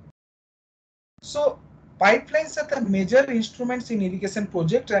 So pipelines are the major instruments in irrigation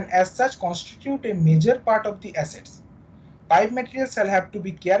project and as such constitute a major part of the assets. Pipe materials shall have to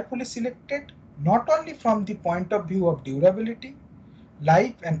be carefully selected, not only from the point of view of durability,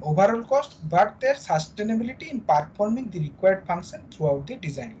 life and overall cost, but their sustainability in performing the required function throughout the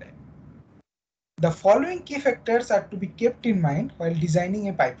design life. The following key factors are to be kept in mind while designing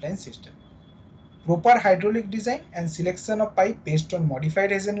a pipeline system. proper hydraulic design and selection of pipe based on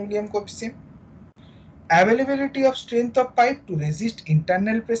modified Hazen-Williams coefficient, availability of strength of pipe to resist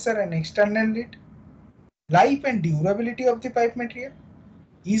internal pressure and external lead, life and durability of the pipe material,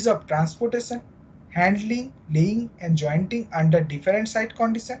 ease of transportation, handling, laying and jointing under different site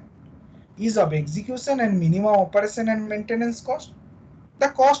conditions, ease of execution and minimum operation and maintenance cost. The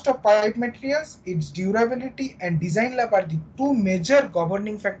cost of pipe materials, its durability and design lab are the two major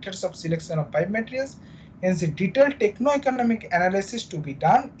governing factors of selection of pipe materials. Hence, a detailed techno-economic analysis to be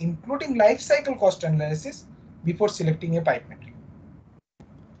done, including life cycle cost analysis before selecting a pipe material.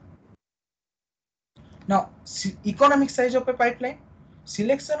 Now, economic size of a pipeline.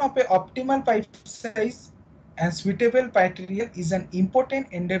 Selection of an optimal pipe size and suitable pipe material is an important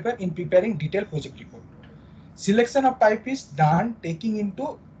endeavor in preparing detailed project report. Selection of pipe is done taking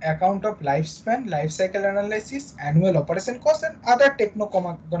into account of lifespan, life cycle analysis, annual operation cost, and other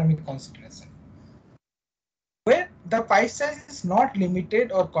techno-economic considerations. Where the pipe size is not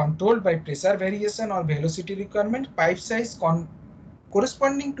limited or controlled by pressure variation or velocity requirement, pipe size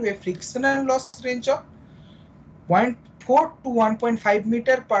corresponding to a frictional loss range of 0.4 to 1.5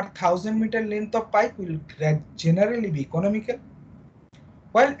 meter per 1000 meter length of pipe will generally be economical.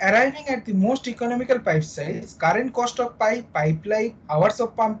 While arriving at the most economical pipe size, current cost of pipe, pipe life, hours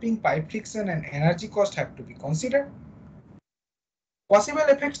of pumping, pipe friction and energy cost have to be considered. Possible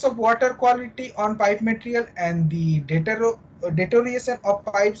effects of water quality on pipe material and the deterioration of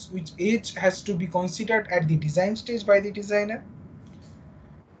pipes which age has to be considered at the design stage by the designer.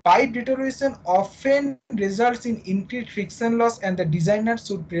 Pipe deterioration often results in increased friction loss and the designer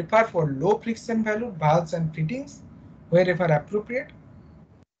should prefer for low friction value valves and fittings wherever appropriate.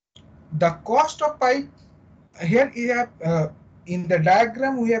 The cost of pipe, here we have in the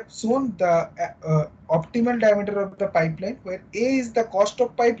diagram we have shown the optimal diameter of the pipeline where A is the cost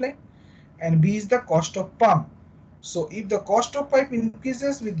of pipeline and B is the cost of pump. So if the cost of pipe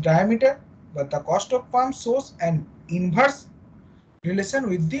increases with diameter but the cost of pump shows an inverse relation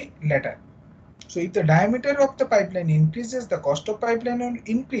with the latter. So if the diameter of the pipeline increases, the cost of pipeline will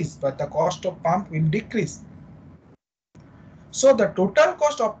increase but the cost of pump will decrease. So the total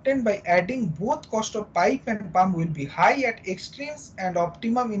cost obtained by adding both cost of pipe and pump will be high at extremes and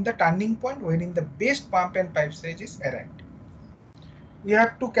optimum in the turning point wherein the best pump and pipe size is arrived. We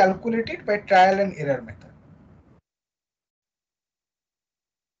have to calculate it by trial and error method.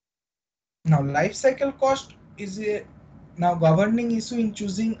 Now life cycle cost is a now governing issue in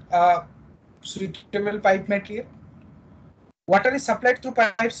choosing a suitable pipe material. Water is supplied through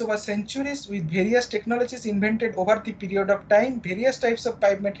pipes over centuries with various technologies invented over the period of time. Various types of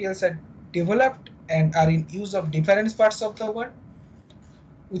pipe materials are developed and are in use of different parts of the world.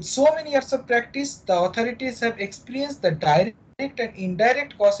 With so many years of practice, the authorities have experienced the direct and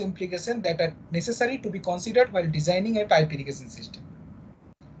indirect cost implications that are necessary to be considered while designing a pipe irrigation system.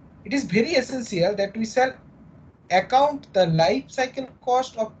 It is very essential that we shall account the life cycle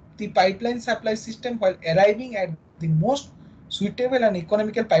cost of the pipeline supply system while arriving at the most suitable and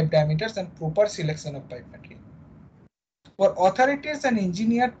economical pipe diameters and proper selection of pipe material. For authorities and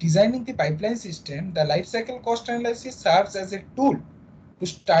engineers designing the pipeline system, the life cycle cost analysis serves as a tool to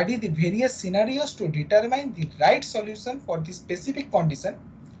study the various scenarios to determine the right solution for the specific condition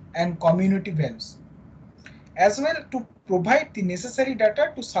and community values, as well to provide the necessary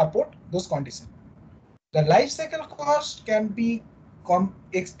data to support those conditions. The life cycle cost can be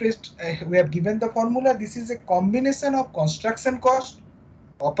expressed, we have given the formula. This is a combination of construction cost,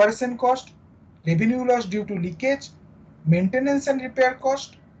 operation cost, revenue loss due to leakage, maintenance and repair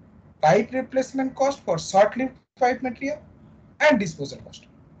cost, pipe replacement cost for short-lived pipe material, and disposal cost.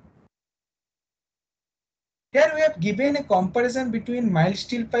 Here we have given a comparison between mild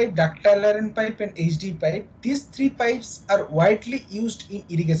steel pipe, ductile iron pipe, and HD pipe. These three pipes are widely used in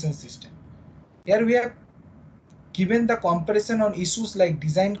irrigation system. Here we have given the comparison on issues like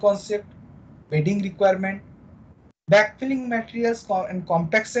design concept, bedding requirement, backfilling materials and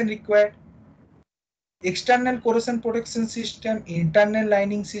compaction required, external corrosion protection system, internal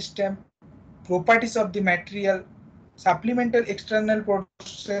lining system, properties of the material, supplemental external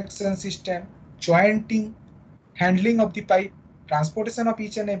protection system, jointing, handling of the pipe, transportation of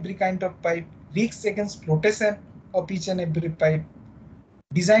each and every kind of pipe, risks against flotation of each and every pipe,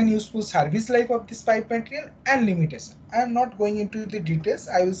 design useful service life of this pipe material, and limitation. I am not going into the details.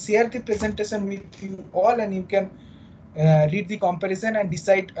 I will share the presentation with you all and you can read the comparison and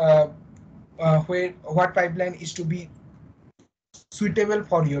decide what pipeline is to be suitable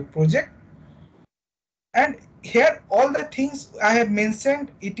for your project. And here all the things I have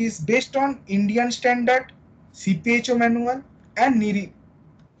mentioned, it is based on Indian standard, CPHO manual and NIRI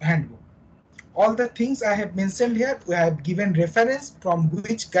handbook. all the things I have mentioned here, we have given reference from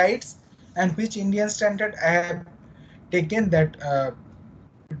which guides and which Indian standard I have taken that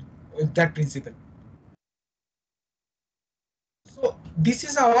principle. So this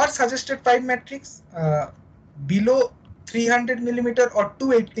is our suggested pipe matrix. Below 300 millimeter or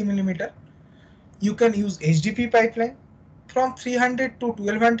 280 millimeter, you can use HDP pipeline. From 300 to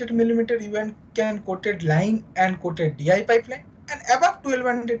 1200 millimeter, you can coated line and coated DI pipeline, and above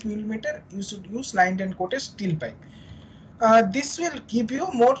 1200 millimeter, you should use lined and coated steel pipe. This will give you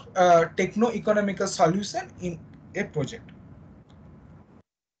more techno-economical solution in a project.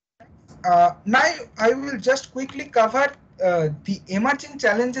 Now I will just quickly cover the emerging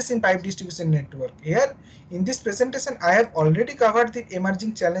challenges in pipe distribution network. Here in this presentation, I have already covered the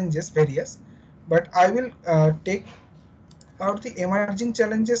emerging challenges various, but I will take out the emerging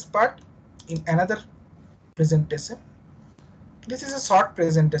challenges part in another presentation. This is a short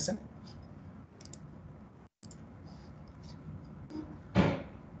presentation.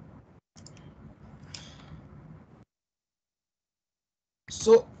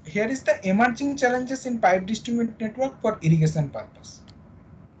 So here is the emerging challenges in pipe distribution network for irrigation purpose.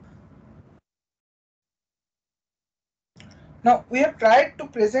 Now we have tried to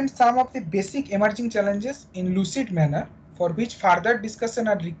present some of the basic emerging challenges in lucid manner, for which further discussion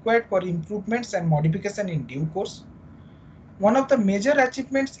are required for improvements and modification in due course. One of the major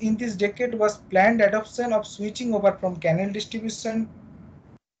achievements in this decade was planned adoption of switching over from canal distribution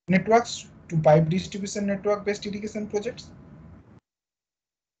networks to pipe distribution network based irrigation projects.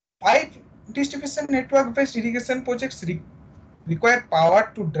 Pipe distribution network based irrigation projects require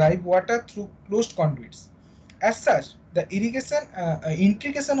power to drive water through closed conduits. As such, the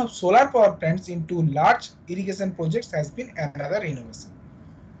integration of solar power plants into large irrigation projects has been another innovation.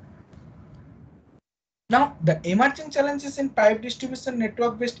 Now, the emerging challenges in pipe distribution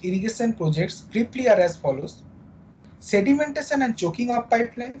network-based irrigation projects briefly are as follows: sedimentation and choking of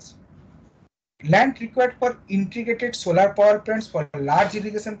pipelines, land required for integrated solar power plants for large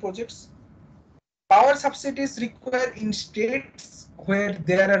irrigation projects, power subsidies required in states where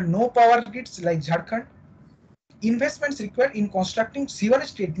there are no power grids like Jharkhand, investments required in constructing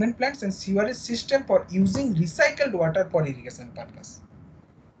sewerage treatment plants and sewerage system for using recycled water for irrigation purpose.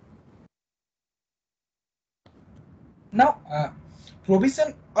 Now,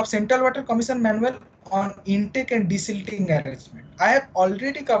 provision of Central Water Commission manual on intake and desilting arrangement. I have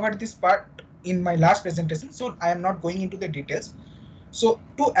already covered this part in my last presentation, so I am not going into the details. So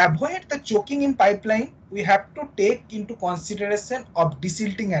to avoid the choking in pipeline, we have to take into consideration of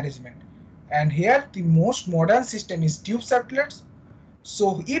desilting arrangement. And here the most modern system is tube circulates.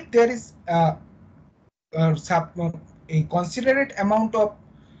 So if there is a considerate amount of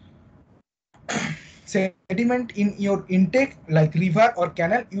sediment in your intake like river or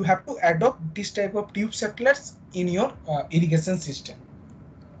canal, you have to adopt this type of tube settlers in your irrigation system.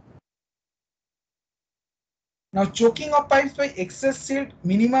 Now, choking of pipes by excess silt,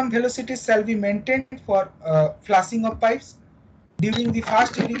 minimum velocity shall be maintained for flushing of pipes. During the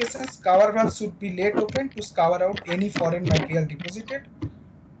fast irrigations, cover valve should be laid open to scour out any foreign material deposited.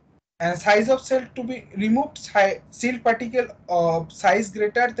 And size of silt to be removed, silt particle of size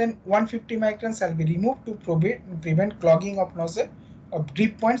greater than 150 microns shall be removed to prevent clogging of nozzle of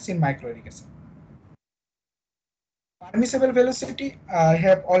drip points in micro irrigation. Permissible velocity, I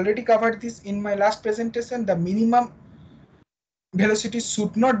have already covered this in my last presentation. The minimum velocity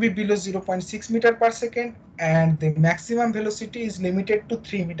should not be below 0.6 meter per second, and the maximum velocity is limited to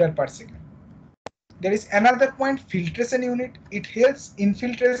 3 meter per second. There is another point, filtration unit. It helps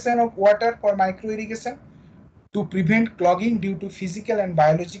infiltration of water for micro irrigation to prevent clogging due to physical and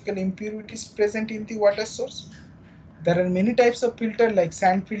biological impurities present in the water source. There are many types of filter like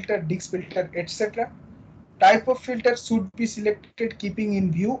sand filter, disc filter, etc. Type of filter should be selected keeping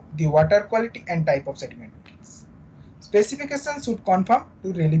in view the water quality and type of sediment. Specifications should conform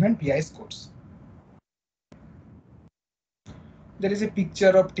to relevant BIS codes. There is a picture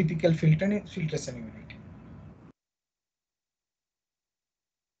of typical filtration unit.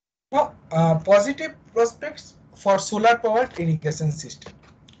 Now, positive prospects for solar powered irrigation system.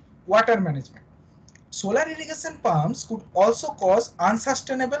 Water management. Solar irrigation pumps could also cause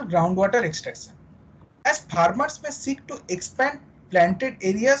unsustainable groundwater extraction, as farmers may seek to expand planted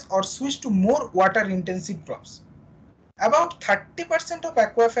areas or switch to more water intensive crops. About 30% of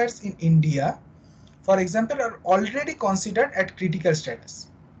aquifers in India, for example, are already considered at critical status.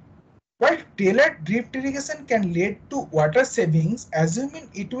 While tailored drip irrigation can lead to water savings, assuming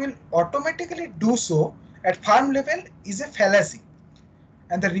it will automatically do so at farm level is a fallacy,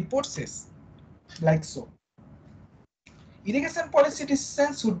 and the report says like so. Irrigation policy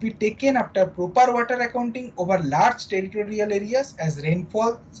decisions should be taken after proper water accounting over large territorial areas as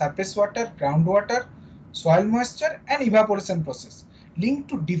rainfall, surface water, groundwater, soil moisture, and evaporation process linked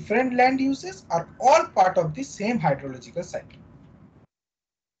to different land uses are all part of the same hydrological cycle.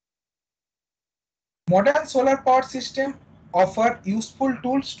 Modern solar power systems offer useful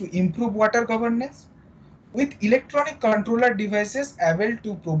tools to improve water governance. With electronic controller devices able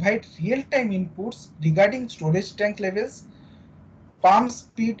to provide real-time inputs regarding storage tank levels, pump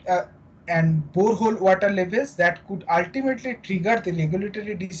speed, and borehole water levels that could ultimately trigger the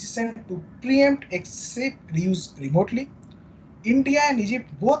regulatory decision to preempt excessive reuse remotely. India and Egypt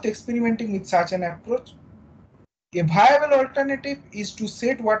both experimenting with such an approach. A viable alternative is to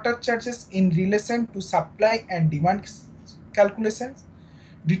set water charges in relation to supply and demand calculations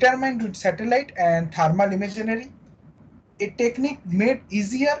determined with satellite and thermal imagery, a technique made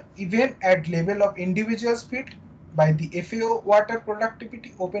easier even at level of individual speed by the FAO Water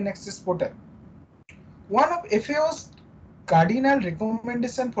Productivity Open Access Portal. One of FAO's cardinal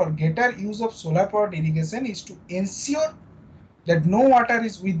recommendation for greater use of solar powered irrigation is to ensure that no water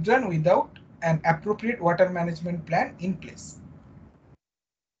is withdrawn without an appropriate water management plan in place.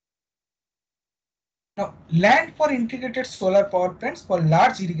 Now, land for integrated solar power plants for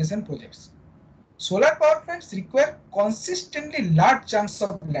large irrigation projects. Solar power plants require consistently large chunks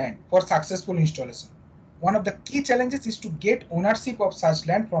of land for successful installation. One of the key challenges is to get ownership of such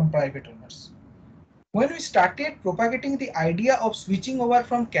land from private owners. When we started propagating the idea of switching over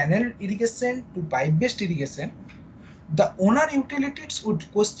from canal irrigation to pipe-based irrigation, the owner utilities would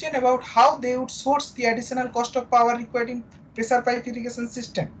question about how they would source the additional cost of power required in pressure pipe irrigation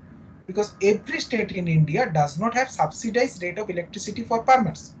system, because every state in India does not have subsidized rate of electricity for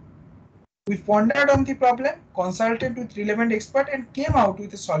farmers. We pondered on the problem, consulted with relevant experts, and came out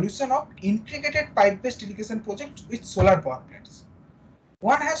with a solution of integrated pipe-based irrigation projects with solar power plants.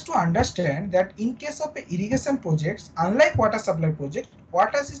 One has to understand that in case of irrigation projects, unlike water supply projects,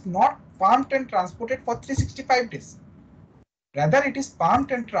 water is not pumped and transported for 365 days. Rather, it is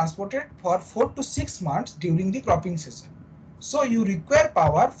pumped and transported for 4 to 6 months during the cropping season. So you require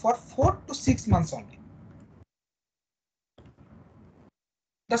power for 4 to 6 months only.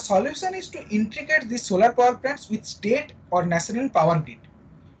 The solution is to integrate these solar power plants with state or national power grid,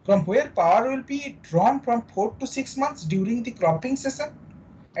 from where power will be drawn from 4 to 6 months during the cropping season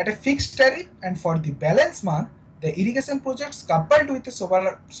at a fixed tariff, and for the balance month, the irrigation projects coupled with the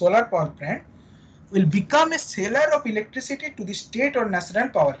solar power plant will become a seller of electricity to the state or national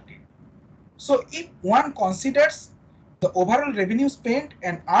power grid. So if one considers the overall revenue spent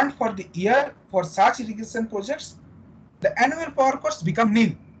and earned for the year for such irrigation projects, the annual power costs become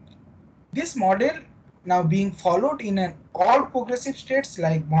nil. This model now being followed in all progressive states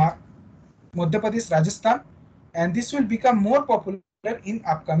like Madhya Pradesh, Rajasthan, and this will become more popular in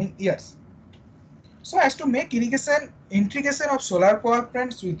upcoming years. So as to make integration of solar power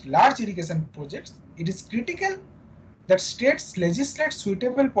plants with large irrigation projects, it is critical that states legislate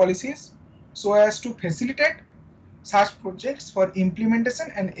suitable policies so as to facilitate such projects for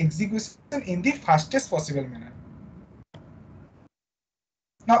implementation and execution in the fastest possible manner.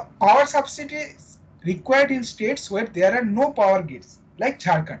 Now, power subsidies required in states where there are no power grids, like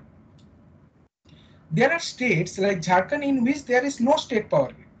Jharkhand. There are states like Jharkhand in which there is no state power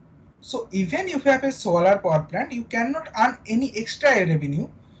grid. So even if you have a solar power plant, you cannot earn any extra revenue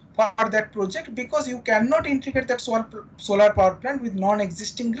for that project because you cannot integrate that solar power plant with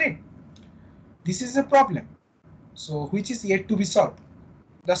non-existing grid. This is a problem, so which is yet to be solved.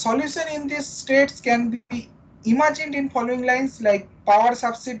 The solution in these states can be imagined in following lines, like power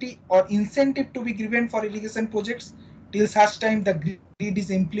subsidy or incentive to be given for irrigation projects till such time the grid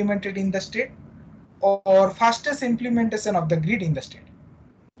is implemented in the state, or fastest implementation of the grid in the state.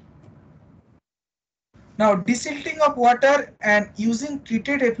 Now, desilting of water and using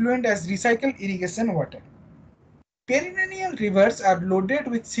treated effluent as recycled irrigation water. Perennial rivers are loaded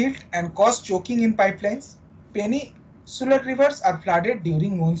with silt and cause choking in pipelines. Peninsular rivers are flooded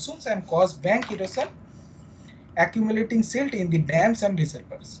during monsoons and cause bank erosion, accumulating silt in the dams and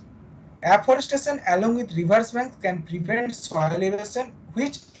reservoirs. Afforestation along with river banks can prevent soil erosion,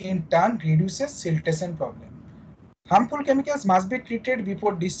 which in turn reduces siltation problem. Harmful chemicals must be treated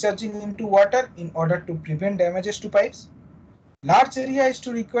before discharging into water in order to prevent damages to pipes. Large area is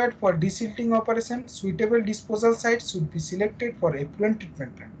to required for desilting operation. Suitable disposal sites should be selected for effluent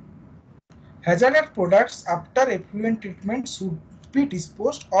treatment plant. Hazardous products after effluent treatment should be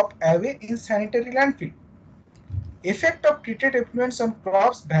disposed of away in sanitary landfill. Effect of treated effluents on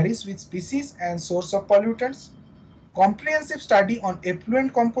crops varies with species and source of pollutants. Comprehensive study on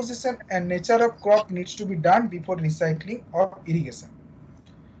effluent composition and nature of crop needs to be done before recycling or irrigation.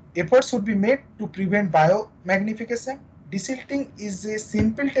 Efforts should be made to prevent biomagnification. Desilting is a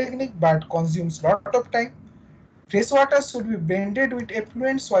simple technique but consumes lot of time. Fresh water should be blended with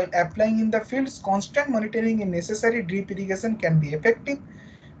effluents while applying in the fields. Constant monitoring and necessary drip irrigation can be effective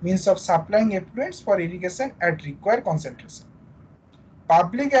means of supplying effluents for irrigation at required concentration.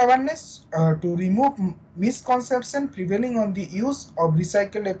 Public awareness to remove misconception prevailing on the use of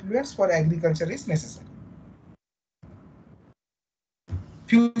recycled effluents for agriculture is necessary.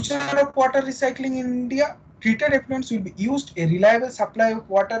 Future of water recycling in India. Treated effluents will be used a reliable supply of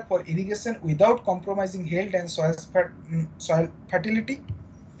water for irrigation without compromising health and soil fertility.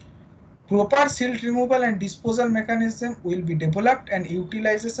 Proper silt removal and disposal mechanism will be developed and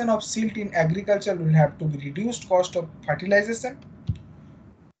utilization of silt in agriculture will have to be reduced cost of fertilization.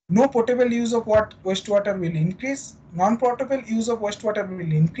 No potable use of wastewater will increase. Non-potable use of wastewater will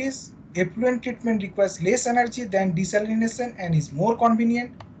increase. Effluent treatment requires less energy than desalination and is more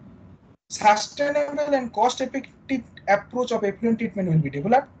convenient. Sustainable and cost-effective approach of effluent treatment will be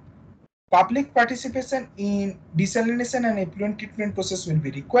developed. Public participation in desalination and effluent treatment process will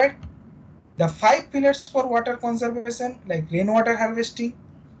be required. The 5 pillars for water conservation like rainwater harvesting,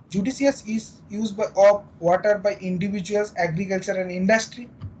 judicious use of water by individuals, agriculture and industry,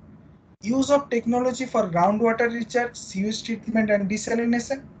 use of technology for groundwater recharge, sewage treatment and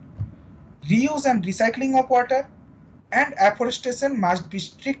desalination, reuse and recycling of water, and afforestation must be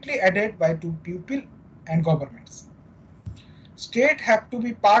strictly adhered by to people and governments. State have to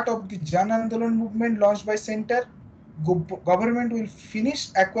be part of the Jan Andolan movement launched by Center. Government will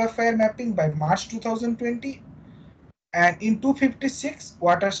finish aquifer mapping by March 2020 and in 256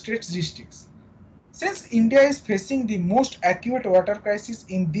 water states districts. Since India is facing the most acute water crisis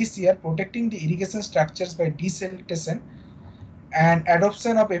in this year, protecting the irrigation structures by desiltation and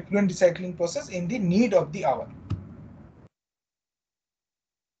adoption of effluent recycling process in the need of the hour.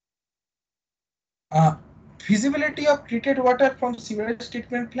 Feasibility of treated water from sewage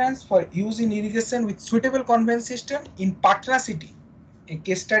treatment plants for use in irrigation with suitable conveyance system in Patna city, a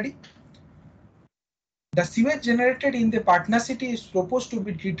case study. The sewage generated in the Patna city is proposed to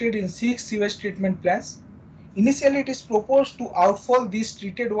be treated in 6 sewage treatment plants. Initially, it is proposed to outfall this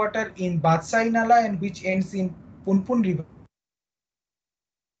treated water in Badsai Nala and which ends in Punpun River.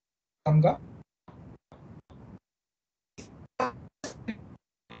 Ganga.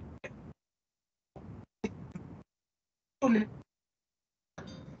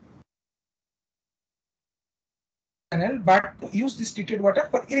 But to use this treated water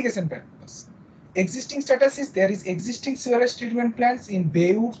for irrigation purpose. Existing status is there is existing sewage treatment plants in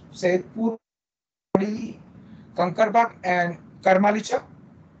Beur, Saidpur, Kankarbag and Karmalicha.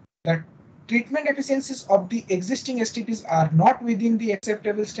 The treatment efficiencies of the existing STPs are not within the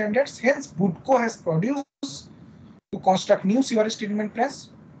acceptable standards. Hence, BUDCO has produced to construct new sewage treatment plants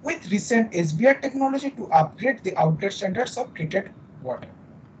with recent SBR technology to upgrade the outlet standards of treated water.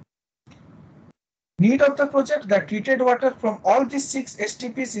 Need of the project, the treated water from all these 6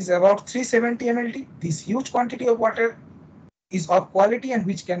 STPs is about 370 mld. This huge quantity of water is of quality and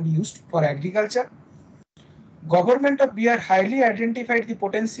which can be used for agriculture. Government of Bihar highly identified the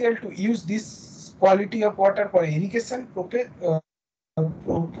potential to use this quality of water for irrigation proposed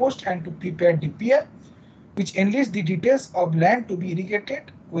and to prepare DPR, which enlists the details of land to be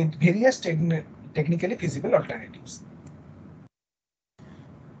irrigated with various technically feasible alternatives.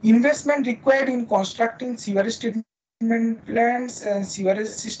 Investment required in constructing sewerage treatment plants and sewerage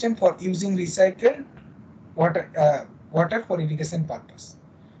system for using recycled water for irrigation purpose.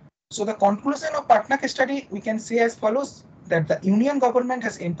 So the conclusion of Patna case study we can say as follows, that the Union government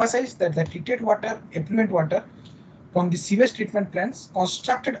has emphasized that the treated water, effluent water from the sewage treatment plants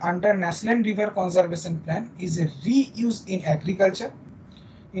constructed under National River Conservation Plan is a reuse in agriculture,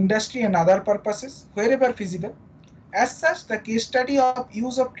 industry and other purposes wherever feasible. As such, the case study of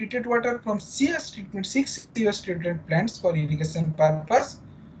use of treated water from 6 sewage treatment plants for irrigation purpose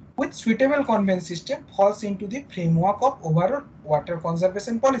with suitable conveyance system falls into the framework of overall water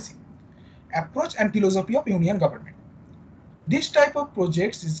conservation policy, approach and philosophy of Union government. This type of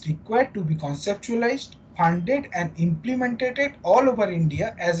projects is required to be conceptualized, funded and implemented all over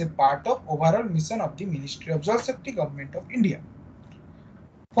India as a part of overall mission of the Ministry of Jal Shakti Government of India.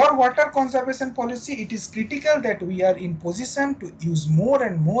 For water conservation policy, it is critical that we are in position to use more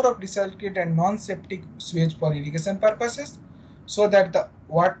and more of recycled and non-septic sewage for irrigation purposes so that the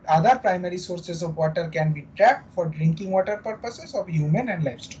other primary sources of water can be tapped for drinking water purposes of human and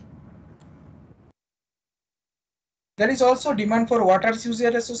livestock. There is also demand for water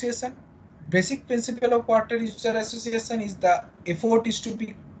user association. basic principle of water user association is the effort is to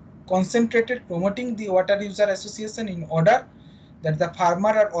be concentrated promoting the water user association in order that the farmer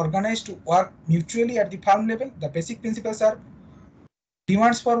are organized to work mutually at the farm level. The basic principles are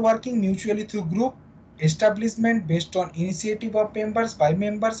demands for working mutually through group, establishment based on initiative of members, by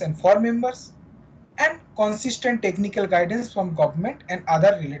members and for members, and consistent technical guidance from government and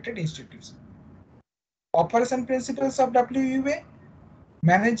other related institutions. Operation principles of WUA: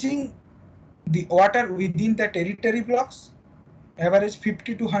 managing the water within the territory blocks, average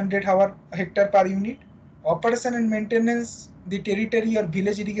 50 to 100 hectare per unit. Operation and maintenance the territory or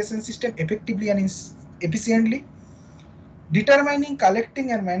village irrigation system effectively and efficiently. Determining,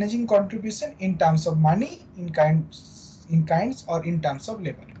 collecting and managing contribution in terms of money, in kinds or in terms of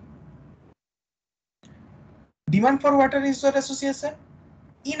labor. Demand for water user association: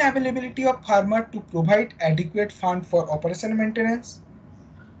 inavailability of farmer to provide adequate fund for operation maintenance,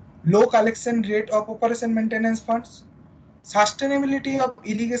 low collection rate of operation maintenance funds, sustainability of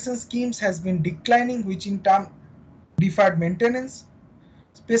irrigation schemes has been declining, which in turn deferred maintenance,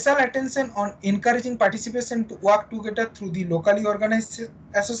 special attention on encouraging participation to work together through the locally organized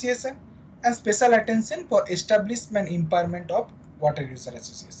association, and special attention for establishment and empowerment of water user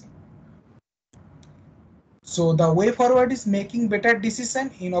association. So the way forward is making better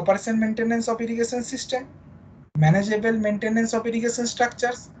decision in operation maintenance of irrigation system, manageable maintenance of irrigation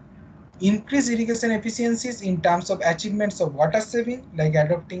structures, increase irrigation efficiencies in terms of achievements of water saving like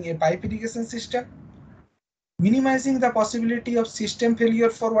adopting a pipe irrigation system, minimizing the possibility of system failure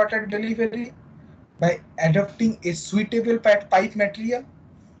for water delivery by adopting a suitable pipe material,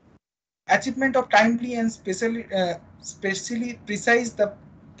 achievement of timely and specially precise the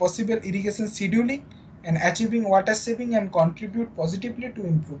possible irrigation scheduling, and achieving water saving and contribute positively to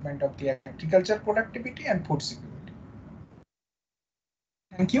improvement of the agricultural productivity and food security.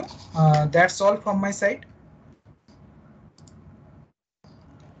 Thank you. That's all from my side.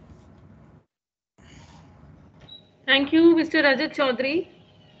 Thank you, Mr. Rajat Chaudhary,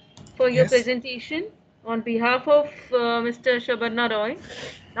 for your presentation on behalf of Mr. Shabarna Roy.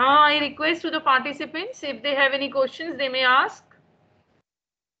 Now I request to the participants, if they have any questions, they may ask.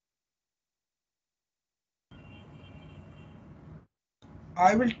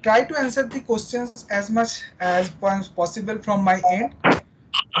 I will try to answer the questions as much as possible from my end.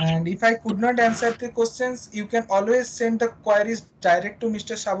 And if I could not answer the questions, you can always send the queries direct to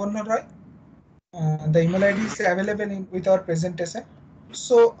Mr. Shabarna Roy. The email ID is available with our presentation.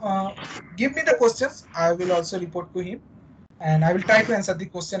 So give me the questions. I will also report to him, and I will try to answer the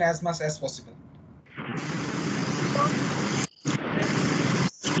question as much as possible.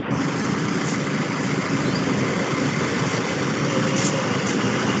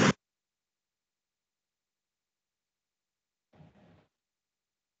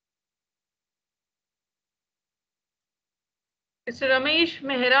 Mr. Ramesh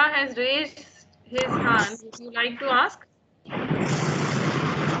Mehra has raised his hand. Would you like to ask?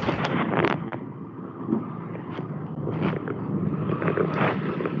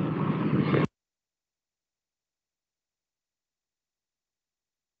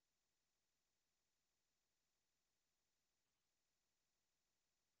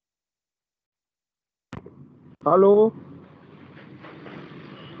 Hello.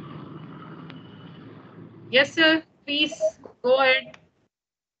 Yes, sir. Please go ahead.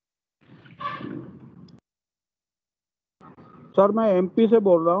 Sir मैं MP से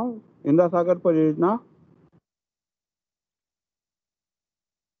बोल रहा हूँ, इंदिरा सागर परियोजना।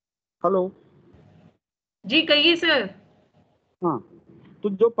 Hello जी कहिए sir. हाँ, तो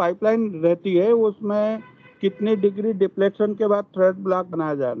जो पाइपलाइन रहती है उसमें कितनी डिग्री डिप्लेक्शन के बाद थ्रेड ब्लॉक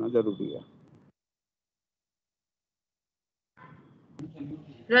बनाया जाना जरूरी है?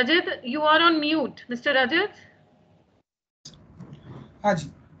 Rajat, you are on mute. Mr. Rajat? हाँ जी,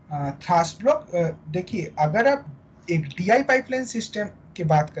 थ्रस्ट ब्लॉक देखिए, अगर आप एक डीआई पाइपलाइन सिस्टम की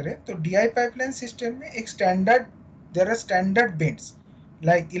बात करें तो डीआई पाइपलाइन सिस्टम में एक standard, there are standard bends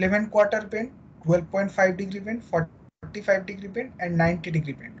like 11 quarter bend, 12.5 degree bend, 45 degree bend and 90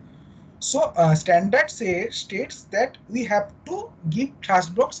 degree bend. So standard states that we have to give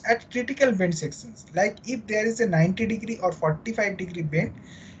thrust blocks at critical bend sections. Like if there is a 90 degree or 45 degree bend,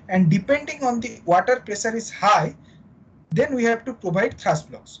 and depending on the water pressure is high, then we have to provide thrust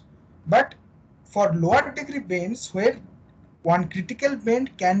blocks. But for lower degree bends where one critical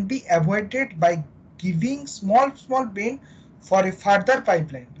bend can be avoided by giving small bend for a further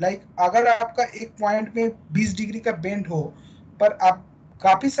pipeline. Like अगर आपका एक point में 20 degree का bend हो, पर आप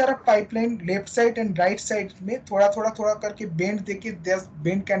काफी सारा pipeline left side and right side में थोड़ा करके बेंड देके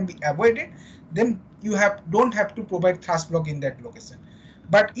bend can be avoided, then you don't have to provide thrust block in that location.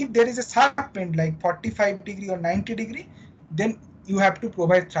 But if there is a sharp trend like 45 degree or 90 degree, then you have to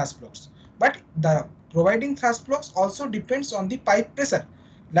provide thrust blocks. But the providing thrust blocks also depends on the pipe pressure.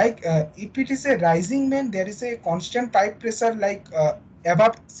 Like if it is a rising main, there is a constant pipe pressure like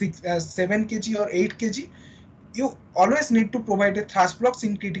above 7 kg or 8 kg, you always need to provide a thrust blocks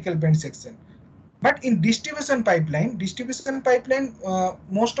in critical bend section. But in distribution pipeline,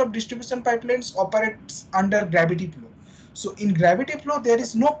 most of distribution pipelines operates under gravity flow. So in gravity flow, there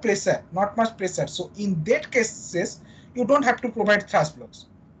is no pressure, not much pressure. So in that cases, you don't have to provide thrust blocks.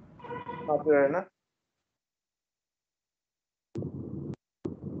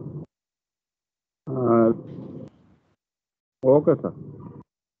 Okay, sir.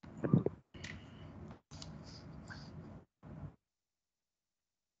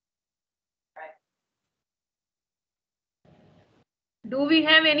 Do we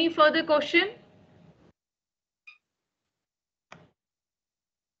have any further question?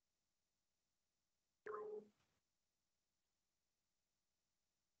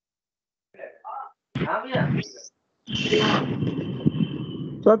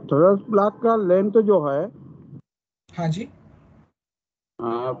 Sir thrust block का length जो है, हाँ जी,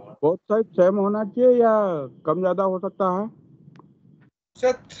 both side same होना चाहिए या कम ज्यादा हो सकता है?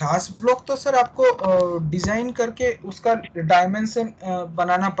 सर थ्रस्ट ब्लॉक तो सर आपको डिजाइन करके उसका डायमेंशन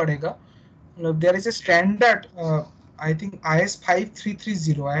बनाना पड़ेगा. There is a standard, I think IS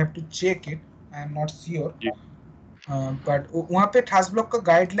 5330. I have to check it. I am not sure. But वहाँ पे thrust block का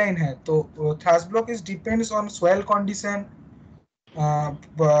गाइडलाइन है. तो thrust block is depends on soil condition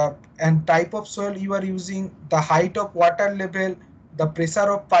and type of soil you are using, the height of water level, the pressure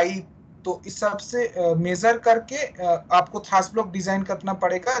of pipe. तो इस सब से major करके आपको thrust block डिजाइन करना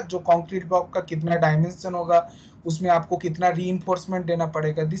पड़ेगा. जो कंक्रीट ब्लॉक का कितना डायमेंशन होगा, उसमें आपको कितना रीइंफोर्समेंट देना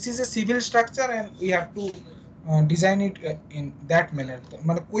पड़ेगा. This is a civil structure and we have to design it in that manner.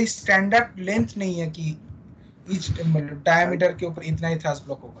 मतलब कोई स्टैंडर्ड लेंथ नहीं है कि ईच डायमीटर के ऊपर इतना ही थ्रस्ट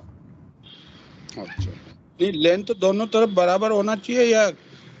ब्लॉक होगा. अच्छा, नहीं लेंथ दोनों तरफ बराबर होना चाहिए या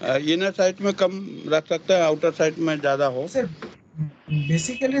इनर साइड में कम रख सकते हैं, आउटर साइड में ज्यादा हो? सर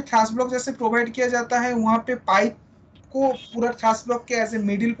बेसिकली थ्रस्ट ब्लॉक जैसे प्रोवाइड किया जाता है, वहाँ पे पाइप को पूरा थ्रस्ट ब्लॉक के एज ए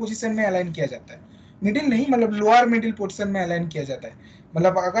मिडिल पोजीशन में अलाइन किया जाता है. मिडिल नहीं, मतलब लोअर मिडिल पोजीशन में अलाइन किया जाता है.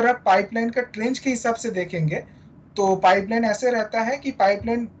 मतलब अगर आप पाइपलाइन का ट्रेंच के हिसाब से देखेंगे तो पाइपलाइन ऐसे रहता है कि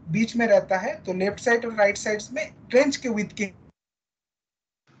पाइपलाइन बीच में रहता है, तो लेफ्ट साइड और राइट साइड्स में ट्रेंच के विड्थ के.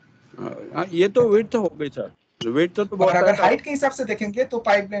 ये तो विड्थ हो गई सर. विड्थ तो बहुत. अगर हाइट के हिसाब से देखेंगे तो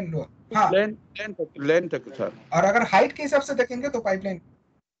पाइपलाइन लोअर. हाँ, लेंथ सर. और अगर हाइट के हिसाब से देखेंगे तो पाइपलाइन.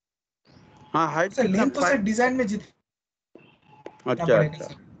 हाँ, हाइट सर लेंथ तो सर डिजाइन में अच्छा.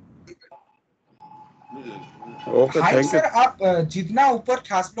 Okay, height thank you. Sir आप जितना ऊपर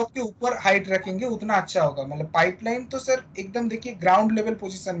थ्रस्ट ब्लॉक के ऊपर हाइट रखेंगे उतना अच्छा होगा. मतलब पाइपलाइन तो सर एकदम देखिए ग्राउंड लेवल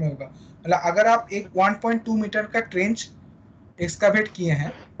पोजीशन में होगा. मतलब अगर आप एक 1.2 मीटर का ट्रेंच एक्सकावेट किए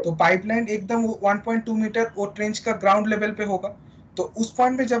हैं तो पाइपलाइन एकदम 1.2 मीटर वो ट्रेंच का ग्राउंड लेवल पे होगा. तो उस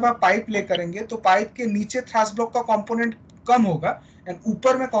पॉइंट पे जब आप पाइप ले करेंगे तो पाइप के नीचे थ्रस्ट ब्लॉक का कंपोनेंट कम होगा एंड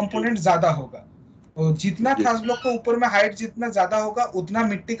ऊपर में कंपोनेंट ज्यादा होगा. तो जितना थ्रस्ट ब्लॉक का ऊपर में हाइट जितना ज्यादा होगा, उतना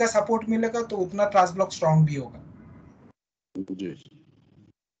मिट्टी का सपोर्ट मिलेगा, तो उतना थ्रस्ट ब्लॉक स्ट्रांग भी होगा.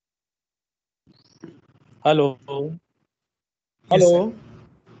 Hello.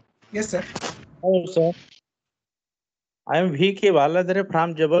 Yes sir. Hello, sir. I am V.K. Baladare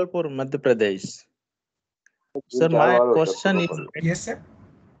from Jabalpur, Madhya Pradesh. Sir, my question is. Yes, sir.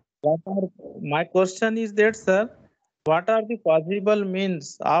 My question is that, sir, what are the possible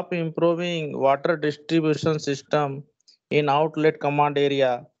means of improving water distribution system in outlet command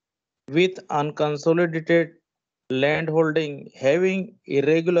area with unconsolidated land holding having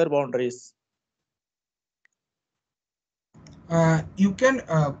irregular boundaries? You can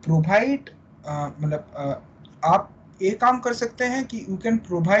provide, मतलब आप एक काम कर सकते हैं कि you can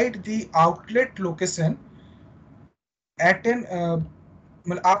provide the outlet location at an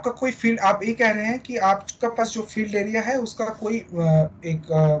मतलब आपका कोई फील्ड, आप ये कह रहे हैं कि आपका पास जो फील्ड एरिया है उसका कोई एक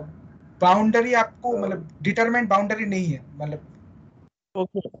बाउंड्री आपको, मतलब डिटरमाइंड बाउंड्री नहीं है, मतलब.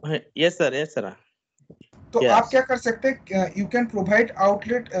 Okay. Yes, sir. Yes, sir. तो आप क्या कर सकते हैं, यू कैन प्रोवाइड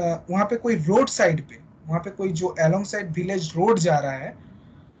आउटलेट वहाँ पे कोई रोड साइड पे, वहाँ पे कोई जो अलोंग साइड विलेज रोड जा रहा है,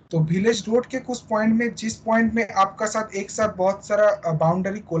 तो विलेज रोड के कुछ पॉइंट में, जिस पॉइंट में आपका साथ एक साथ बहुत सारा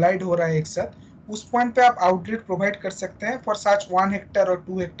बाउंड्री कोलाइड हो रहा है एक साथ, उस पॉइंट पे आप आउटलेट प्रोवाइड कर सकते हैं फॉर सच 1 हेक्टेयर और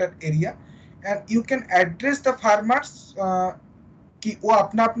 2 hectare area. And you can address the farmers कि वो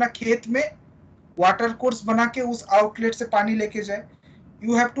अपना अपना खेत में वाटर कोर्स बना के उस आउटलेट से पानी लेके जाए.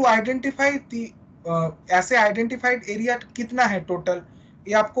 You have to identify the ऐसे आइडेंटिफाइड एरिया कितना है टोटल,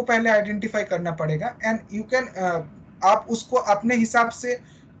 ये आपको पहले आइडेंटिफाई करना पड़ेगा. एंड यू कैन आप उसको अपने हिसाब से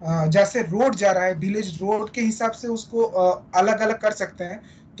जैसे रोड जा रहा है विलेज रोड के हिसाब से उसको अलग अलग कर सकते हैं।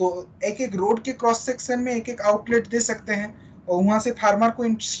 तो एक एक रोड के क्रॉस सेक्शन में एक एक आउटलेट दे सकते हैं और वहां से फार्मर को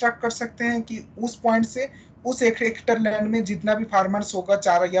इंस्ट्रक्ट कर सकते हैं कि उस पॉइंट से उस 1 हेक्टेयर लैंड में जितना भी फार्मर्स होगा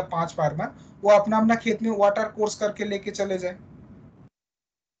 4 या 5 फार्मर वो अपना अपना खेत में वाटर कोर्स करके लेके चले जाए।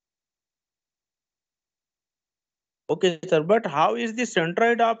 Okay, sir. But how is the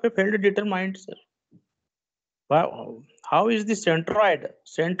centroid of a field determined, sir? How is the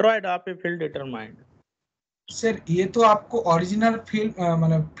centroid of a field determined? Sir ये तो आपको ओरिजिनल फील्ड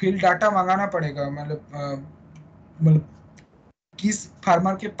मतलब फील्ड डाटा मंगाना पड़ेगा। मतलब किस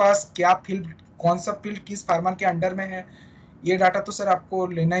फार्मर के पास क्या फील्ड, कौन सा फील्ड किस फार्मर के अंडर में है, ये डाटा तो सर आपको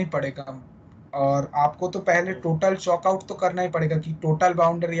लेना ही पड़ेगा। और आपको तो पहले टोटल चॉक आउट तो करना ही पड़ेगा कि टोटल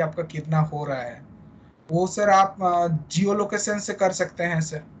बाउंड्री आपका कितना हो रहा है। वो सर आप जियो लोकेशन से कर सकते हैं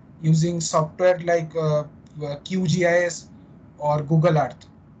sir, using software like QGIS और गूगल अर्थ।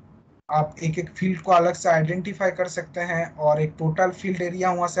 आप एक एक फील्ड को अलग से आइडेंटिफाई कर सकते हैं और एक टोटल फील्ड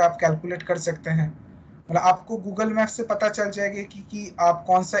एरिया वहां से आप कैलकुलेट कर सकते हैं। मतलब आपको गूगल मैप से पता चल जाएगा कि आप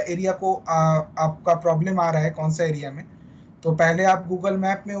कौन सा एरिया को आपका प्रॉब्लम आ रहा है कौन सा एरिया में। तो पहले आप गूगल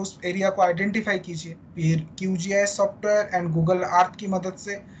मैप में उस एरिया को आइडेंटिफाई कीजिए, फिर QGIS software and Google Earth की मदद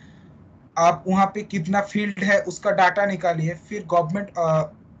से आप वहाँ पे कितना फील्ड है उसका डाटा निकालिए। फिर government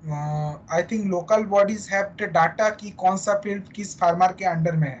I think local bodies have the data कि कौन सा फील्ड किस फार्मर के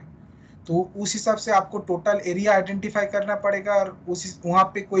अंडर में है। तो उस हिसाब से आपको टोटल एरिया आइडेंटिफाई करना पड़ेगा और उस वहाँ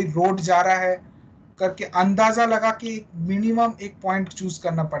पे कोई रोड जा रहा है करके अंदाजा लगा के मिनिमम एक पॉइंट चूज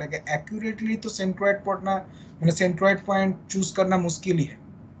करना पड़ेगा। एक्यूरेटली तो सेंट्रोइड पॉइंट मतलब सेंट्रोइड पॉइंट चूज करना मुश्किल ही है।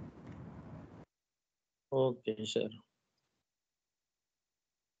 Okay, sir.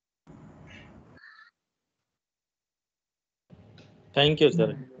 Thank you, sir.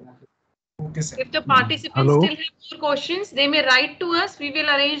 Okay, sir. If the participants Hello? still have more questions, they may write to us. We will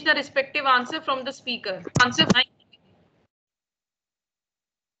arrange the respective answer from the speaker.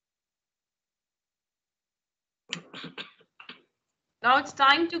 Now it's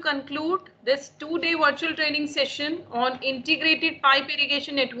time to conclude this 2-day virtual training session on integrated pipe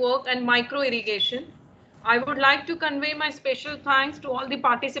irrigation network and micro irrigation. I would like to convey my special thanks to all the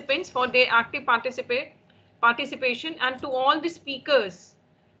participants for their active participation and to all the speakers.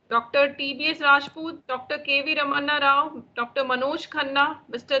 Dr. TBS Rajput, Dr. KV Ramana Rao, Dr. Manoj Khanna,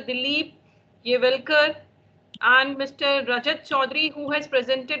 Mr. Dilip Yevelkar, and Mr. Rajat Chaudhary, who has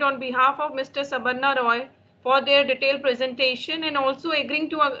presented on behalf of Mr. Sabarna Roy for their detailed presentation and also agreeing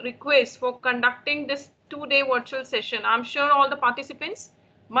to a request for conducting this 2-day virtual session. I'm sure all the participants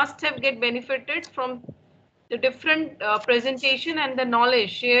must have get benefited from the different presentation and the knowledge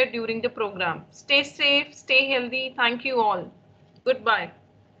shared during the program. Stay safe, stay healthy. Thank you all. Goodbye.